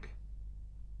something.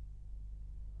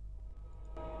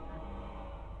 Do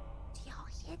y'all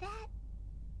hear that?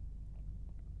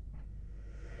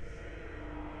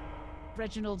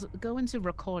 Reginald, go into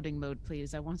recording mode,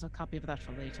 please. I want a copy of that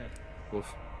for later.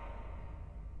 Woof.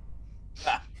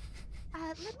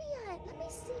 Let me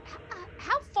see.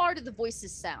 How far do the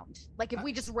voices sound? Like, if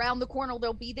we just round the corner,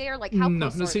 they'll be there. Like, how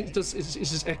close are they? It's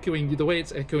just echoing. The way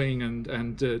it's echoing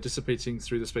and dissipating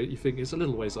through the space, you think it's a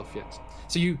little ways off yet.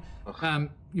 So you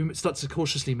start to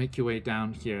cautiously make your way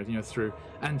down here, through,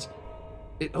 and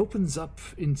it opens up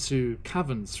into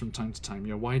caverns from time to time.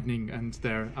 You're widening, and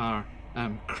there are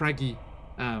craggy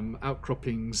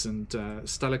outcroppings and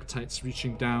stalactites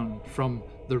reaching down from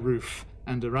the roof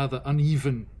and a rather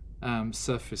uneven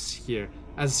surface here,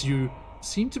 as you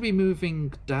seem to be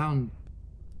moving down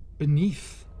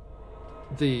beneath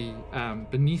the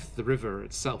river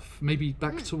itself, maybe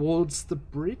back towards the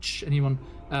bridge. Anyone?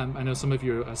 I know some of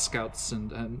you are scouts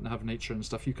and have nature and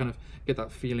stuff. You kind of get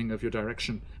that feeling of your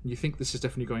direction, and you think this is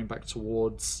definitely going back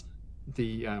towards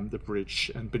the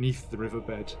bridge and beneath the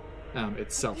riverbed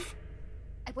itself.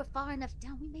 We're far enough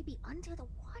down. We may be under the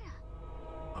water.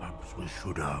 Perhaps we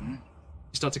should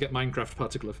You start to get Minecraft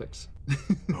particle effects.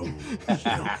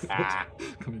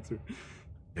 Coming through.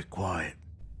 Get quiet.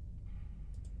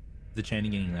 The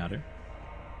chanting getting louder.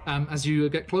 As you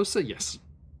get closer, yes.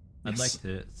 I'd like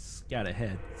to scout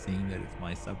ahead, seeing that it's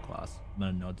my subclass. I'm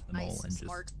gonna nod to them all and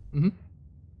smart. just.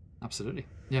 Absolutely.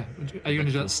 Yeah. Are you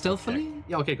gonna do that stealthily?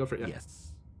 Yeah. Okay, go for it. Yeah.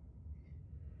 Yes.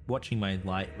 Watching my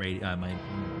light my light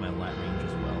range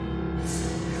as well.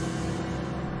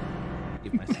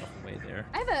 Give myself away there.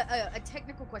 I have a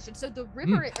technical question. So the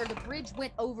river or the bridge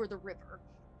went over the river.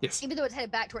 Yes. Even though it's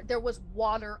headed back toward, there was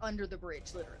water under the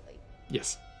bridge, literally.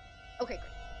 Yes. Okay, great.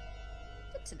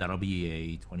 Good to know. That'll be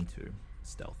a 22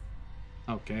 stealth.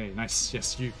 Okay, nice.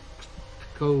 Yes, you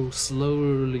go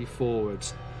slowly forward,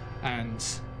 and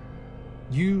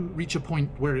you reach a point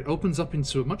where it opens up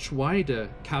into a much wider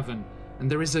cavern, and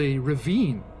there is a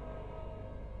ravine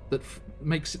that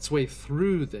makes its way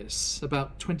through this,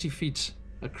 about 20 feet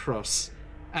across,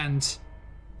 and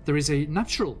there is a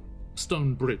natural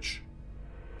stone bridge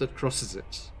that crosses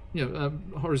it. You know,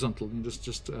 horizontal,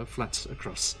 just flat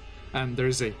across. And there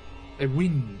is a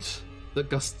wind that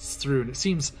gusts through, and it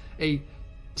seems a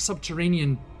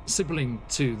subterranean sibling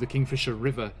to the Kingfisher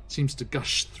River seems to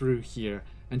gush through here,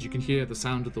 and you can hear the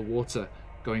sound of the water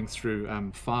going through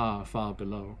far, far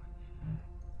below.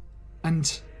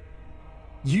 And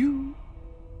you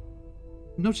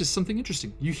notice something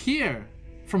interesting. You hear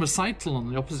from a side tunnel on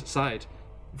the opposite side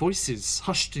voices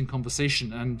hushed in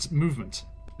conversation and movement,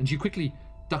 and you quickly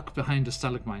duck behind a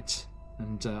stalagmite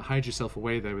and hide yourself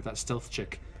away there with that stealth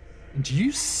check. And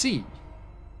you see...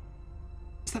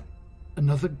 Is that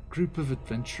another group of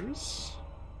adventurers?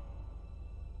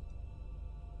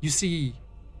 You see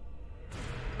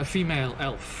a female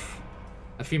elf,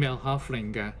 a female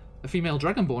halfling, a female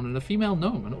dragonborn, and a female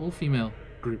gnome, an all-female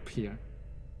group here.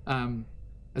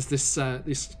 As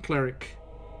this cleric,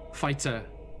 fighter,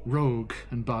 rogue,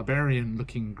 and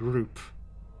barbarian-looking group.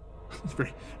 It's a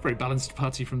very, very balanced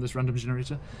party from this random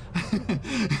generator.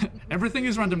 Everything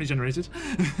is randomly generated.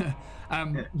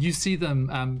 You see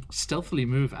them stealthily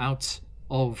move out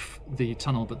of the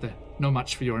tunnel, but they're no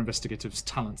match for your investigative's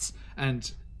talents. And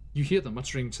you hear them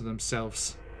muttering to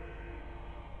themselves,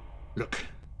 "Look,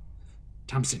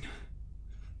 Tamsin,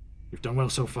 you've done well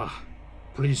so far.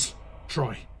 Please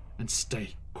try and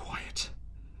stay quiet.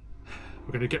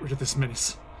 We're going to get rid of this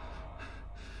menace.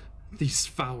 These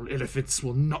foul illithids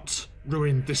will not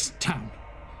ruin this town.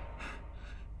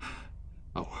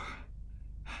 Oh.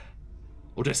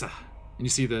 Odessa." And you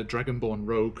see the Dragonborn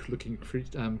rogue-looking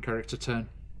character turn.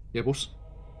 "Yeah, boss?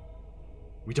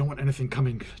 We don't want anything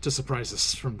coming to surprise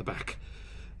us from the back.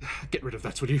 Get rid of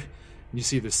that, will you?" And you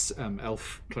see this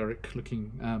elf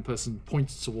cleric-looking person point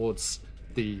towards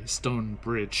the stone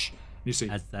bridge. And you see...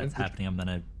 As that's happening, I'm going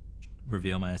to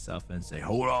reveal myself and say,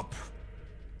 "Hold up."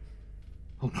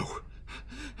 "Oh no.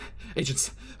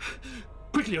 Agents,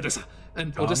 quickly, Odessa."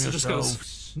 And Calm Odessa just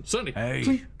yourselves. goes, "Certainly." Hey,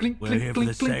 Clink, clink, we're clink, here clink,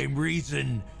 for the clink. same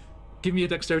reason. Give me a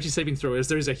dexterity saving throw as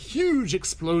there is a huge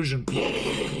explosion.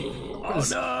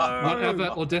 As whatever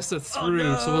Odessa threw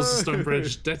towards the stone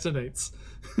bridge detonates.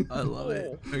 I love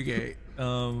it. Okay,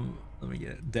 let me get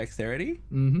it. Dexterity?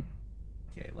 Mm-hmm.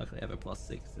 Okay, luckily I have a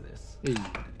 +6 to this. Hey.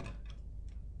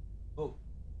 Oh,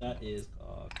 that is...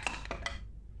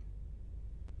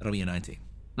 that'll be a 19.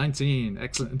 19,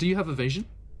 excellent. Do you have evasion?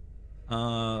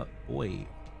 Wait,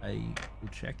 I will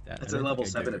check that. That's a level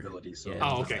 7 ability, so... Yeah,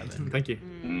 Oh, it's a okay. 7. Thank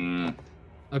you.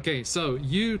 Okay, so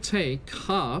you take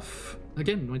half.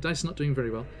 Again, my dice are not doing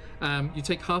very well. You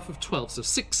take half of 12, so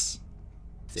 6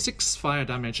 fire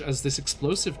damage as this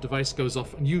explosive device goes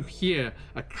off, and you hear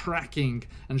a cracking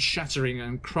and shattering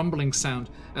and crumbling sound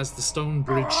as the stone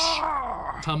bridge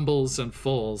tumbles and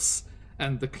falls.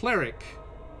 And the cleric,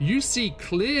 you see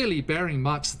clearly bearing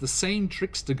marks of the same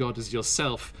trickster god as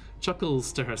yourself,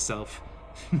 chuckles to herself.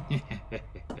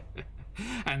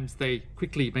 And they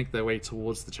quickly make their way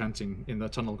towards the chanting in the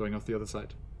tunnel going off the other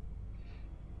side.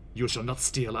 "You shall not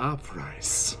steal our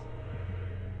prize."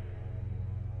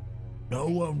 No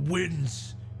one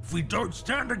wins if we don't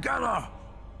stand together.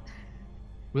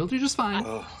 We'll do just fine.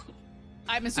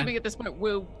 I'm assuming at this point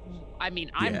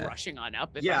I'm rushing on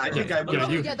up. I think I will. The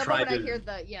moment I hear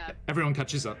the Everyone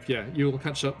catches up. Yeah, you will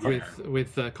catch up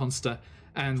with Consta.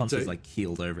 And Consta's like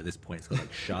keeled over at this point. He's got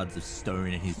like shards of stone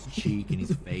in his cheek and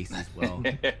his face as well.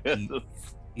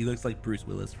 He looks like Bruce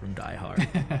Willis from Die Hard.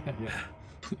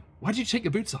 Why did you take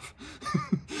your boots off?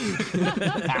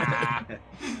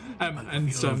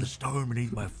 and so the stone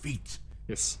beneath my feet.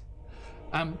 Yes.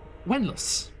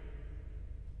 Wenless.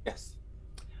 Yes.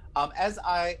 As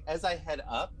I head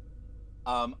up,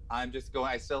 I'm just going.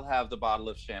 I still have the bottle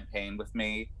of champagne with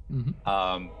me.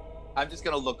 Mm-hmm. I'm just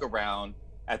gonna look around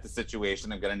at the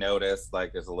situation. I'm gonna notice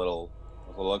like there's a little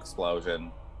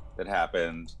explosion that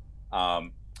happened.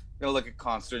 I'm gonna look at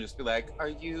Conster and just be like, "Are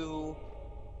you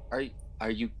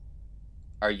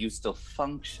still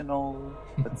functional?"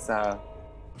 Let's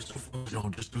Still functional,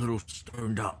 just a little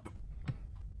stoned up.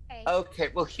 Okay,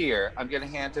 well here, I'm gonna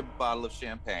hand him a bottle of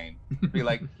champagne. Be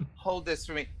like, hold this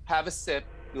for me. Have a sip.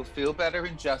 You'll feel better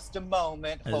in just a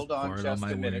moment. Hold on just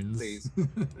a minute, please.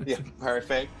 Yeah,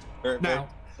 perfect. Now,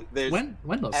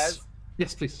 Wenlos.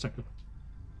 Yes, please. Sorry.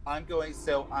 I'm going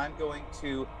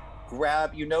to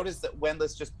grab. You notice that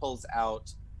Wenless just pulls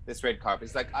out this red carpet.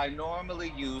 It's like, I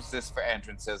normally use this for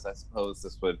entrances. I suppose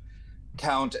this would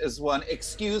count as one.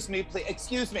 Excuse me, please.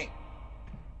 Excuse me.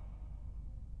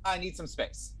 I need some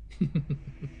space.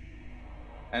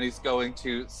 And he's going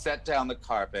to set down the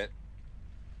carpet.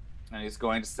 And he's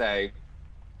going to say,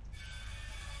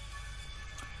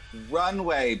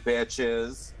 runway,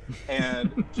 bitches.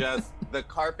 And just the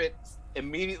carpet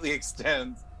immediately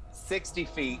extends 60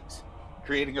 feet,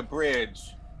 creating a bridge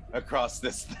across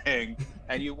this thing.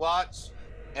 And you watch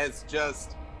as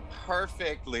just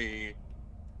perfectly,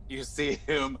 you see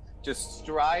him just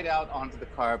stride out onto the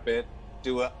carpet,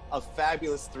 do a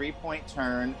fabulous 3-point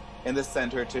turn in the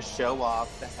center to show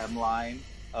off the hemline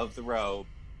of the robe,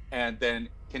 and then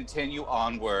continue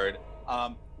onward,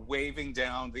 waving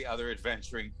down the other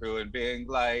adventuring crew and being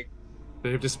like,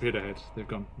 they've disappeared ahead. They've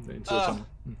gone into the tunnel.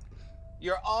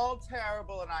 You're all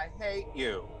terrible and I hate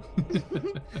you.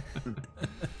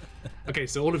 Okay,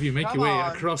 so all of you make your way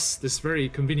across this very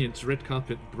convenient red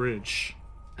carpet bridge.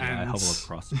 And I hobble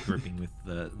across, dripping with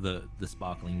the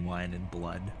sparkling wine and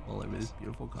blood all over this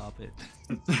beautiful carpet.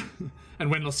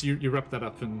 And Wenlos, you wrap that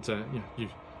up and you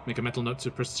make a mental note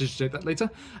to prestidigitate that later.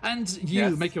 And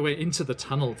you make your way into the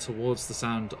tunnel towards the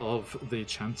sound of the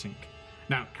chanting.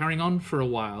 Now, carrying on for a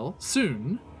while,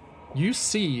 soon you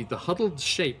see the huddled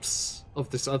shapes of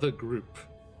this other group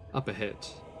up ahead.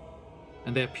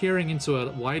 And they're peering into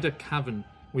a wider cavern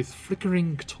with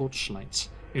flickering torchlight,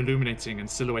 illuminating and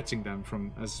silhouetting them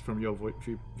from your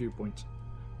viewpoint.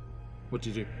 What do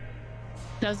you do?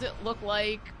 Does it look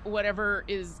like whatever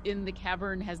is in the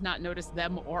cavern has not noticed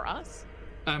them or us?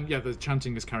 Yeah, the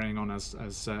chanting is carrying on as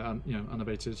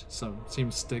unabated, so it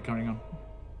seems they're carrying on.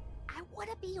 I want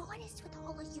to be honest with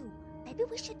all of you. Maybe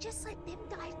we should just let them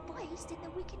die first, and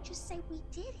then we can just say we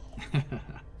did it.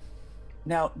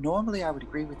 Now, normally I would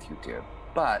agree with you, dear,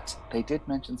 but they did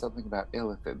mention something about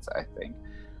illithids, I think.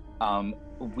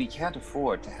 We can't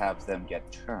afford to have them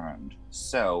get turned.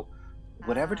 So,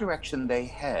 whatever direction they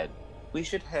head, we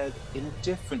should head in a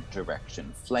different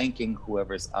direction, flanking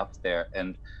whoever's up there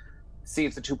and see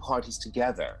if the two parties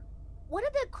together. What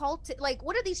are the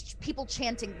what do these people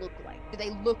chanting look like? Do they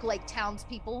look like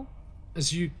townspeople?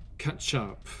 As you catch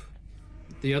up,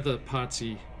 the other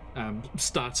party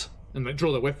start and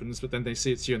draw their weapons, but then they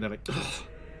see it's you and they're like, ugh.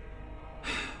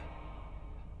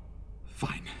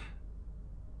 Fine.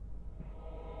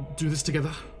 Do this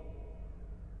together.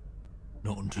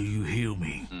 Not until you heal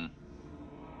me.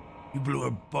 You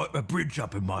blew a bridge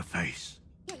up in my face.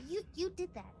 Yeah, you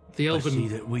did that. The elven. I see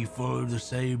that we follow the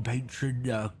same patron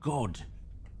god.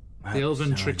 Perhaps the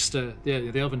elven trickster.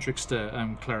 The elven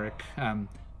trickster cleric.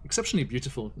 Exceptionally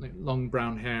beautiful, like long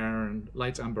brown hair and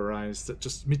light amber eyes that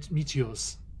just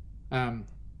meteors.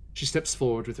 She steps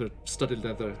forward with her studded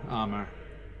leather armor,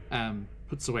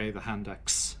 puts away the hand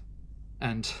axe,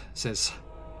 and says,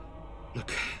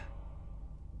 "Look,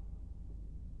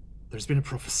 there's been a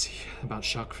prophecy about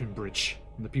Sharkfin Bridge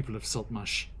and the people of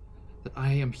Saltmarsh that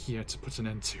I am here to put an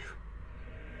end to.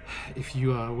 If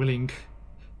you are willing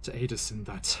to aid us in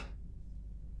that,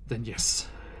 then yes,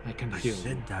 I can heal you." I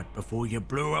said that before you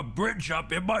blew a bridge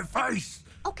up in my face.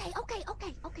 Okay.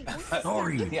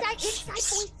 Sorry. Inside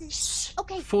voices.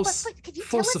 Okay. Force but can you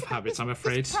tell us of about habit, this, I'm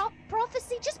afraid. This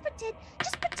prophecy. Just pretend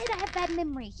I have bad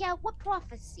memory. Yeah. What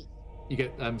prophecy? You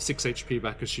get 6 HP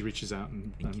back as she reaches out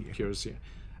and cures you.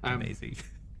 Amazing.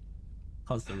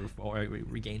 Consta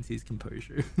regains his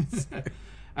composure.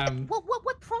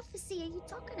 What prophecy are you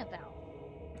talking about?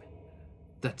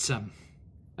 That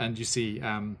and you see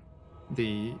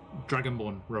the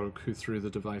Dragonborn rogue who threw the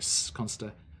device,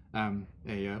 Consta,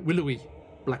 a willowy,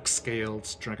 black-scaled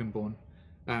Dragonborn,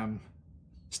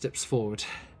 steps forward.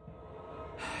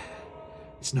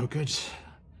 It's no good.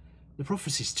 The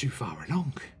prophecy's too far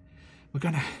along. We're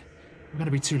gonna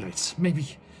be too late.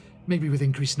 Maybe with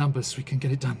increased numbers we can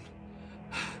get it done.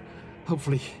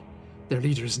 Hopefully, their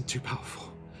leader isn't too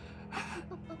powerful.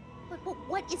 But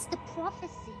what is the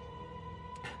prophecy?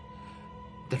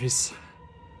 There is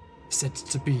said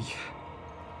to be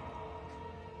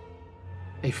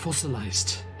a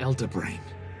fossilized elder brain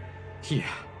here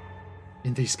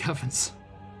in these caverns.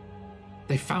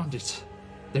 They found it.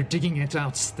 They're digging it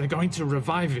out. They're going to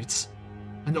revive it.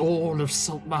 And all of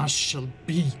Saltmarsh shall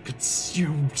be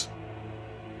consumed.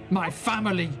 My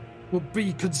family will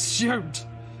be consumed.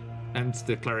 And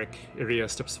the cleric, Iria,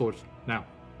 steps forward. Now,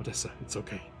 Odessa, it's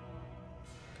okay.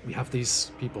 We have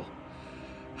these people.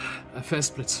 A fair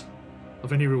split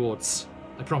of any rewards,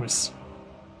 I promise.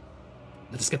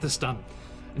 Let us get this done.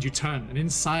 And you turn, and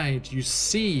inside you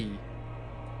see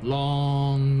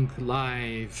long,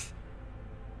 lithe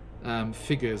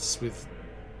figures with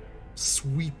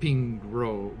sweeping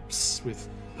robes with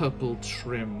purple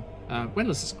trim.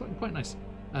 Wendless is quite nice.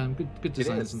 Good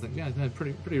designs and things. Yeah,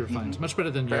 pretty refined. Much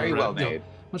better than very well made.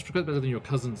 Much better than your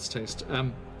cousin's taste.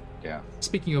 Yeah.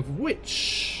 Speaking of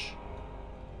which,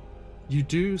 you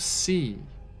do see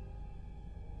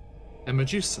a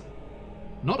Medusa,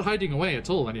 not hiding away at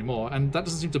all anymore, and that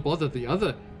doesn't seem to bother the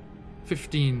other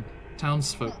 15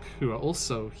 townsfolk who are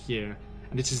also here.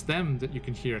 And it is them that you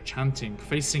can hear chanting,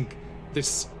 facing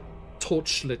this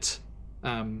torchlit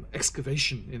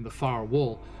excavation in the far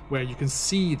wall, where you can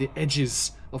see the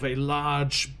edges of a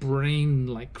large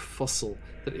brain-like fossil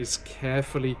that is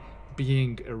carefully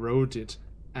being eroded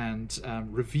and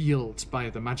revealed by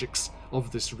the magics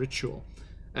of this ritual.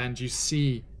 And you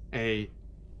see a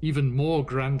even more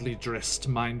grandly dressed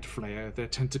mind flayer, their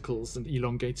tentacles and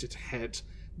elongated head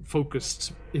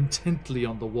focused intently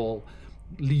on the wall,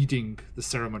 leading the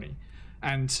ceremony.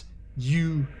 And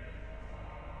you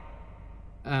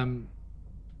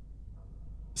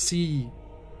see,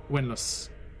 Wenless,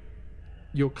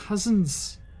 your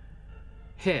cousin's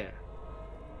hair,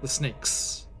 the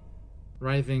snakes,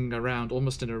 writhing around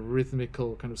almost in a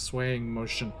rhythmical kind of swaying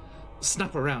motion,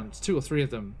 snap around, 2 or 3 of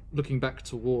them, looking back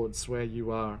towards where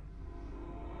you are.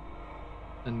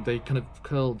 And they kind of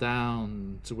curl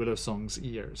down to Willowsong's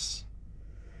ears.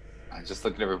 I just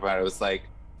looked at everybody. I was like,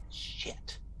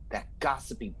 shit, that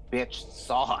gossipy bitch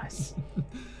saw us.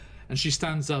 And she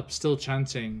stands up, still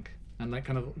chanting, and like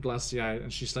kind of glassy-eyed,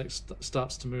 and she's like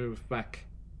starts to move back.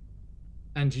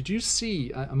 And you do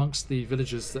see amongst the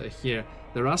villagers that are here,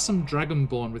 there are some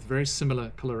Dragonborn with very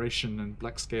similar coloration and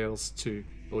black scales to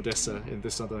Odessa in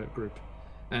this other group.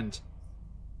 And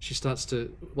she starts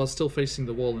to, while still facing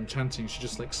the wall and chanting, she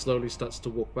just like slowly starts to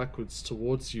walk backwards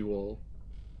towards you all.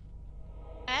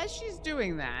 As she's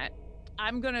doing that,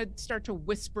 I'm gonna start to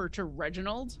whisper to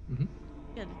Reginald.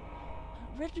 Mm-hmm.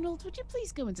 Reginald, would you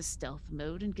please go into stealth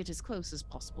mode and get as close as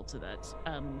possible to that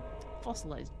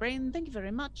fossilized brain? Thank you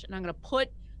very much. And I'm going to put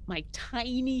my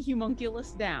tiny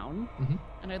homunculus down,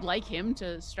 and I'd like him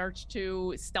to start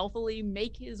to stealthily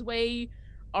make his way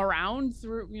around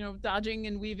through, dodging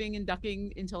and weaving and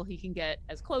ducking until he can get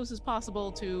as close as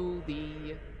possible to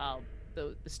the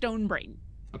stone brain.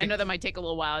 Okay. I know that might take a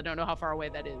little while. I don't know how far away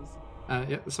that is. Yeah,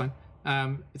 that's fine.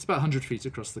 It's about 100 feet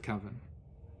across the cavern.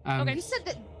 Okay. You said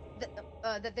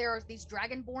that there are these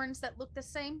Dragonborns that look the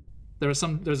same? There's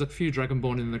a few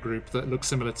Dragonborn in the group that look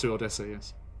similar to Odessa,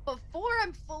 yes. Before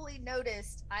I'm fully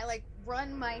noticed, I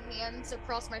run my hands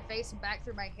across my face and back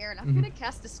through my hair, and I'm gonna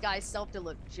cast Disguise Self to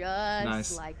look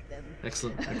just like them.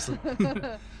 Excellent.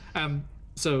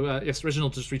 So yes,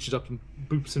 Reginald just reaches up and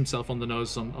boops himself on the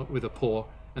nose with a paw,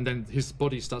 and then his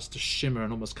body starts to shimmer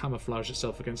and almost camouflage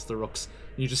itself against the rocks.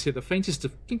 And you just hear the faintest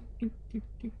of clink, clink, clink,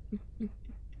 clink, clink, clink.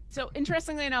 So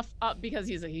interestingly enough, because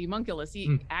he's a homunculus,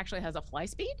 he actually has a fly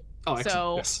speed. Oh, excellent.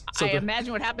 So, yes. I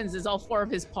imagine what happens is all 4 of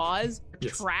his paws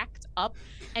tracked up,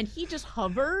 and he just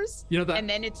hovers. And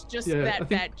then it's just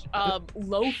that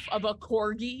loaf of a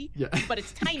corgi, but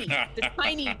it's tiny. The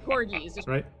tiny corgi is just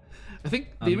right. I think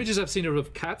the images I've seen are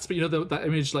of cats, but that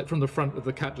image from the front of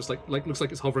the cat just like looks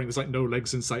like it's hovering. There's no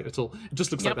legs in sight at all. It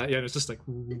just looks like that. Yeah, and it's just like.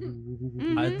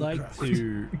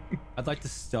 I'd like to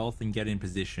stealth and get in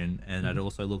position, and I'd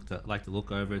also like to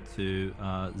look over to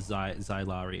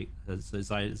Zyrali,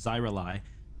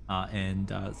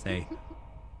 and say,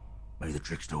 "May the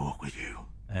trickster walk with you."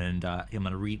 and I'm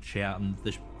gonna reach out, and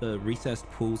the recessed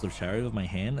pools of shadow of my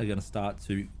hand are gonna start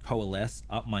to coalesce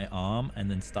up my arm,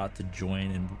 and then start to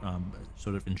join and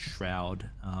sort of enshroud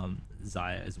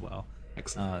Zaya as well.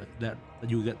 Excellent. That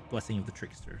you'll get blessing of the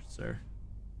trickster. So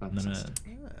I'm gonna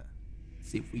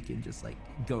see if we can just like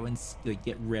go and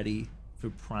get ready for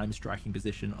prime striking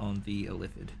position on the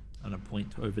Illithid. I'm gonna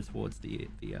point over towards the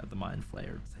Mind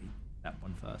Flayer and say that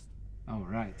one first. All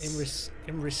right.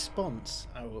 In response,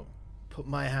 I will put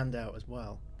my hand out as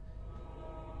well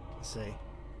and say,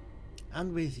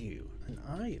 and with you, and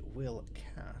I will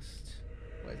cast.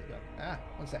 Where's it gone?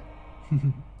 One sec.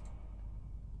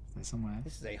 There somewhere.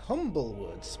 This is a humble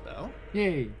word spell.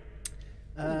 Yay!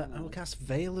 I will cast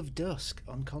Veil of Dusk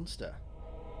on Consta.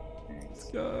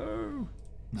 Let's go.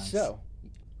 Nice. So,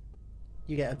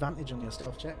 you get advantage on your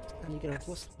stealth check, and you get a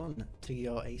 +1 to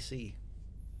your AC.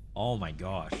 Oh my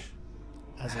gosh.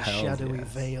 As a Hell shadowy yes.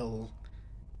 veil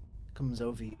comes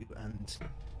over you and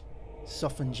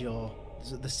softens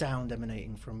the sound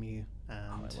emanating from you, and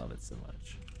I love it so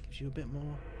much. gives you a bit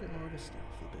more of a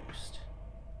stealthy boost.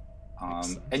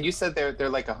 And you said they're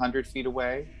like 100 feet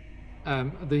away?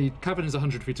 The cavern is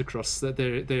 100 feet across.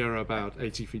 They are about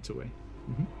 80 feet away.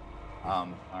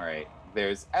 All right.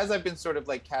 There's, as I've been sort of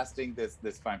like casting this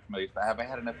Find Familiar spell, have I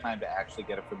had enough time to actually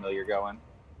get a familiar going?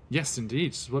 Yes,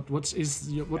 indeed. What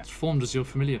form does your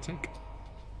familiar take?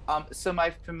 So my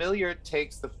familiar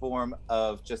takes the form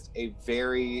of just a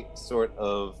very sort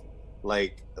of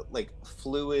like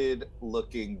fluid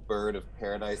looking bird of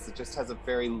paradise that just has a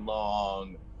very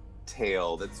long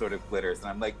tail that sort of glitters, and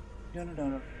I'm like, no,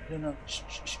 shh.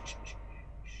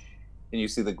 And you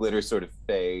see the glitter sort of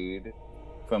fade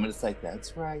from it. It's like,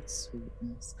 that's right,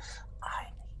 sweetness. I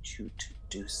need you to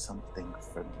do something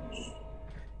for me.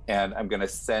 And I'm gonna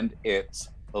send it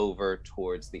over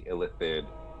towards the Illithid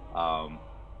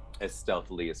as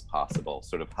stealthily as possible,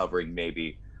 sort of hovering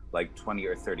maybe like 20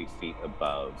 or 30 feet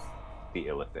above the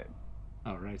Illithid.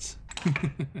 All right.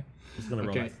 Just gonna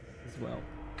roll as well.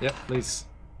 Yep, please.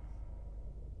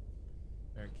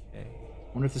 Okay.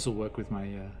 I wonder if this will work with my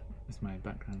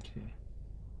background here.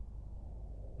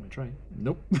 I'm gonna try.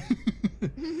 Nope.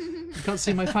 You can't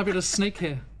see my fabulous snake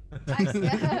hair.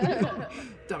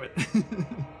 Damn it.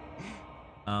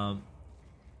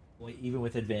 Well, even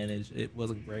with advantage, it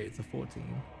wasn't great. It's a 14.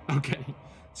 Okay,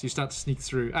 so you start to sneak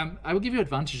through. I will give you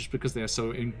advantage just because they are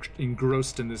so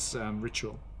engrossed in this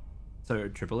ritual. So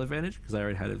triple advantage because I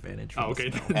already had advantage. Oh,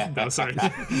 okay. No, sorry. No.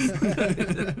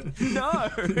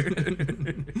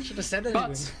 Should have said it.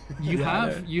 But you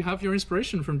have your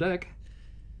inspiration from Dag.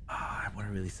 I want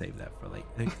to really save that for like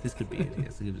this could be it here.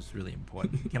 So it's really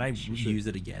important. Can I use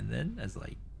it again then as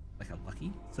like a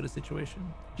lucky sort of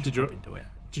situation? Did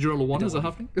you roll a 1 as a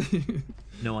halfling?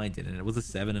 No, I didn't. It was a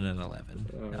 7 and an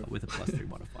 11 with a +3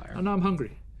 modifier. Oh, now I'm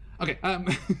hungry. Okay.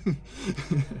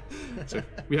 So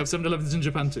we have 7-Elevens in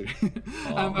Japan too.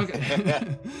 Okay.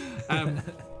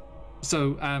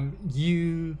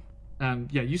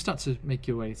 You start to make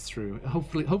your way through,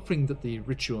 hoping that the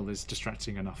ritual is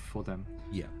distracting enough for them.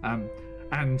 Yeah.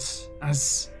 And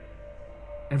as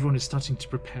everyone is starting to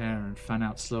prepare and fan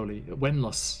out slowly,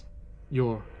 Wenlos,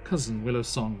 your cousin Willow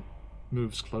Song,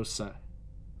 moves closer,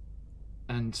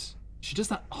 and she does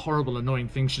that horrible, annoying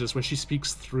thing she does where she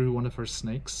speaks through one of her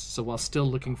snakes. So while still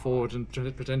looking forward and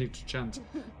pretending to chant,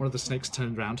 one of the snakes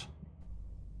turned round.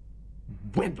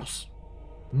 Wenlos,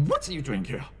 what are you doing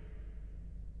here?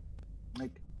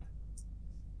 Like,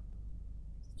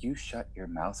 you shut your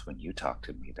mouth when you talk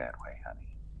to me that way,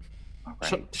 honey. All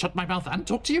right. Shut my mouth and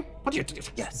talk to you? What are you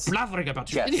Yes. blathering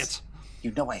about, you idiot?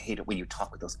 You know I hate it when you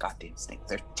talk with those goddamn snakes.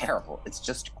 They're terrible. It's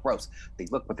just gross. They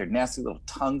look with their nasty little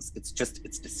tongues. It's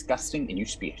disgusting, and you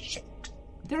should be ashamed.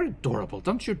 They're adorable.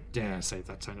 Don't you dare say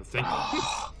that kind of thing.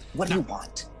 What do you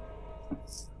want?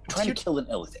 Trying to kill an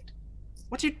Illithid.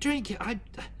 What are you doing here? I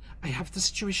have the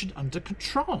situation under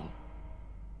control.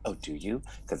 Oh, do you?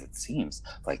 Because it seems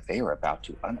like they are about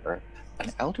to unearth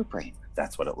an elder brain.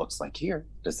 That's what it looks like here.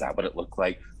 Does that what it look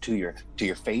like to your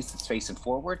face that's facing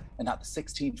forward and not the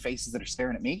 16 faces that are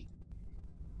staring at me?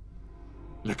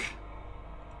 Look.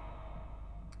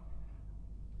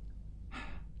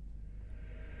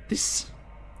 This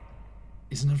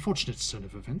is an unfortunate turn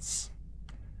of events.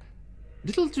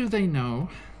 Little do they know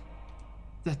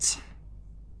that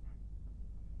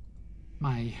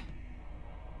my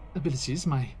abilities,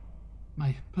 my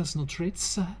personal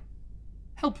traits,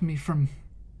 help me from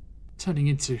turning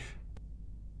into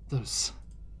those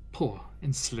poor,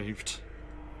 enslaved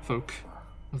folk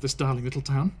of this darling little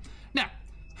town. Now,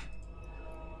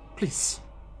 please,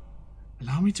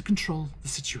 allow me to control the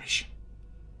situation.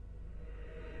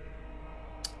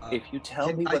 If you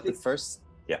tell me what the first...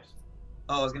 Yes.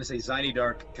 Oh, I was going to say Ziny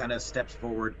Dark kind of steps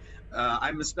forward.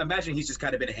 I'm imagining he's just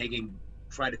kind of been hanging,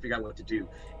 trying to figure out what to do.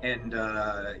 And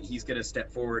he's going to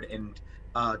step forward and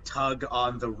tug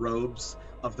on the robes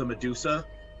of the Medusa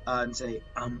and say,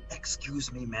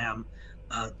 excuse me, ma'am.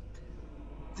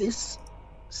 This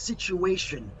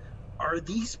situation, are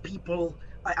these people...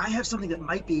 I have something that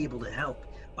might be able to help.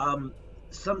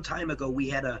 Some time ago, we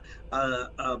had a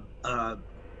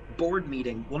board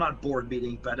meeting. Well, not board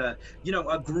meeting, but a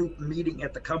group meeting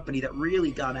at the company that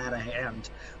really got out of hand.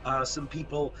 Some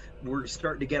people were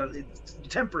starting to get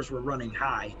tempers were running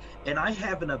high, and I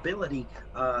have an ability.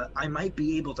 I might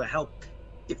be able to help.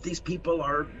 If these people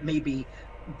are maybe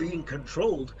being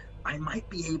controlled, I might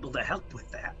be able to help with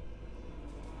that.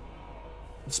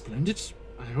 Splendid.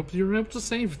 I hope you're able to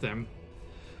save them.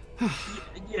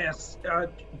 Yes.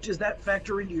 Does that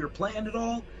factor into your plan at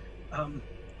all? Oh,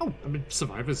 I mean,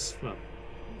 survivors, well,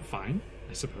 fine,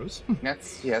 I suppose.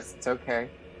 Yes, it's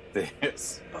okay.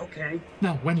 This. Okay.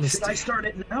 Now, when should I start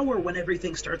it now or when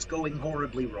everything starts going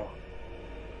horribly wrong?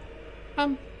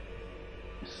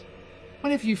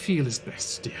 Whenever you feel is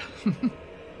best, dear.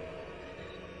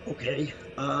 Okay.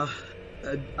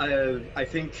 I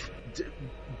think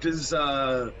does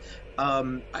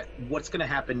what's going to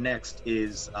happen next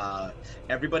is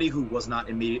everybody who was not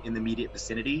in the immediate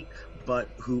vicinity, but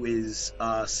who is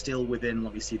still within,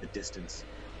 let me see the distance.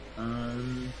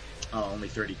 Only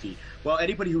 30 feet. Well,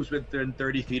 anybody who's within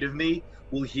 30 feet of me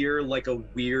will hear like a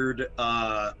weird,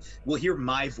 will hear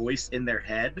my voice in their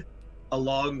head,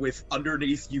 along with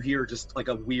underneath you hear just like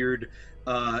a weird,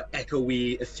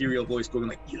 echoey, ethereal voice going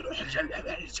like,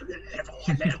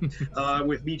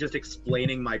 with me just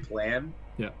explaining my plan.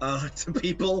 To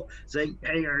people, saying,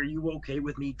 hey, are you okay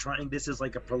with me trying this as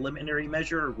like a preliminary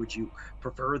measure, or would you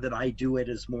prefer that I do it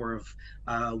as more of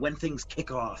when things kick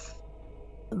off?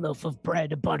 A loaf of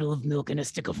bread, a bottle of milk, and a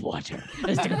stick of water. And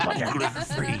a stick of butter.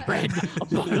 Gluten-free bread, a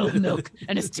bottle of milk,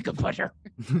 and a stick of butter.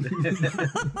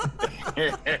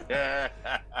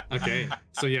 Okay,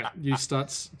 so yeah, you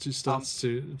start to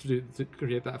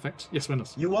create that effect. Yes,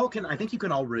 Wendos. You all can. I think you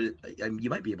can all. You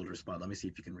might be able to respond. Let me see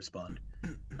if you can respond.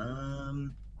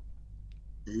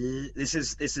 This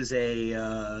is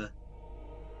a.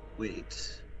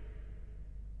 Wait.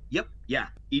 Yep. Yeah.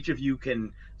 Each of you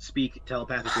can speak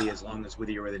telepathically as long as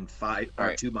you're within 5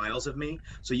 or 2 miles of me,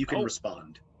 so you can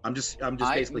respond. I'm just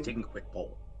basically taking a quick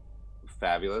poll.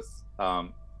 Fabulous.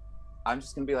 I'm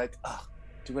just gonna be like,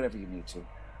 do whatever you need to.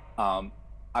 I'm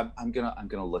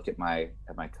gonna look at my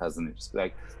cousin and just be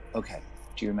like, okay,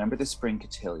 do you remember the spring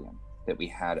cotillion that we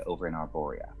had over in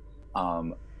Arborea?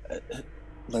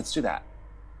 Let's do that.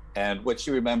 And what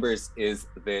she remembers is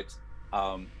that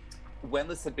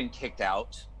Wenlis had been kicked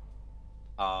out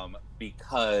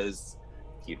because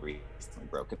he'd recently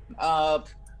broken up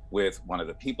with one of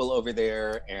the people over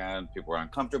there, and people were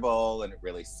uncomfortable, and it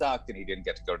really sucked, and he didn't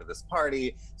get to go to this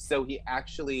party. So he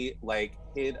actually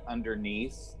hid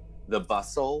underneath the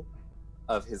bustle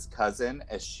of his cousin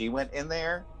as she went in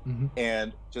there,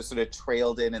 and just sort of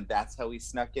trailed in, and that's how he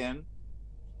snuck in.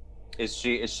 Is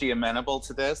she amenable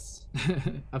to this?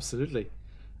 Absolutely.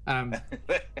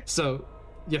 So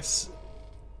yes,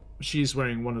 she's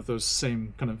wearing one of those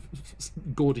same kind of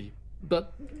gaudy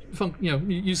but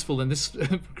useful in this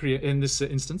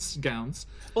instance gowns.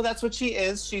 Well, that's what she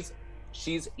is. She's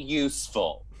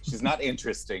useful. She's not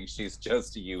interesting. She's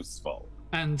just useful.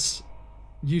 And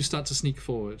you start to sneak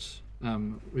forward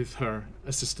with her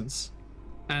assistance,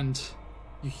 and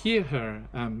you hear her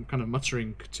kind of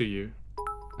muttering to you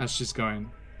as she's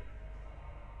going,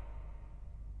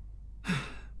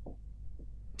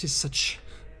 "It is such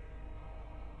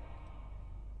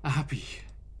a happy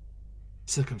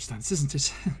circumstance, isn't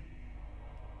it?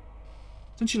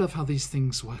 Don't you love how these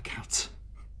things work out?"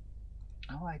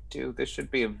 Oh, I do. This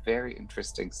should be a very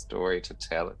interesting story to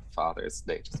tell at Father's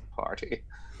latest party.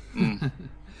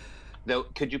 Though,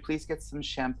 could you please get some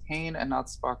champagne and not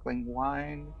sparkling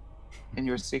wine in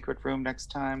your secret room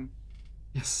next time?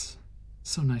 Yes.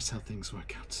 So nice how things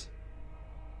work out.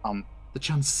 The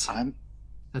chance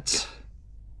at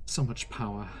so much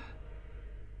power.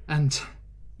 And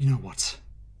you know what?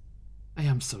 I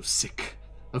am so sick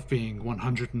of being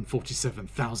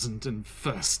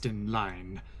 147,001st in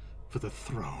line for the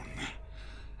throne.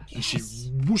 Yes. And she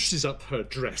whooshes up her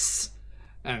dress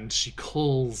and she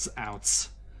calls out,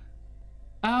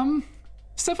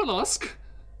 Cephalosk!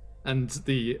 And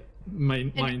the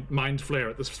mind flare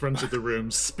at the front of the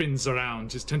room spins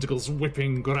around, his tentacles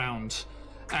whipping around.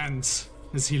 And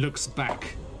as he looks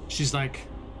back, she's like,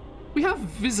 "We have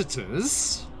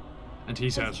visitors." And he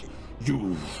says,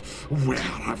 You, where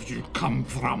have you come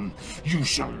from? You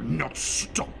shall not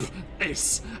stop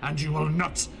us, and you will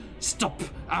not stop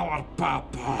our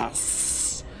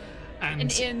purpose.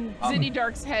 And in Zinni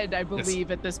Dark's head, I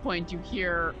believe at this point you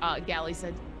hear Gally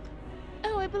said,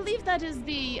 "Oh, I believe that is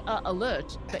the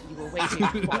alert that you were waiting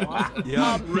for."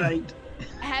 Yeah, right.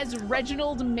 Has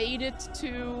Reginald made it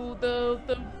to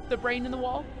the brain in the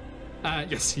wall?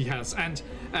 Yes, he has. And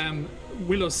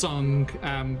Willow Song,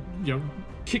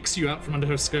 kicks you out from under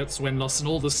her skirts, Wenloss, and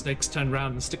all the snakes turn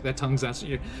around and stick their tongues out at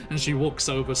you. And she walks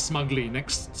over smugly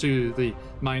next to the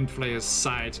Mind Flayer's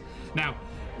side. Now,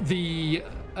 the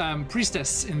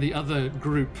priestess in the other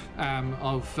group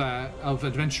of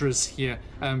adventurers here,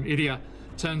 Iria,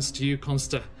 turns to you,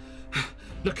 Consta.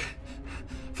 Look,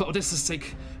 for Odessa's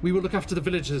sake, we will look after the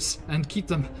villagers and keep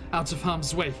them out of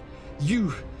harm's way.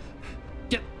 You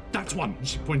get that one.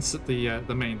 She points at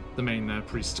the main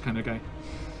priest kind of guy.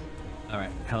 All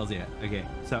right, hells yeah. Okay,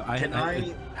 so had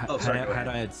I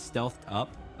had stealthed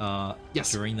up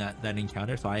during that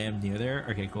encounter, so I am near there.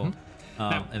 Okay, cool. Mm-hmm.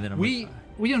 Now, and then we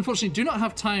unfortunately do not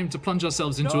have time to plunge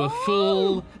ourselves into a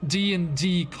full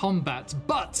D&D combat,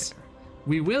 but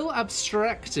we will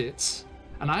abstract it.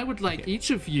 And I would like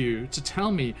each of you to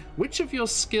tell me which of your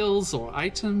skills or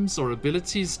items or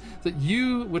abilities that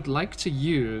you would like to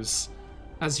use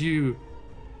as you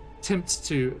attempt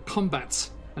to combat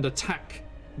and attack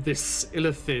this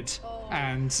Illithid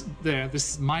and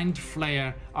this Mind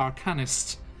Flayer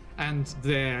Arcanist and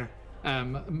their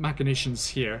machinations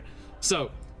here.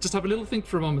 So just have a little think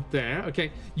for a moment there.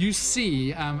 Okay, you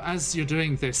see as you're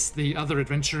doing this, the other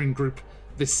adventuring group,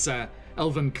 this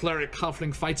Elven Cleric,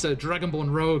 Halfling Fighter,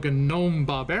 Dragonborn Rogue, and Gnome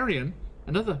Barbarian.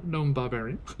 Another Gnome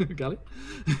Barbarian. Gally.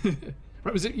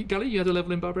 Right, was it Gally? You had a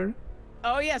level in Barbarian?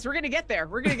 Oh yes, we're gonna get there.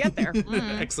 We're gonna get there.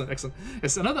 Excellent, excellent.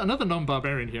 Yes, another Gnome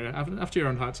Barbarian here, after your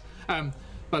own heart.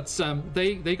 But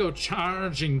they go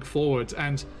charging forward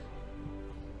and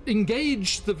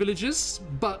engage the villagers,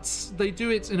 but they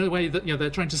do it in a way that they're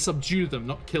trying to subdue them,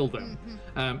 not kill them.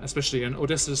 Especially, and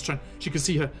Odessa's trying. She can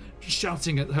see her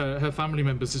shouting at her family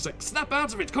members. It's like, snap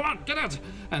out of it! Come on, get out!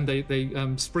 And they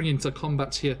spring into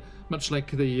combat here, much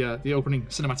like the opening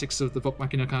cinematics of the Vox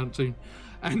Machina cartoon.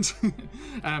 And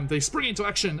they spring into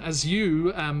action as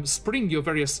you spring your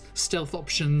various stealth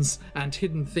options and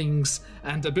hidden things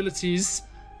and abilities.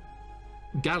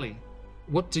 Gally,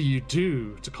 what do you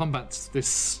do to combat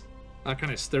this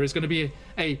Arcanist? There is going to be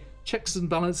a checks and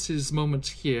balances moment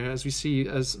here, as we see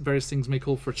as various things may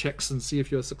call for checks and see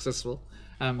if you're successful.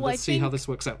 Let's see how this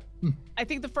works out. I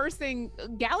think the first thing,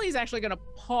 Gally's actually going to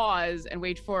pause and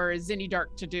wait for Zinni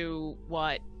Dark to do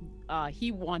what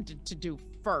he wanted to do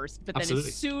first, but then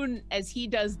as soon as he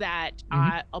does that,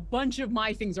 a bunch of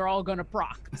my things are all going to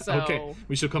proc. So okay,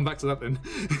 we shall come back to that then.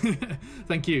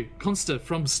 Thank you. Consta,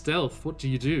 from stealth, what do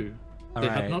you do? All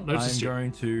right, have not noticed I'm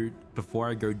going to, before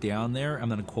I go down there, I'm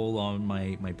going to call on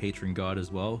my patron god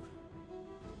as well.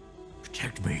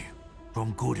 Protect me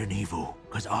from good and evil,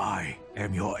 because I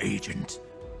am your agent.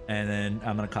 And then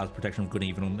I'm going to cast protection of good and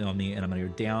evil on me, and I'm going to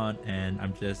go down, and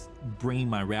I'm just bringing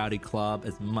my rowdy club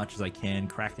as much as I can,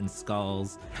 cracking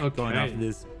skulls, going after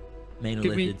this main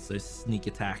Illithid, so sneak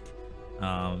attack.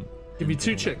 Give me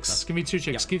two checks. Give me two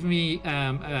checks. Yep. Give me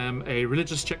a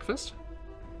religious check first.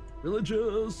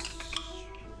 Religious.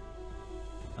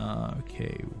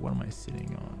 Okay, what am I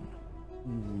sitting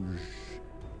on?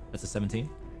 That's a 17.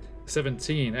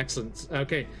 17, excellent.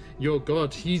 Okay, your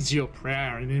god heeds your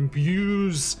prayer and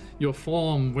imbues your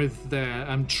form with their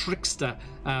trickster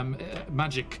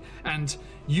magic, and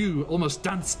you almost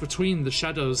dance between the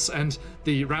shadows, and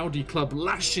the rowdy club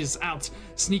lashes out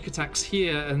sneak attacks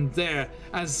here and there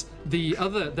as there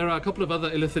are a couple of other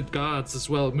Illithid guards as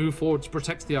well move forward to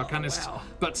protect the Arcanist,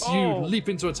 but you leap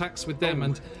into attacks with them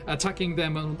and attacking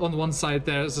them on one side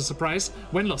there as a surprise.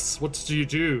 Wenloss, what do you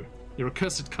do? Your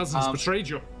accursed cousins betrayed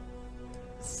you.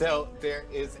 So there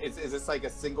is this like a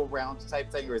single round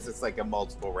type thing, or is this like a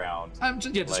multiple round?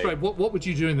 Describe what would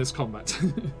you do in this combat?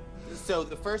 So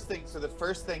the first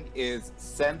thing is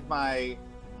send my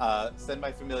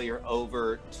familiar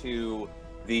over to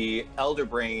the Elder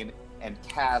Brain and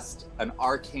cast an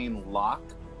arcane lock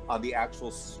on the actual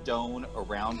stone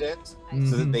around it,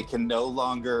 so that they can no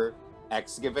longer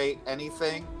excavate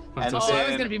anything. And I was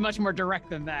going to be much more direct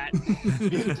than that.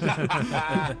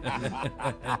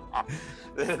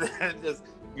 Just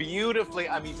beautifully,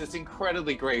 just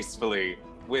incredibly gracefully,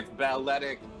 with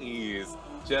balletic ease,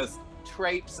 just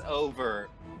traipse over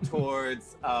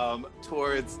towards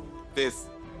this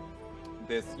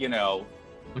this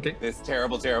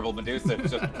terrible Medusa who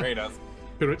just betrayed us.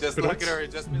 Just look at her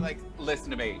and just be like,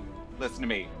 listen to me.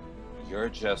 you're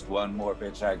just one more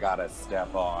bitch I gotta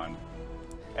step on.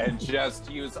 And just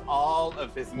use all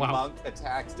of his monk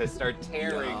attacks to start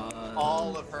tearing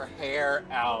all of her hair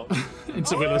out.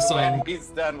 Into Willow song. When he's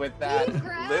done with that,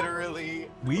 literally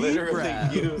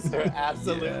use her,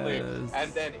 absolutely. Yes.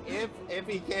 And then if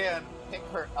he can, pick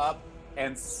her up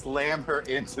and slam her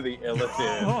into the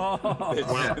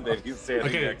illithid that he's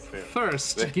standing next to.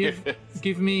 First,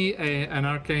 give me an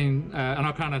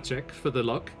Arcana check for the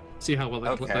luck. See how well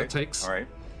that takes. All right,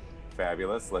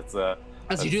 fabulous. Let's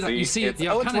As you do that, you see the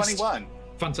Arcanist. 21.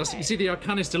 Fantastic. You see the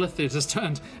Arcanist illithid has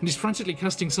turned and he's frantically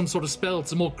casting some sort of spell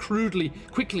to more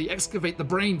quickly excavate the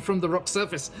brain from the rock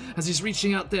surface as he's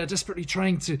reaching out there, desperately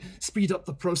trying to speed up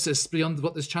the process beyond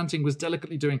what this chanting was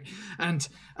delicately doing. And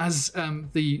as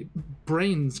the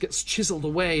brains gets chiseled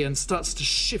away and starts to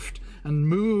shift and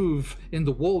move in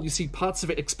the wall, you see parts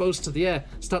of it exposed to the air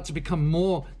start to become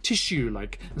more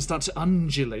tissue-like and start to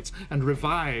undulate and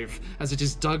revive as it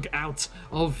is dug out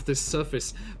of this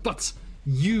surface. But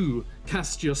you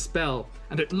cast your spell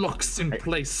and it locks in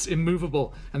place,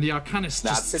 immovable, and the Arcanist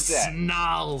just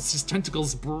snarls, his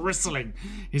tentacles bristling.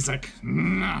 He's like,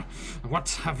 what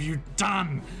have you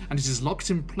done? And it is locked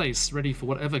in place, ready for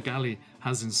whatever Gally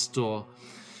has in store.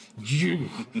 You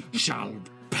shall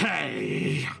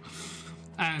pay.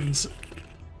 And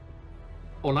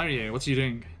Olarie, what are you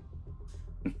doing?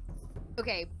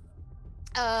 Okay.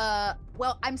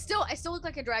 Well, I still look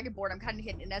like a dragonborn. I'm kind of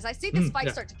hidden. And as I see this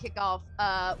fight start to kick off,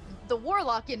 the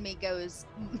warlock in me goes,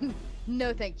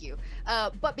 no, thank you.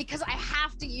 But because I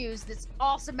have to use this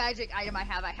awesome magic item I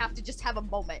have to just have a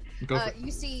moment.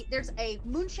 You see, there's a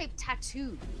moon-shaped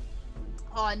tattoo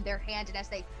on their hand, and as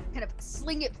they kind of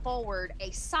sling it forward,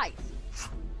 a scythe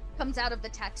comes out of the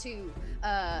tattoo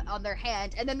on their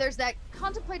hand, and then there's that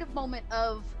contemplative moment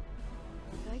of,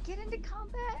 do I get into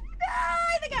combat?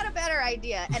 I think I got a better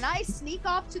idea. And I sneak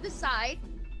off to the side,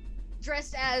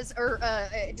 dressed as, or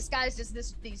disguised as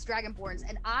these dragonborns.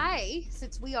 And I,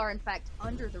 since we are in fact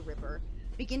under the river,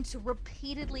 begin to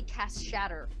repeatedly cast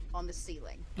Shatter on the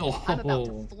ceiling. I'm about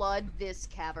to flood this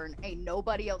cavern. Ain't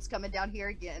nobody else coming down here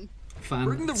again.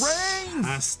 Bring the rain!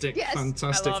 Fantastic, yes.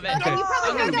 fantastic. I love it. Okay.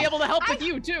 I'm going to be able to help with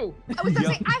you, too. I was going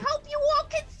to say, I hope you all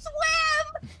can swim!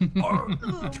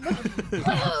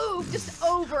 Just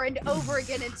over and over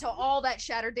again until all that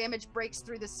shatter damage breaks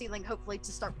through the ceiling, hopefully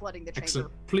to start flooding the chamber.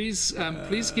 Excellent.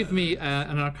 Please give me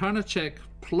an Arcana check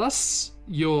plus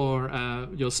your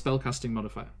spellcasting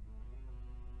modifier.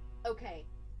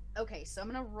 Okay, so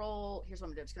I'm going to roll, here's what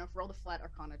I'm going to do. I'm just going to roll the flat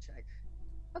Arcana check.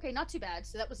 Okay, not too bad.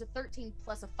 So that was a 13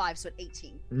 plus a 5, so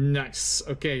 18. Nice.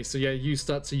 Okay, so yeah, you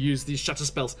start to use these shatter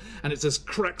spells, and it just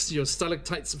cracks your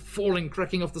stalactites falling,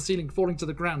 cracking off the ceiling, falling to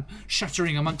the ground,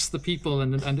 shattering amongst the people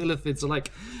and illithids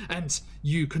alike. And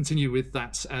you continue with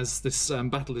that as this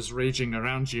battle is raging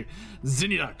around you.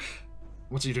 Zinnidak,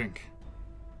 what are you doing?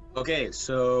 Okay,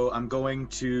 so I'm going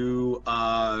to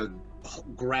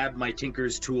grab my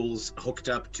tinker's tools hooked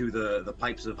up to the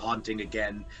pipes of haunting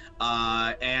again,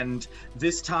 and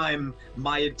this time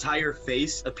my entire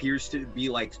face appears to be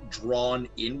like drawn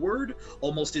inward,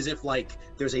 almost as if like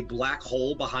there's a black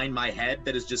hole behind my head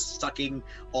that is just sucking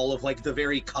all of like the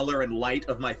very color and light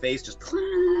of my face just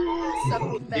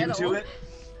into it.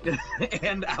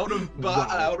 And out of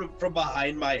from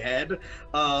behind my head,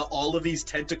 all of these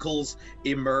tentacles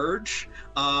emerge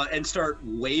and start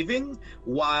waving,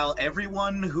 while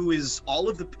everyone who is all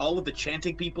of the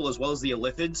chanting people as well as the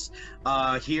illithids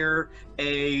hear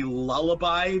a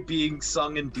lullaby being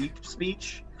sung in deep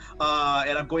speech.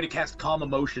 And I'm going to cast Calm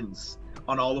Emotions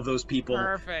on all of those people.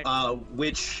 Perfect.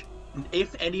 Which,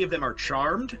 if any of them are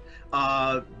charmed,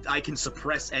 I can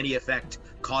suppress any effect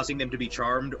causing them to be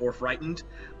charmed or frightened.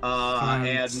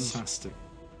 Fantastic.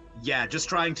 And yeah, just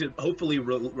trying to hopefully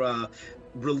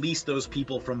release those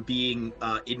people from being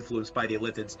influenced by the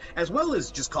illithids, as well as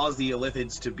just cause the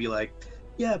illithids to be like,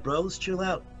 yeah, bro, let's chill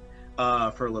out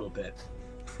for a little bit.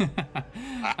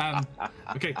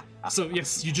 Okay, so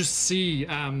yes, you just see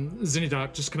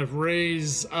Zinnidak just kind of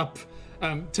raise up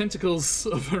tentacles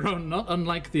of her own, not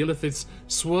unlike the illithids,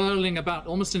 swirling about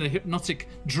almost in a hypnotic,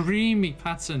 dreamy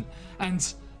pattern.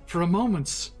 And for a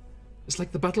moment, it's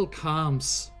like the battle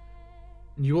calms,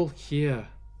 and you all hear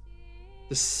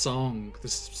this song,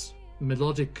 this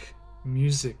melodic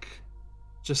music,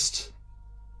 just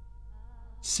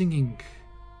singing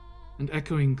and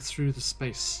echoing through the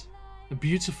space. A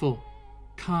beautiful,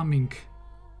 calming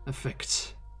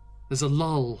effect. There's a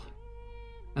lull,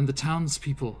 and the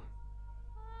townspeople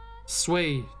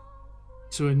sway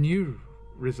to a new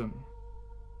rhythm,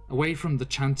 away from the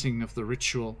chanting of the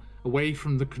ritual, away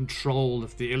from the control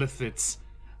of the illithids,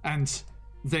 and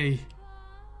they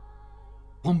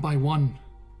one by one,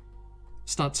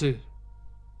 start to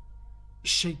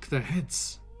shake their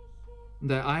heads.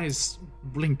 Their eyes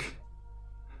blink.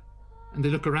 And they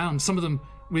look around, some of them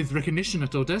with recognition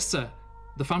at Odessa.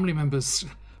 The family members.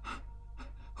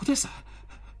 Odessa?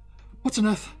 What on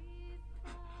earth?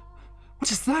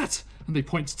 What is that? And they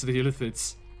point to the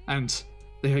Illithids, and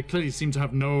they clearly seem to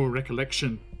have no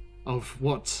recollection of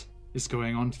what is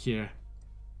going on here.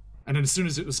 And then as soon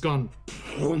as it was gone,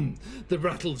 boom, the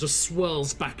rattle just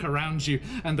swirls back around you,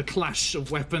 and the clash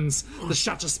of weapons, the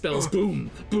shatter spells,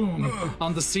 boom, boom,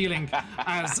 on the ceiling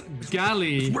as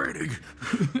Gally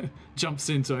jumps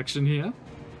into action here.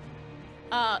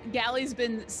 Gally's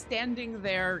been standing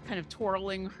there, kind of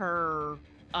twirling her,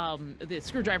 the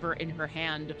screwdriver in her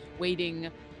hand, waiting,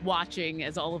 watching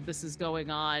as all of this is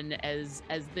going on, as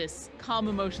this calm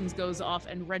emotions goes off,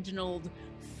 and Reginald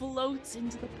floats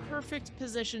into the perfect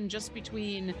position just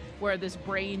between where this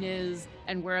brain is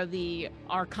and where the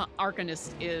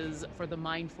Arcanist is for the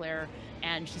Mind Flare.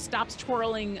 And she stops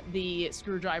twirling the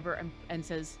screwdriver and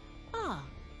says,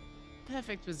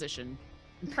 perfect position.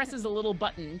 And presses a little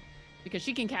button, because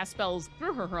she can cast spells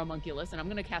through her homunculus, and I'm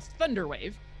going to cast Thunder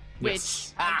Wave,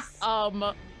 which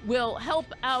will help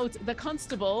out the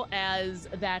constable, as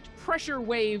that pressure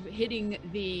wave hitting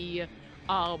the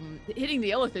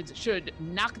Illithids should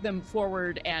knock them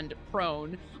forward and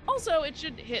prone. Also, it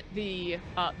should hit the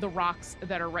rocks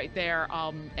that are right there,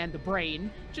 and the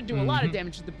brain. Should do a lot of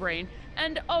damage to the brain.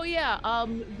 And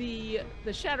the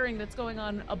shattering that's going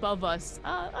on above us,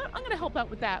 I'm gonna help out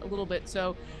with that a little bit.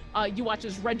 So you watch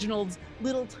as Reginald's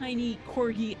little tiny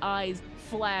corgi eyes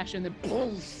flash, and then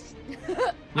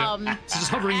so just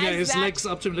hovering there, his legs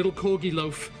up to a little corgi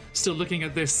loaf, still looking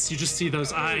at this. You just see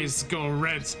those eyes go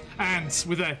red, and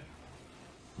with a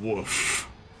woof,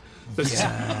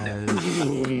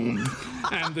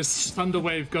 and this thunder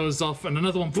wave goes off, and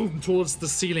another one boom towards the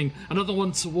ceiling, another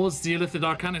one towards the Illithid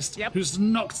Arcanist, who's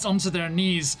knocked onto their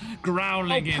knees,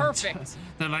 growling. Perfect.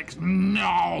 They're like,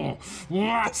 no,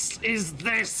 what is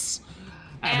this?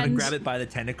 I'm gonna grab it by the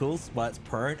tentacles while it's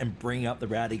prone and bring up the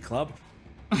rowdy club.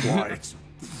 Right.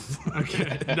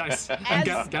 Okay, nice.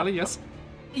 And Gally, yes?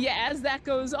 Yeah, as that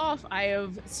goes off, I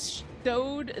have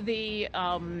stowed the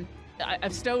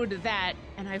I've stowed that,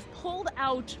 and I've pulled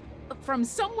out from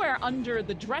somewhere under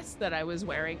the dress that I was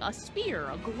wearing a spear,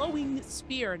 a glowing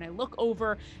spear, and I look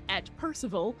over at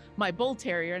Percival, my bull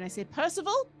terrier, and I say,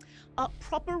 Percival,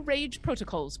 proper rage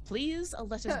protocols, please.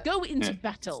 Let us go into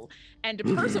battle. And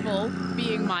Percival,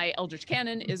 being my Eldritch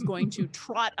Cannon, is going to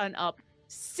trot on up,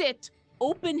 sit,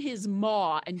 open his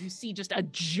maw, and you see just a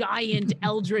giant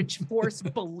Eldritch Force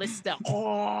ballista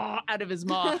out of his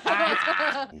maw.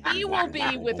 He will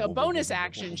be, with a bonus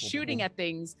action, shooting at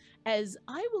things, as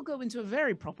I will go into a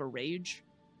very proper rage.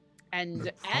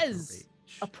 And as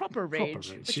a proper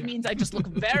rage, which means I just look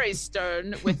very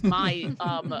stern with my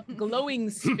glowing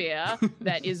spear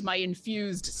that is my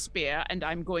infused spear, and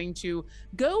I'm going to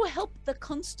go help the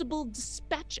constable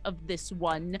dispatch of this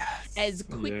one as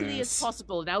quickly as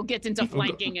possible. And I'll get into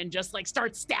flanking and just like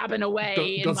start stabbing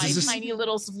away in my tiny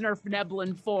little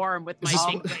Snurfneblin form with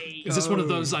my big blade. Is this one of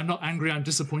those I'm not angry, I'm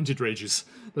disappointed rages?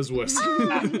 That's worse.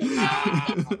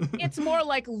 It's more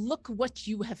like, look what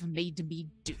you have made me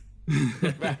do.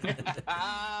 Okay.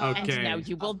 And now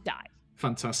you will die.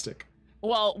 Fantastic.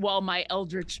 While my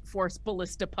Eldritch Force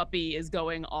Ballista puppy is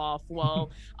going off,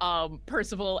 while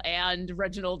Percival and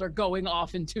Reginald are going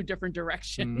off in two different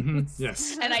directions.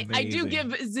 Yes. And I do give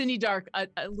Zinnidark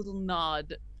a little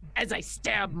nod as I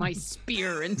stab my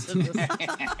spear into the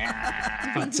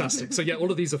Fantastic. So yeah,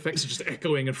 all of these effects are just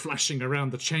echoing and flashing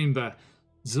around the chamber.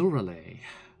 Zulrale.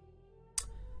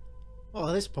 Well,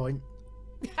 at this point,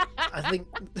 I think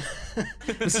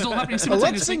this is all happening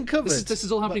simultaneously. Covered, this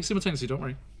is all happening simultaneously. Don't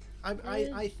worry.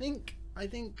 I think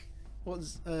what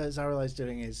Zaralai's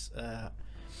doing is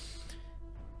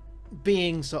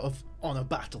being sort of on a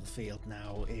battlefield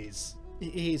now.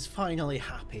 He's finally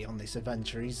happy on this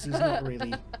adventure. He's not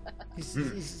really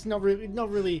he's not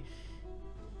really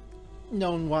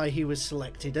known why he was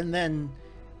selected, and then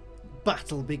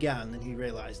battle began, and he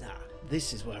realized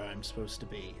this is where I'm supposed to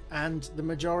be. And the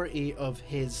majority of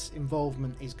his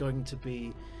involvement is going to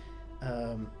be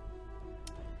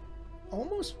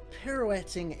almost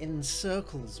pirouetting in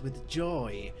circles with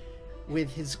joy,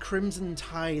 with his Crimson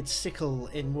Tide sickle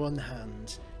in one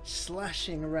hand,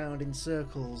 slashing around in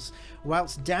circles,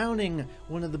 whilst downing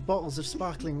one of the bottles of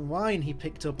sparkling wine he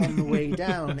picked up on the way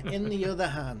down in the other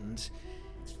hand,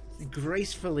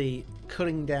 gracefully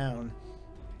cutting down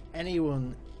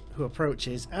anyone who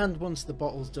approaches, and once the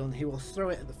bottle's done, he will throw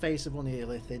it at the face of one of the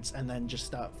Illithids and then just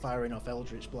start firing off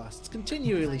Eldritch Blasts,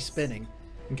 continually spinning.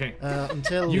 Okay.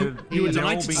 Until you were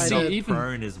delighted to see even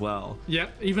prone as well. Yeah,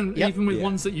 even with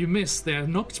ones that you miss, they are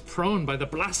knocked prone by the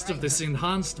blast of this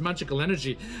enhanced magical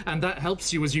energy, and that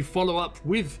helps you as you follow up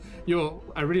with your.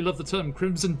 I really love the term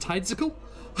Crimson Tidesicle.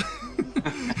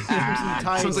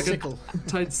 Sounds like sickle.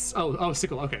 Oh,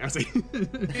 sickle. Okay, I see.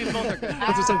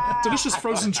 That's a delicious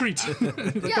frozen treat. As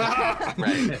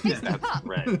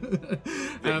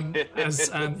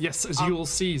you all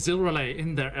see, Zilrale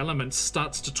in their element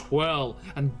starts to twirl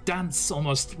and dance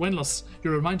almost. Wenlos,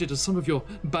 you're reminded of some of your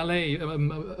ballet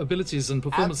abilities and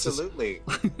performances. Absolutely.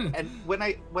 And when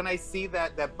I see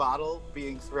that bottle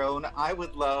being thrown, I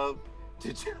would love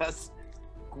to just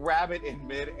grab it in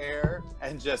midair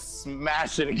and just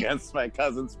smash it against my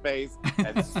cousin's face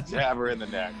and stab her in the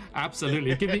neck.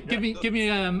 Absolutely. Give me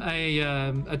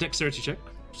a dexterity check,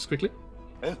 just quickly.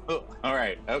 All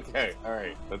right. Okay. All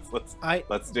right.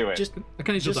 Let's do it. Just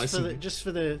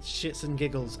for the shits and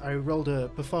giggles, I rolled a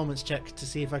performance check to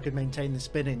see if I could maintain the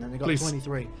spinning, and I got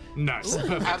 23. Nice.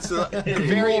 Perfect. Absolutely.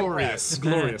 Very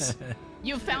glorious.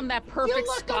 You found that perfect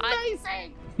spot.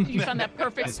 Amazing. You found that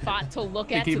perfect spot to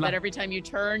look at, so that every time you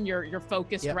turn, you're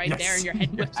focused right there, and your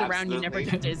head whips around. You never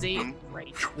get dizzy.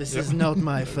 Great. This is not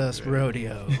my first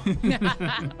rodeo.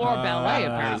 Or ballet,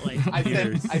 apparently.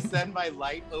 I send my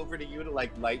light over to you to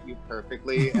light you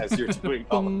perfectly as you're doing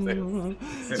all of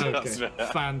this. Okay.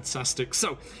 Fantastic.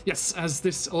 So yes, as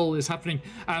this all is happening,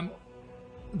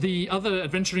 the other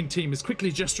adventuring team is quickly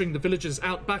gesturing the villagers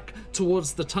out back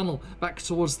towards the tunnel, back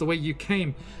towards the way you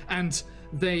came, and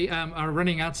they are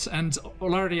running out. And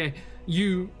Olaria,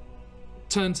 you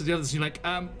turn to the others and you're like,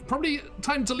 probably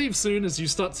time to leave soon, as you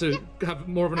start to have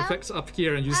more of an effect up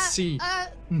here, and you see.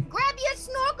 Grab your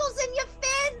snorkels and your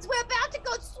fins. We're about to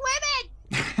go swimming.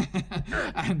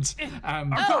 And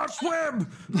I can't swim.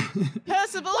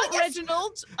 Percival,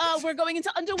 Reginald, we're going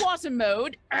into underwater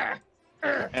mode.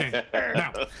 Okay.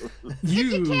 Now, If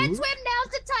you can't swim,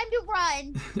 now's the time to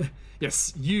run.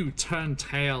 Yes, you turn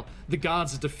tail. The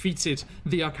guards are defeated.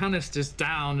 The Arcanist is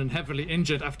down and heavily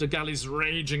injured after Galli's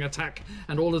raging attack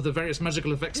and all of the various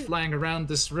magical effects flying around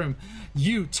this room.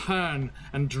 You turn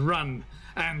and run,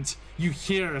 and you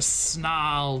hear a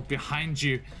snarl behind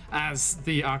you as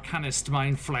the Arcanist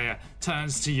Mind Flayer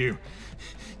turns to you.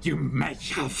 You may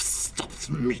have stopped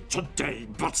me today,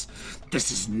 but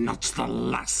this is not the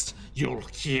last you'll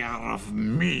hear of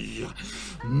me.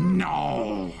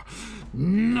 No!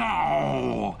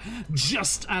 No!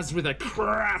 Just as with a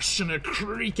crash and a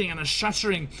creaking and a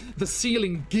shattering, the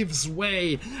ceiling gives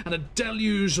way and a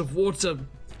deluge of water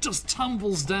just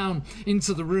tumbles down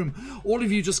into the room. All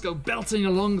of you just go belting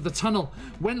along the tunnel.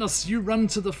 Wenlos, you run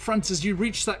to the front as you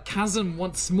reach that chasm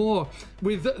once more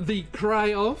with the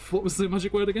cry of, what was the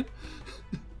magic word again?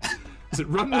 Is it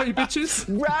runway, bitches?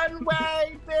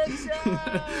 Runway,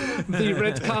 bitches! The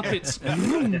red carpet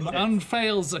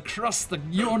unveils across the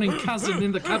yawning chasm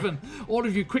in the cavern. All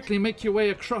of you quickly make your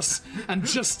way across, and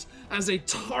just as a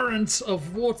torrent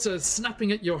of water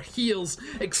snapping at your heels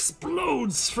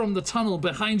explodes from the tunnel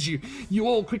behind you, you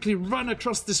all quickly run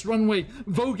across this runway,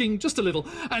 voguing just a little,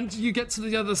 and you get to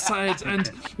the other side,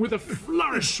 and with a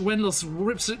flourish, Wenlos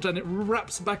rips it and it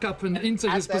wraps back up and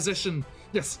into his possession.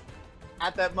 Yes.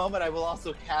 At that moment, I will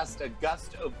also cast a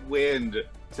gust of wind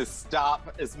to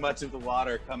stop as much of the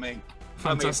water coming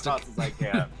Fantastic. as I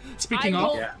can. Speaking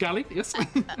of, Galli, yes?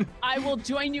 I will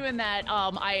join you in that.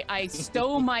 I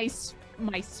stow my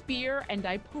spear and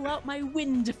I pull out my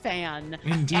wind fan.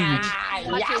 Indeed.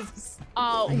 Yes.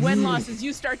 Wenlos, as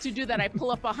you start to do that, I pull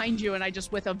up behind you and I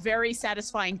just, with a very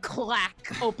satisfying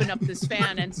clack, open up this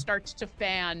fan and start to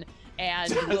fan.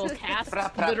 And we'll cast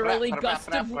literally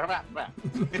gust of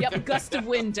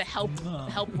wind to help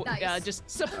Nice. just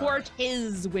support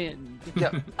his wind.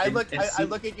 Yeah, I look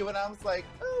at you and I was like,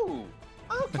 ooh,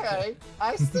 okay,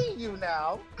 I see you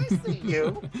now. I see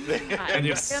you. And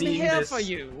you're I'm here for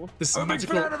you. This I'm a big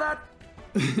fan of that.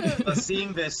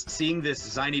 Seeing this,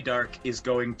 Ziny Dark is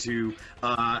going to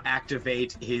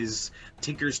activate his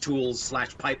Tinker's Tools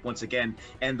 / pipe once again,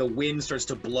 and the wind starts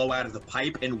to blow out of the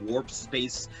pipe and warp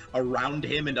space around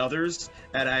him and others.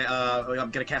 And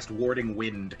I'm gonna cast Warding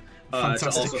Wind to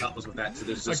also help us with that. So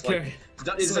there's just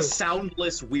it's a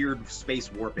soundless, weird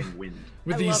space warping wind.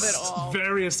 With these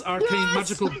various arcane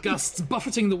magical gusts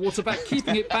buffeting the water back,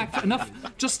 keeping it back enough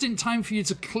just in time for you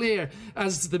to clear.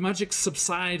 As the magic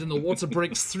subside and the water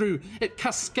breaks through, it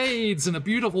cascades in a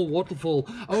beautiful waterfall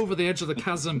over the edge of the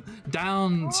chasm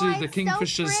down to the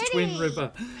Kingfisher's Twin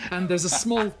River. And there's a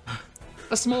small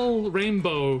a small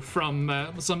rainbow from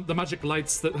the magic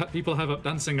lights that people have up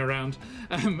dancing around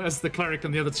as the cleric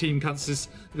and the other team casts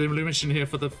the illumination here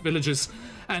for the villagers.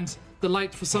 And the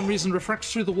light, for some reason,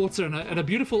 refracts through the water, and a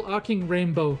beautiful arcing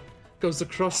rainbow goes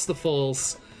across the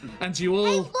falls. And you all...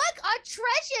 Hey, look, our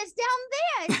treasure's down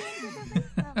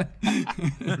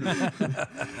there.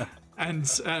 And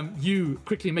you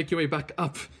quickly make your way back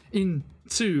up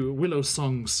into Willow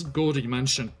Song's gaudy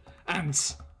mansion. And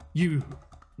you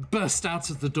burst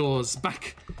out of the doors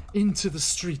back into the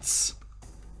streets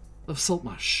of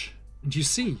Saltmarsh. And you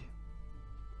see,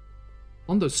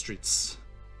 on those streets,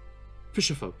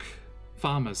 fisherfolk,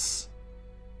 farmers,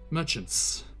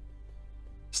 merchants,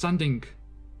 standing,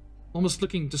 almost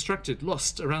looking distracted,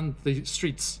 lost around the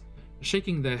streets,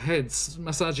 shaking their heads,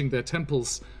 massaging their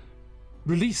temples,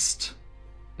 released,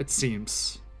 it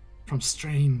seems, from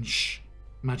strange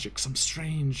magic, some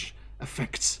strange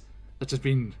effect that has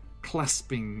been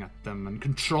clasping at them and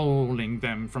controlling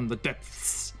them from the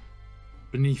depths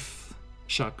beneath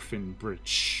Sharkfin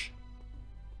Bridge.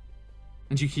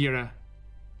 And you hear a,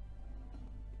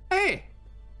 Hey,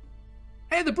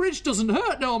 the bridge doesn't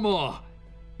hurt no more.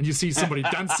 And you see somebody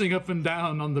dancing up and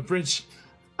down on the bridge.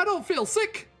 I don't feel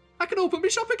sick. I can open my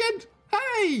shop again.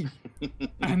 Hey!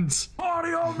 And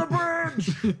party on the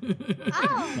bridge!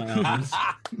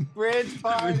 Bridge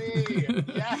party!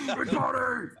 Yeah. Bridge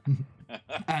party!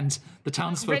 And the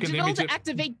townsfolk in the Reginald, immediate...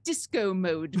 activate disco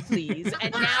mode, please.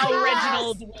 And now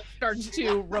Reginald will start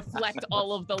to reflect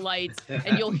all of the lights,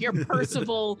 and you'll hear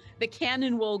Percival, the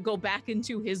cannon will go back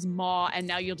into his maw, and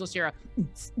now you'll just hear a...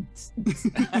 It's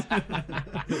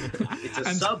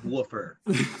a subwoofer.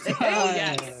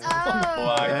 Yes. Oh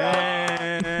my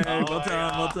God. Hey, Oh well my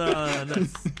done, well done.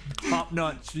 That's top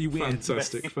notch. You win.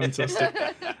 Fantastic.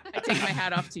 I take my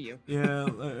hat off to you. Yeah,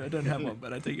 I don't have one,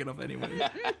 but I take it off anyway.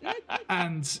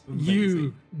 And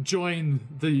you join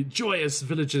the joyous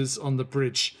villagers on the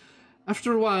bridge.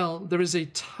 After a while, there is a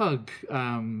tug,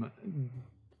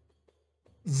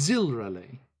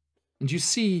 Zilrale, and you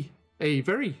see a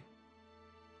very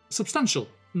substantial,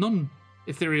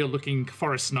 non-ethereal-looking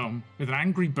forest gnome with an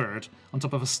angry bird on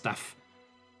top of a staff.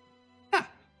 Ah,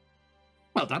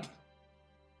 well done.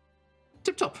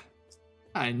 Tip-top.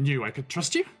 I knew I could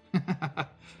trust you.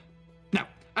 Now,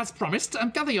 as promised,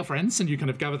 gather your friends, and you kind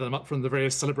of gather them up from the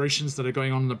various celebrations that are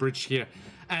going on the bridge here.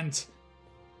 And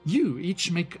you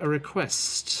each make a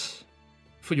request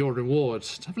for your reward.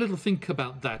 Have a little think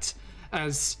about that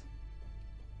as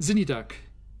Zinidark,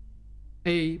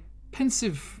 a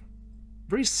pensive,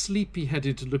 very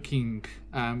sleepy-headed looking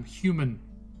human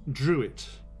druid,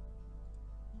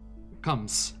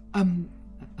 comes.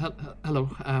 Hello,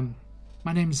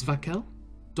 my name's Vakel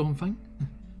Dornfang.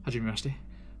 Hajime Master.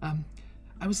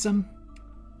 I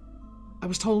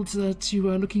was told that you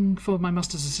were looking for my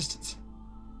master's assistance.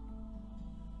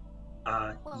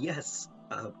 Yes.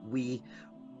 We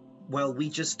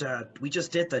just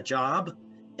did the job,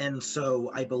 and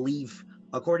so I believe,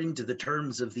 according to the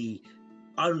terms of the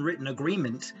unwritten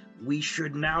agreement, we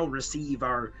should now receive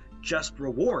our just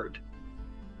reward.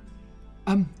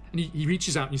 And he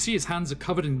reaches out, and you see his hands are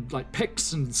covered in like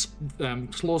picks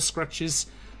and claw scratches.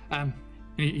 And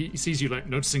he sees you like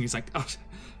noticing. He's like, oh,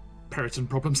 Periton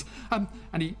problems. And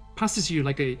he passes you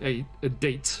like a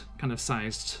date kind of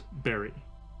sized berry.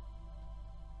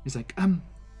 He's like,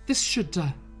 this should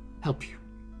help you.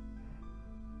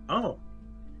 Oh,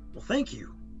 well, thank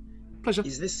you. Pleasure.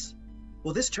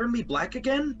 Will this turn me black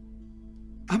again?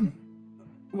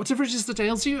 Whatever it is that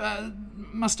ails you,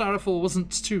 Master Arafal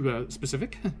wasn't too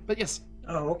specific, but yes.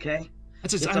 Oh, okay.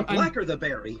 It's the blacker the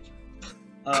berry.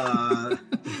 And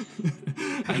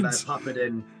I pop it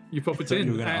in. You pop it in.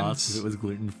 You were going to ask if it was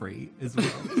gluten-free as well.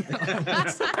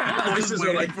 Voices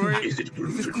are like, is it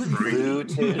gluten-free?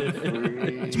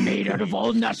 Gluten-free. It's made out of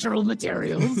all natural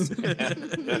materials.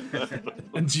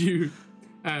 And you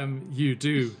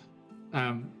do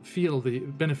feel the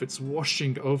benefits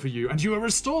washing over you, and you are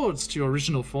restored to your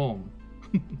original form.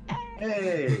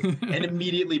 Hey! And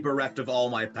immediately bereft of all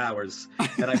my powers,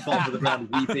 and I fall to the ground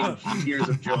weeping tears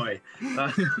of joy.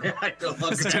 I no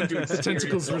longer have to The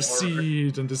tentacles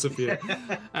recede and disappear.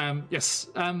 Yes.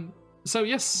 So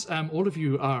yes, all of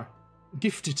you are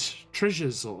gifted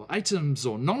treasures or items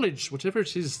or knowledge, whatever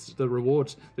it is, the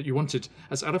reward that you wanted,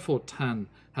 as Arafort Tan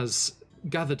has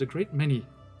gathered a great many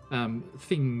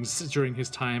things during his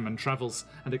time and travels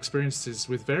and experiences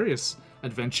with various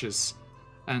adventures,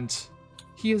 and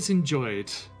he has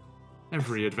enjoyed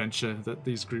every adventure that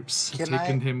these groups have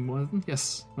taken him. Well,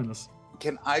 yes, Wenlis.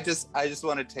 Can I just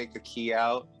want to take the key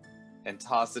out and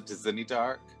toss it to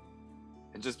Zinidark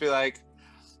and just be like,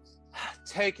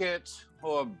 take it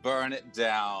or burn it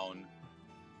down.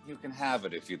 You can have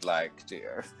it if you'd like,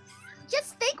 dear.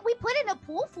 Just think we put in a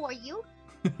pool for you.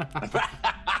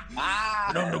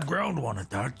 An underground one at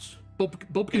that.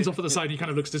 Bobkin's off at the side. He kind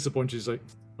of looks disappointed. He's like,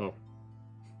 oh.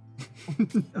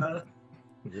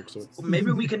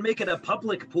 Maybe we can make it a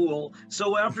public pool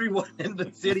so everyone in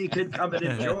the city can come and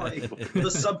enjoy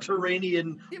the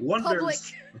subterranean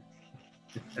wonders.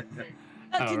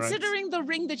 Considering the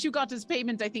ring that you got as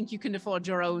payment, I think you can afford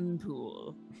your own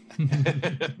pool.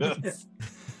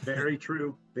 Very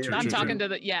true. I'm talking to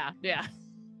the yeah.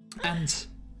 And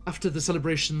after the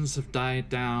celebrations have died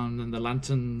down and the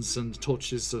lanterns and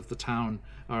torches of the town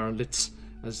are lit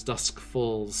as dusk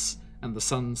falls and the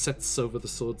sun sets over the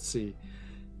Sword Sea,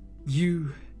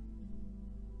 you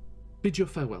bid your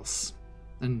farewells,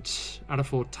 and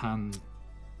Arafor Tan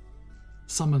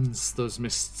summons those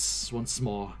mists once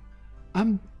more.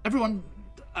 Everyone,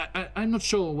 I'm not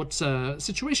sure what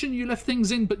situation you left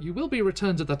things in, but you will be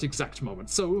returned at that exact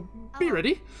moment, so be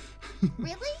ready.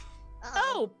 Really?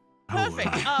 Oh,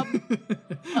 perfect.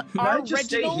 Can I just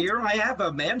stay here? I have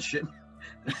a mansion.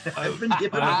 I've been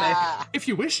given a mansion. If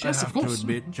you wish, yes, of course. I have to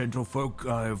admit, gentlefolk,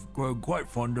 I've grown quite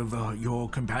fond of your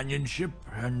companionship,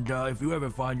 and if you ever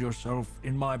find yourself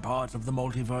in my part of the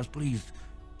multiverse, please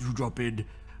do drop in.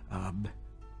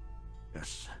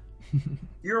 Yes.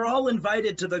 You're all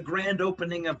invited to the grand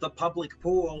opening of the public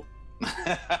pool.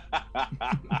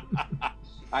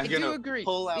 I'm gonna agree.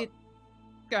 pull out.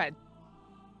 Go ahead.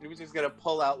 He was just gonna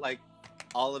pull out like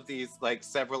all of these like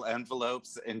several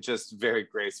envelopes and just very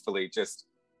gracefully just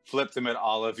flip them at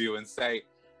all of you and say,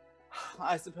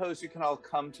 I suppose you can all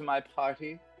come to my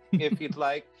party if you'd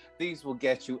like. These will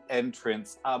get you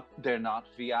entrance. They're not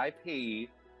VIP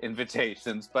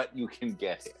invitations, but you can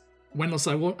get it. Wenlos,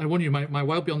 I warn you, my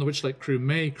Wild Beyond the Witchlight crew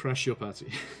may crash your party.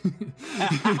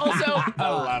 Also, I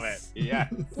love it. Yeah.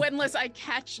 Wenlos, I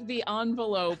catch the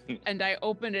envelope and I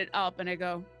open it up and I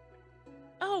go,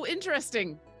 oh,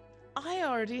 interesting. I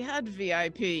already had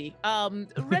VIP.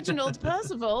 Reginald,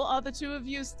 Percival, are the two of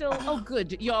you still? Oh,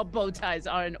 good. Your bow ties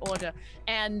are in order.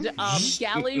 And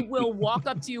Gally will walk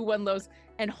up to you, Wenlos,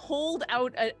 and hold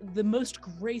out the most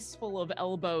graceful of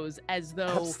elbows, as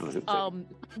though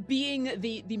being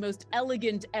the most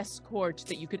elegant escort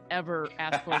that you could ever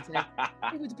ask for. Today.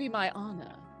 It would be my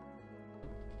honor.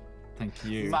 Thank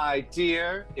you. My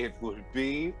dear, it would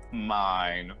be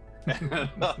mine.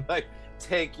 Like,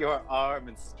 take your arm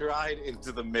and stride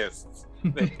into the mists.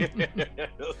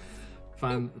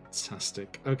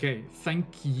 Fantastic. Okay, thank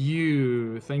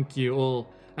you all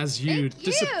as you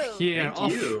disappear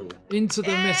off into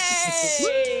the mists.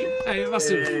 Hey,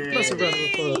 massive round of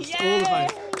applause. All of my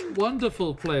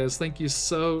wonderful players, thank you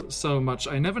so much.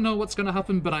 I never know what's going to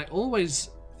happen, but I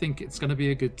always think it's going to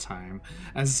be a good time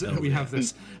as we have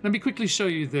this. Let me quickly show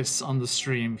you this on the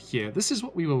stream here. This is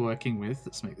what we were working with.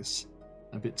 Let's make this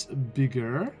a bit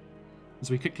bigger as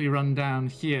we quickly run down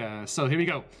here. So here we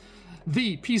go.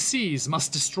 The PCs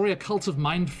must destroy a cult of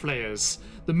mind flayers.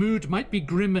 The mood might be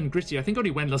grim and gritty. I think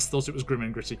only Wenlos thought it was grim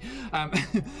and gritty.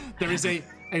 There is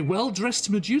a well-dressed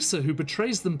Medusa who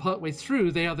betrays them partway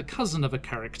through. They are the cousin of a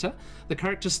character. The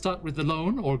characters start with the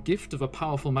loan or gift of a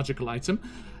powerful magical item.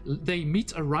 They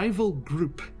meet a rival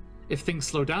group. If things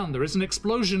slow down, there is an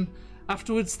explosion.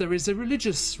 Afterwards, there is a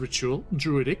religious ritual,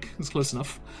 druidic, it's close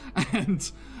enough, and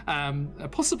a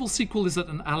possible sequel is that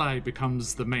an ally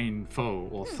becomes the main foe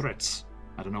or threat.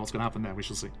 I don't know what's going to happen there, we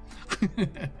shall see.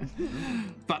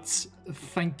 But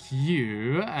thank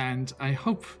you, and I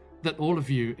hope that all of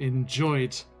you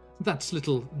enjoyed that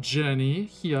little journey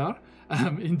here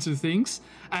into things,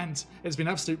 and it's been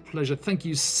an absolute pleasure. Thank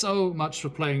you so much for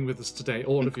playing with us today,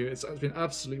 all of you. It's been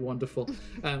absolutely wonderful.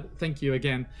 Thank you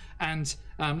again, and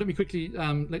let me quickly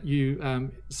let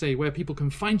you say where people can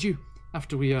find you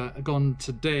after we are gone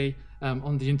today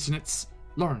on the internets.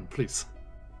 Lauren, please.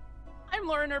 I'm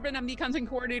Lauren Urban. I'm the content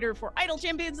coordinator for Idle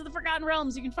Champions of the Forgotten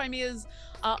Realms. You can find me as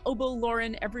Oboe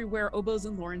Lauren everywhere oboes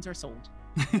and Laurens are sold.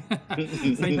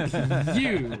 Thank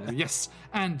you. Yes,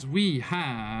 and we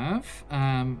have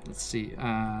let's see,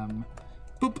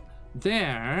 boop.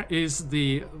 There is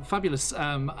the fabulous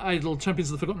Idle Champions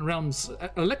of the Forgotten Realms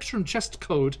Electrum chest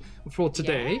code for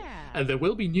today. And there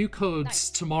will be new codes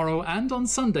tomorrow and on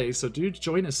Sunday, so do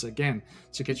join us again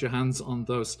to get your hands on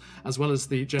those, as well as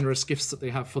the generous gifts that they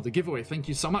have for the giveaway. Thank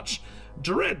you so much.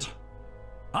 Dread!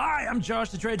 Hi, I'm Josh,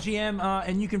 the DreadedGM,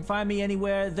 and you can find me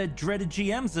anywhere that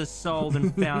DreadedGMs are sold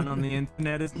and found on the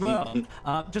internet as well.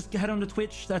 Just head on to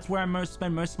Twitch. That's where I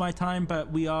spend most of my time. But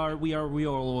we are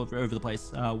all over the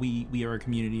place. We are a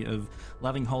community of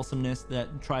loving wholesomeness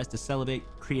that tries to celebrate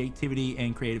creativity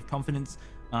and creative confidence.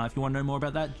 If you want to know more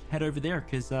about that, head over there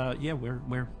because yeah,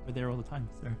 we're there all the time.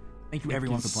 So Thank you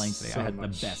everyone for playing today. I had the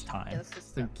best time. Yeah,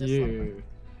 Thank you.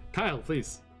 Kyle,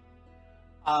 please.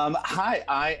 Hi,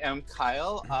 I am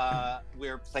Cyle.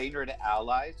 We're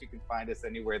PlayNerAllies. You can find us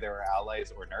anywhere there are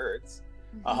allies or nerds.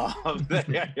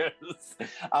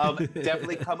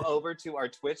 Definitely come over to our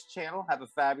Twitch channel. Have a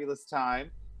fabulous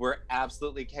time. We're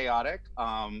absolutely chaotic.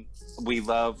 We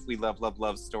love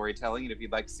storytelling. And if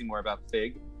you'd like to see more about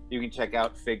Fig, you can check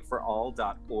out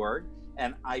figforall.org.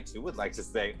 And I too would like to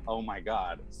say, oh my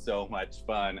God, so much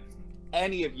fun.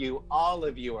 Any of you, all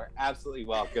of you are absolutely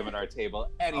welcome at our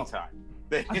table anytime.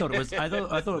 I thought it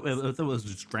was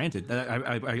just granted. I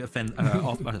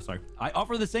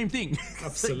offer the same thing.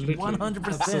 Absolutely. 100%.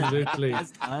 Absolutely.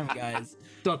 Best time, guys.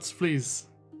 Dots, please.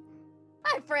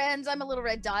 Hi, friends. I'm a Little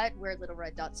Red Dot, where Little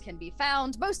Red Dots can be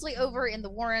found, mostly over in the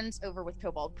Warrens, over with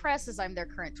Kobold Press, as I'm their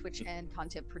current Twitch and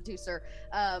content producer.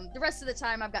 The rest of the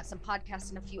time, I've got some podcasts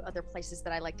and a few other places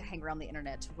that I like to hang around the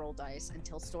internet to roll dice and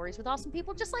tell stories with awesome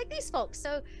people just like these folks.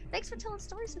 So thanks for telling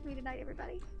stories with me tonight,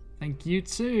 everybody. Thank you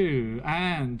too.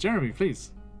 And Jeremy,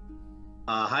 please.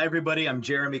 Hi, everybody. I'm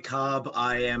Jeremy Cobb.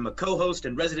 I am a co-host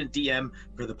and resident DM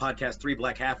for the podcast Three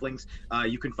Black Halflings.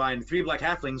 You can find Three Black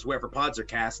Halflings wherever pods are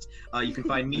cast. You can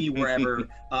find me wherever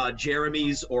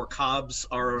Jeremy's or Cobb's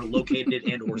are located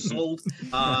and or sold.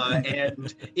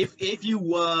 And if you,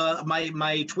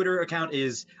 my Twitter account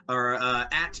is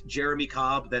at Jeremy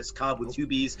Cobb. That's Cobb with two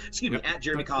B's. Excuse me, at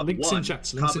Jeremy Cobb links 1. In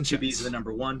chats, Cobb with two B's is the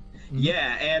number 1. Mm-hmm.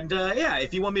 Yeah, and yeah,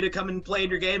 if you want me to come and play in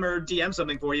your game or DM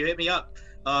something for you, hit me up.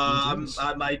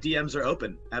 My DMs are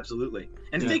open, absolutely.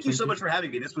 And thank you so much for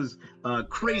having me. This was a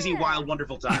crazy, wild,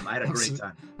 wonderful time. I had a great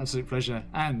time. Absolute pleasure.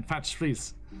 And Patch,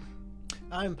 please.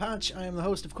 I'm Patch. I am the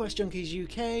host of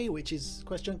QuestJunkiesUK, which is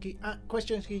QuestJunkie at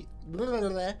QuestJunkie.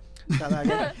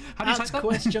 At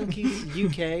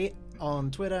QuestJunkiesUK on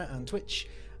Twitter and Twitch.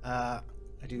 I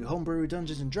do homebrew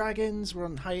Dungeons and Dragons. We're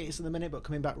on hiatus at the minute, but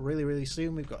coming back really, really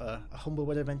soon. We've got a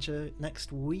Humblewed adventure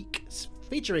next week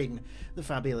featuring the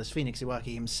fabulous Phoenix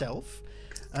Iwaki himself.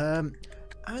 And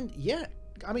yeah,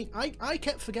 I mean, I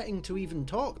kept forgetting to even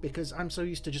talk because I'm so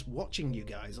used to just watching you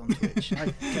guys on Twitch. I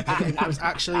kept forgetting I was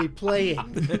actually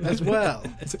playing as well.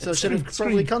 So I should have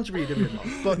probably contributed a bit more.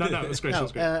 But no, it was great. No, it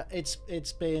was great.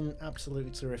 It's been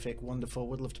absolutely terrific, wonderful.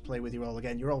 Would love to play with you all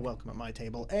again. You're all welcome at my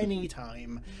table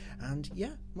anytime. And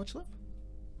yeah, much love.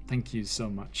 Thank you so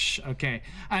much. Okay,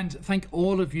 and thank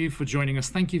all of you for joining us.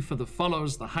 Thank you for the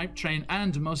follows, the hype train,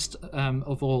 and most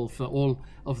of all for all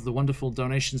of the wonderful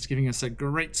donations, giving us a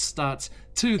great start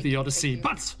to the Odyssey.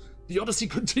 But the Odyssey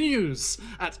continues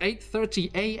at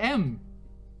 8:30 a.m.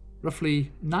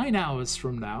 Roughly 9 hours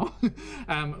from now.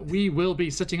 We will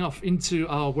be setting off into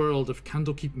our world of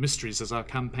Candlekeep Mysteries as our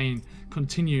campaign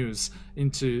continues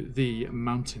into the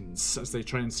mountains as they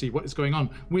try and see what is going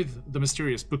on with the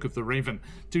mysterious Book of the Raven.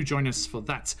 Do join us for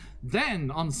that.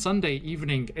 Then on Sunday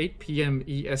evening, 8 p.m.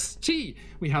 EST,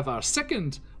 we have our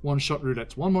second one-shot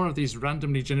roulette. One more of these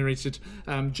randomly generated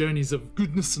journeys of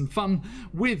goodness and fun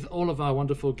with all of our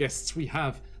wonderful guests. We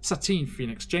have Satine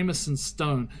Phoenix, Jameson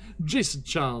Stone, Jason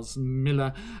Charles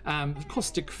Miller,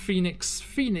 Caustic Phoenix,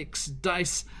 Phoenix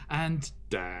Dice, and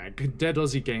Dag, Dead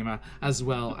Aussie Gamer as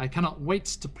well. I cannot wait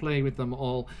to play with them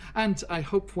all, and I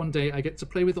hope one day I get to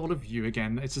play with all of you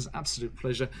again. It's an absolute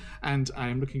pleasure, and I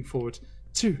am looking forward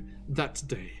to that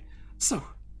day. So,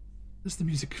 there's the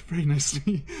music very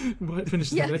nicely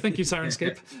finished today. Thank you,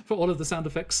 Sirenscape, for all of the sound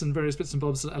effects and various bits and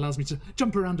bobs that allows me to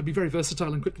jump around and be very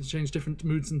versatile and quickly change different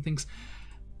moods and things.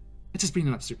 It has been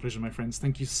an absolute pleasure, my friends.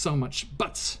 Thank you so much.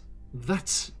 But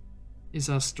that is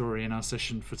our story and our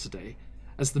session for today.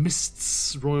 As the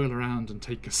mists roil around and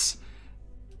take us,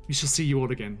 we shall see you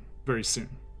all again very soon.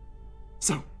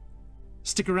 So,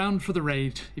 stick around for the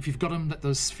raid. If you've got them, let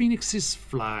those phoenixes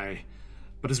fly.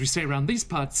 But as we say around these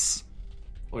parts,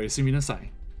 Oyasumi Nasai.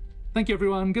 Thank you,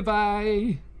 everyone.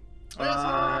 Goodbye.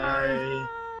 Bye.